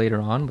seal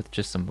later on with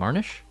just some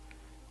varnish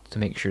to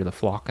make sure the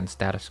flock and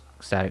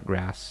static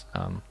grass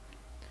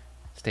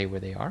stay where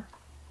they are.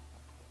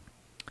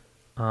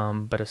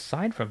 But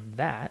aside from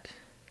that,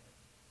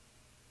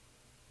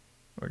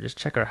 or just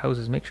check our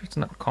houses, make sure it's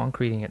not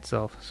concreting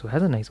itself. So it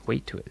has a nice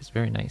weight to it. It's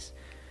very nice.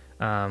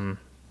 Oh,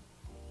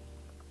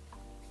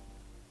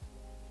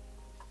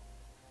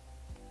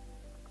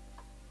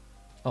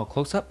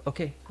 close up?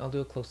 Okay, I'll do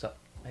a close up.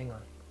 Hang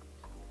on.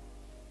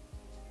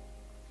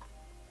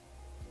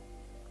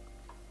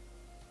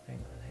 Hang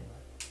on.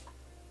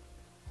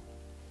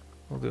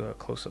 We'll do a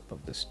close up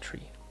of this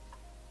tree.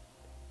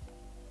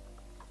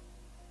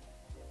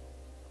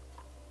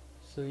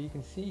 So you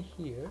can see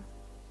here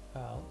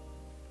how,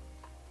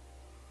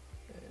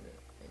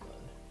 hang on.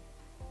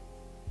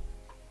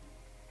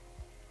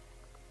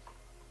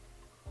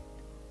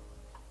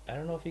 I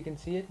don't know if you can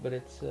see it, but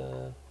it's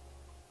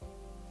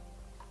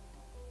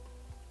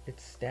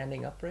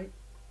standing upright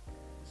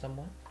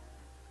somewhat.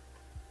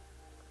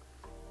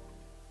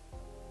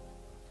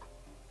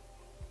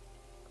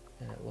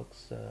 And it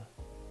looks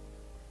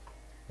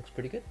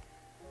pretty good.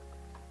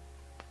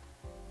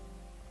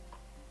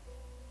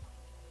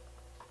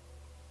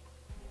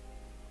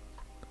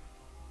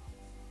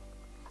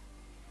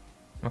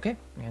 Okay,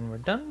 and we're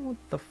done with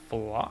the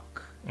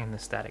flock and the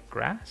static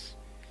grass.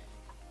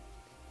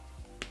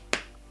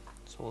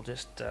 So we'll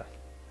just so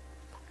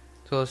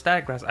the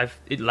static grass,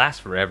 it lasts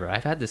forever.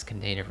 I've had this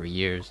container for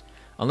years.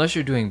 Unless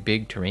you're doing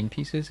big terrain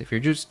pieces, if you're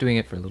just doing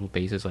it for little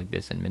bases like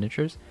this and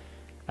miniatures,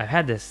 I've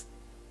had this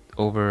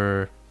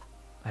over,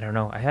 I don't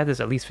know, I had this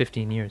at least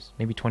 15 years,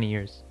 maybe 20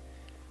 years.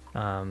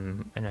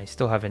 And I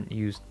still haven't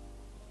used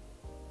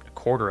a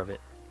quarter of it.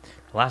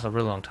 It lasts a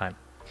really long time.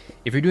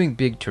 If you're doing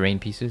big terrain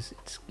pieces,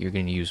 you're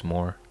going to use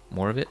more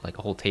of it, like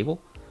a whole table.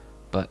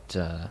 But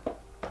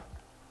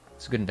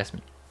it's a good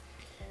investment.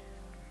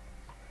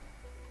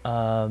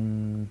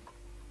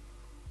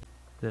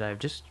 That I've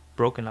just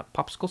broken up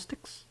popsicle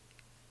sticks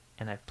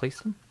and I've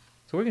placed them.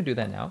 So we're going to do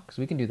that now, because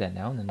we can do that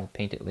now and then we'll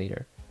paint it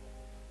later.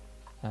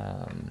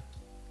 And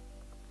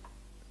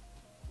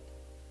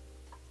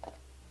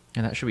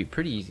that should be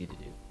pretty easy to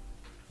do.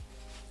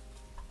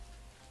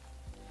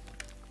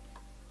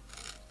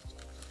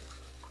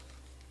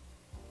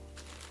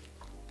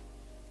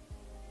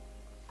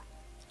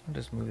 I'll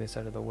just move this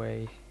out of the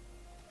way.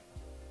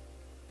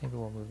 Maybe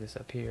we'll move this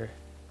up here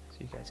so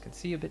you guys can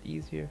see a bit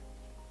easier.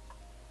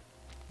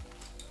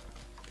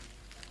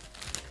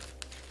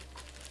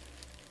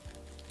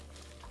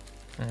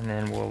 And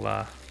then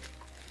we'll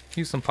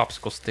use some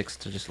popsicle sticks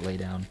to just lay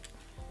down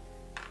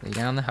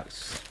the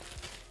house.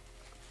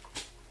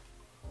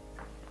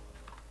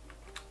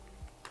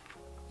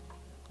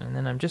 And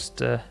then I'm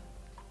just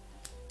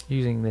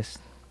using this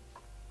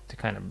to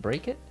kind of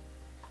break it.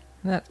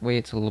 And that way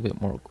it's a little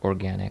bit more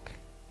organic.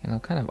 And I'll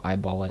kind of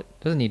eyeball it.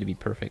 Doesn't need to be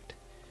perfect.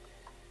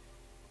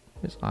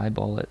 Just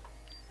eyeball it.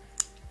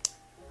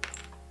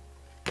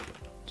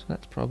 So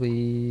that's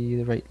probably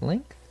the right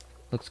length.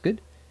 Looks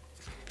good.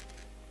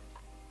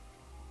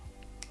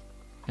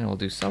 And we'll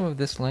do some of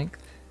this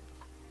length.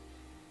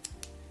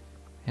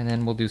 And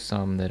then we'll do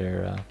some that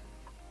are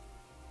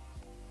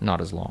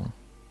not as long.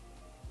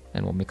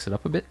 And we'll mix it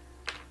up a bit.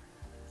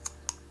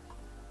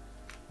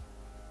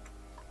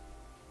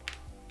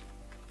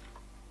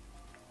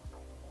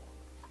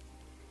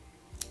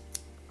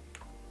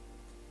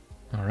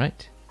 All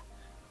right.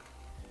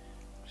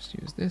 Just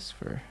use this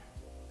for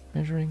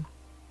measuring.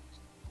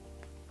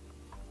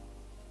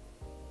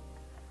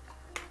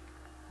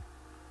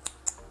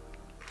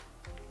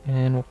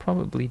 And we'll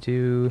probably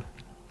do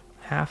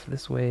half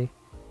this way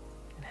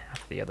and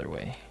half the other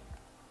way.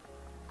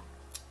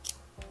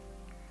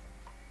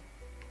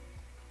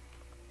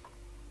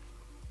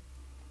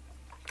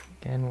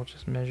 Again, we'll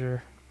just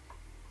measure.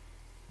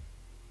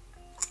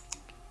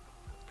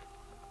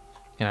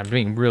 And I'm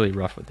being really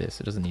rough with this.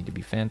 It doesn't need to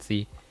be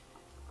fancy,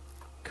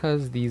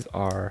 because these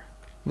are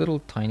little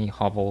tiny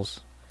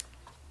hovels.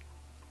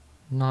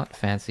 Not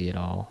fancy at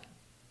all.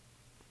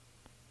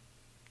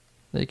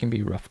 They can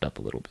be roughed up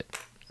a little bit.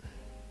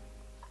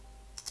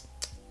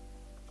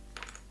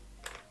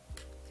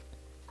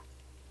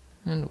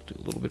 And we'll do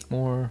a little bit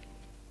more.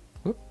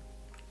 Whoop.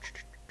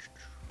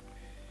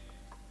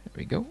 There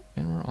we go.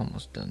 And we're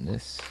almost done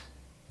this.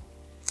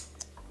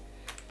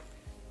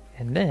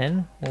 And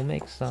then we'll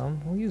make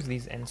some, we'll use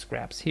these end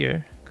scraps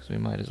here, because we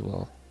might as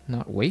well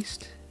not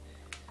waste.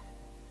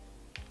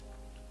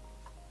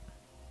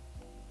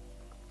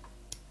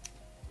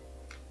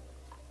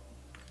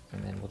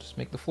 And then we'll just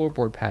make the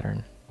floorboard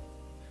pattern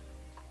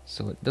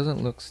so it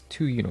doesn't look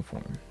too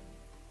uniform.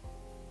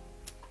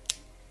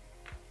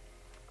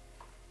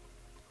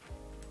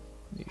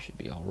 These should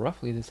be all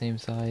roughly the same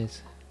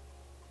size.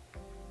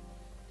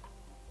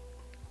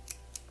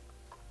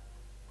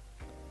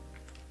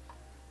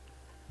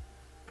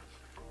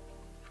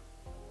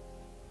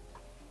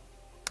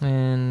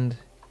 And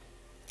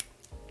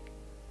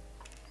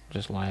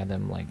just lie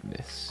them like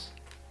this.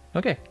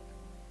 Okay.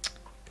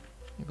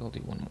 Maybe I'll do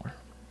one more.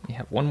 We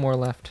have one more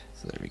left,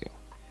 so there we go.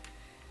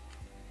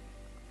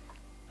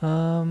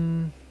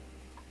 I'm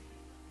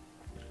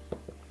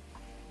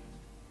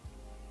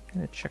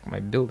gonna check my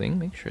building,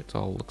 make sure it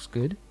all looks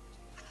good.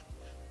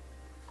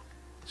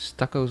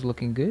 Stucco's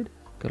looking good.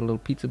 Got a little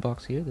pizza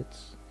box here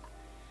that's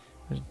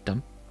just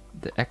dump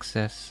the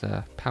excess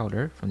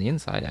powder from the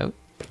inside out.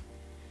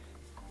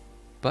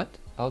 But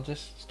I'll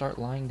just start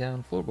laying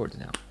down floorboards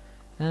now.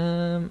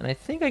 And I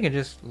think I can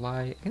just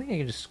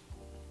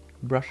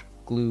brush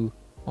glue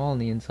all on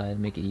the inside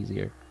and make it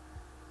easier.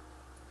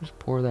 Just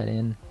pour that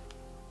in,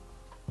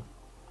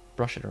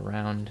 brush it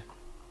around,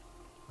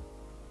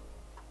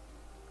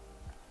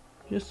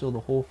 just so the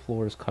whole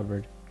floor is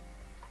covered.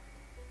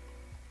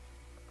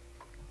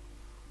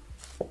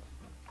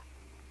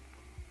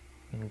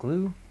 And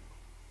glue,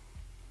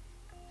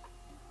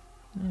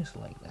 just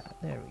like that.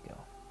 There we go.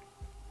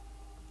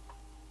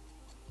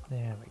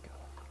 There we go.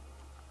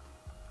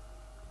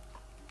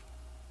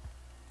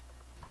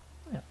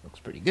 Yeah, looks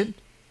pretty good.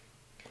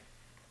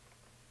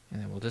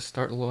 And then we'll just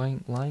start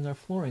lying our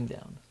flooring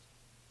down.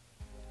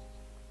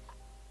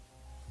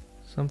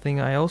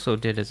 Something I also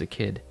did as a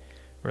kid,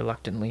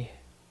 reluctantly.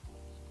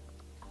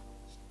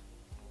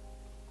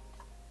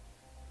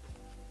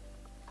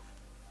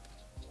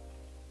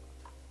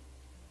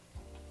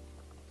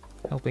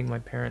 Helping my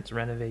parents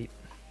renovate,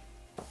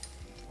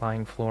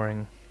 lying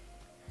flooring.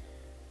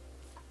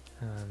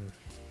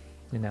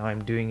 And now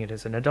I'm doing it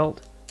as an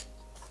adult,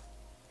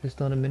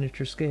 just on a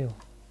miniature scale.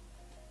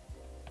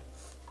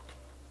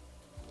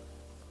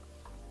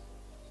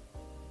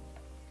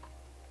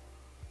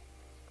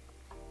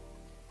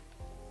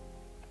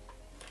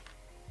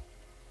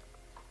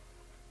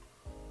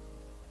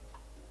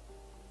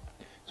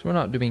 So we're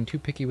not being too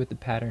picky with the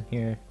pattern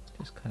here,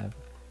 just kind of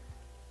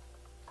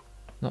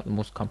not the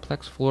most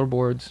complex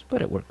floorboards,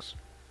 but it works.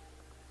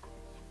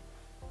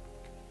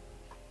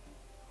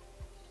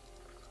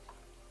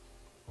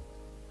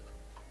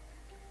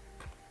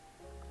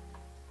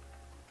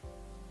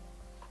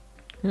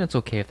 And it's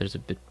okay if there's a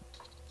bit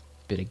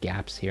of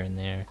gaps here and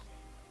there.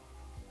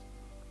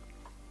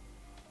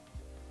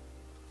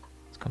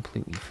 It's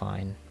completely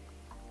fine.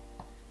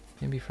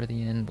 Maybe for the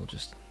end we'll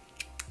just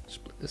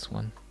split this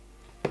one.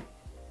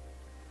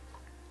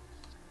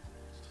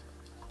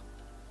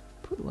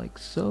 Put like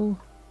so.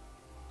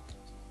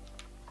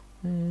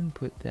 And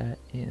put that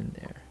in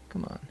there.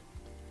 Come on.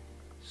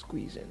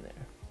 Squeeze in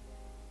there.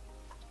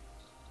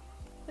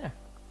 There.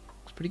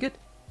 Looks pretty good.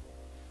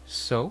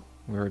 So,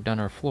 we're done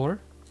our floor.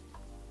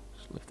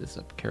 Just lift this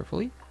up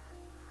carefully.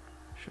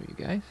 Show you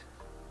guys.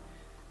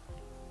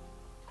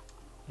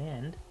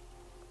 And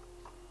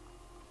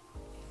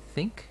I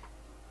think,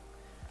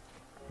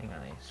 hang on,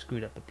 I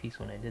screwed up a piece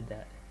when I did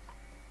that.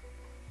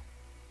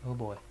 Oh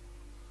boy.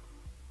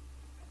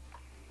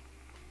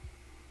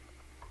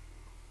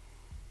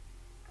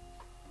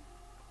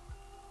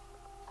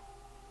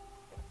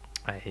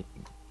 I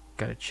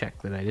gotta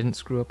check that I didn't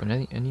screw up on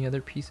any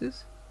other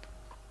pieces,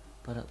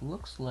 but it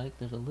looks like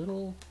there's a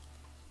little.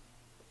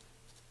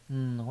 I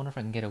wonder if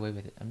I can get away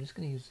with it. I'm just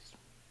gonna use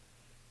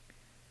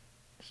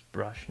this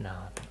brush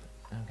now.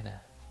 I'm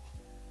gonna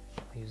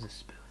use this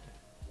spoon.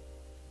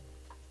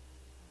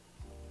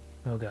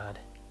 Oh god.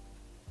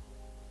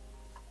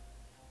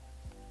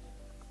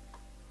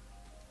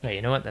 Okay,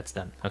 you know what? That's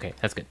done. Okay,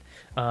 that's good.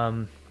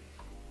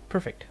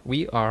 Perfect.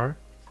 We are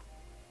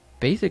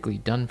basically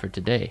done for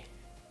today.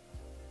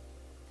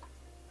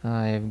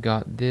 I've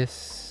got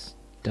this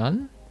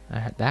done.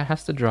 That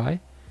has to dry.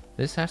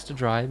 This has to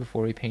dry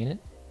before we paint it.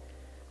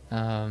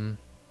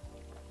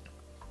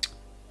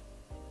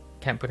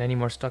 Can't put any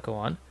more stucco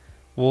on.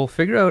 We'll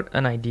figure out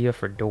an idea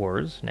for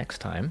doors next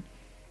time,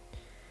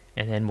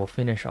 and then we'll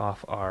finish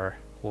off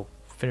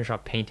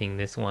painting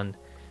this one,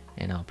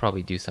 and I'll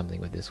probably do something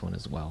with this one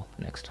as well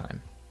next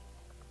time.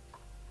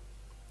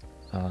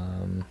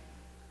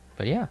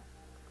 But yeah,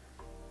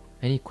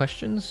 any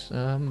questions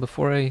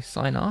before I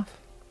sign off?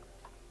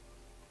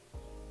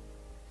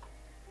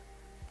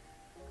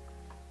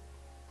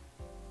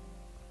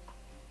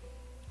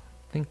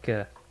 I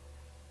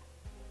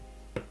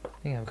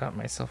think I've got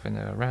myself in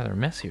a rather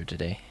mess here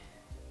today,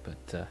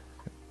 but I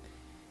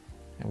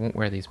won't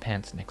wear these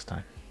pants next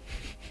time.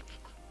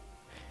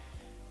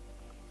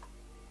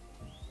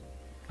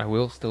 I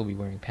will still be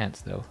wearing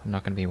pants though. I'm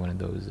not going to be one of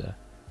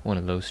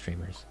those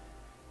streamers.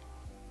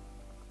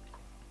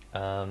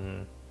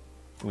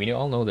 We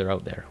all know they're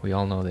out there. We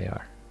all know they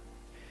are.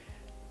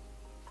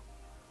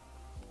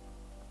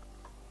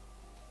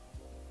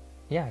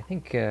 Yeah, I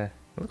think it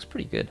looks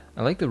pretty good.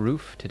 I like the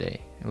roof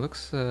today. It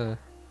looks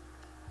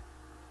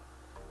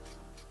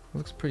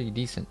pretty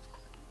decent.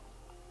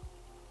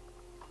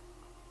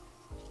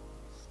 To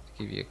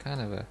give you a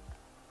kind of a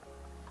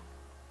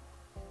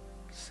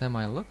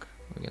semi look,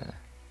 we're gonna.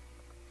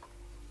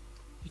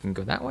 You can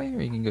go that way,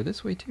 or you can go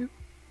this way too.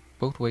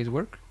 Both ways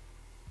work.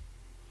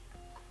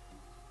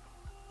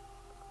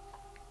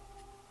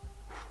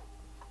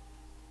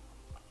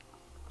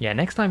 Yeah,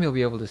 next time you'll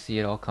be able to see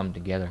it all come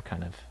together,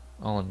 kind of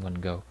all in one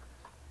go.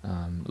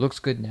 Looks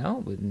good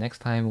now, but next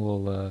time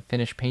we'll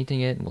finish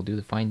painting it and we'll do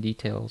the fine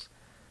details.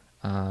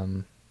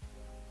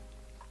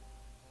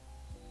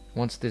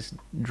 Once this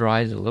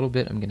dries a little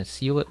bit, I'm gonna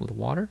seal it with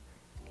water.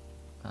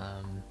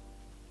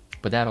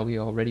 But that'll be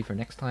all ready for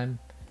next time,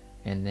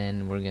 and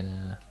then we're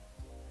gonna.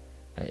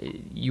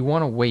 You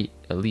want to wait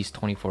at least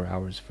 24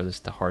 hours for this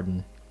to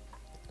harden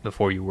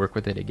before you work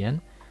with it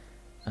again.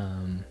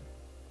 And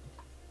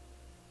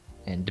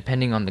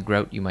depending on the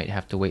grout, you might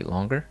have to wait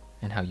longer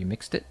and how you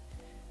mixed it.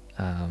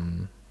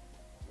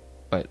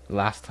 But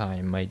last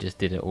time I just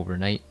did it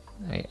overnight.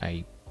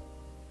 I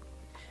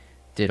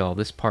did all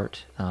this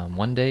part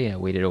one day, I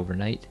waited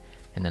overnight,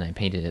 and then I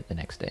painted it the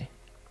next day.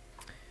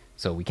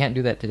 So we can't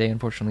do that today,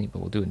 unfortunately, but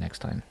we'll do it next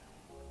time.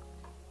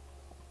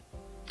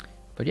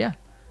 But yeah,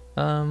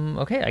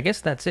 okay, I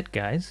guess that's it,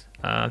 guys.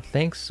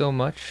 Thanks so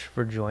much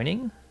for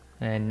joining,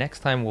 and next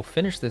time we'll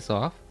finish this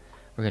off.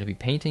 We're going to be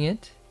painting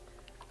it.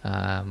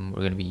 We're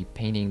going to be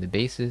painting the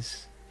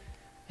bases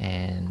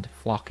and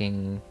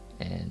flocking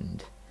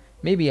and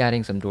maybe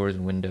adding some doors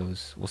and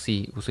windows. We'll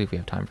see if we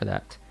have time for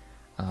that.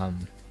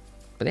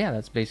 But yeah,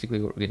 that's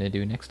basically what we're going to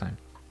do next time.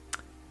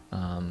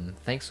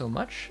 Thanks so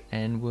much,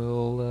 and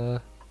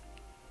we'll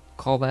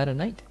call that a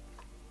night.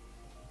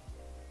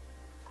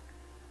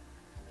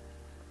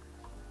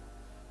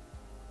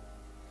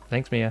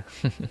 Thanks, Mia.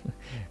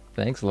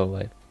 Thanks,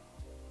 Lowlife.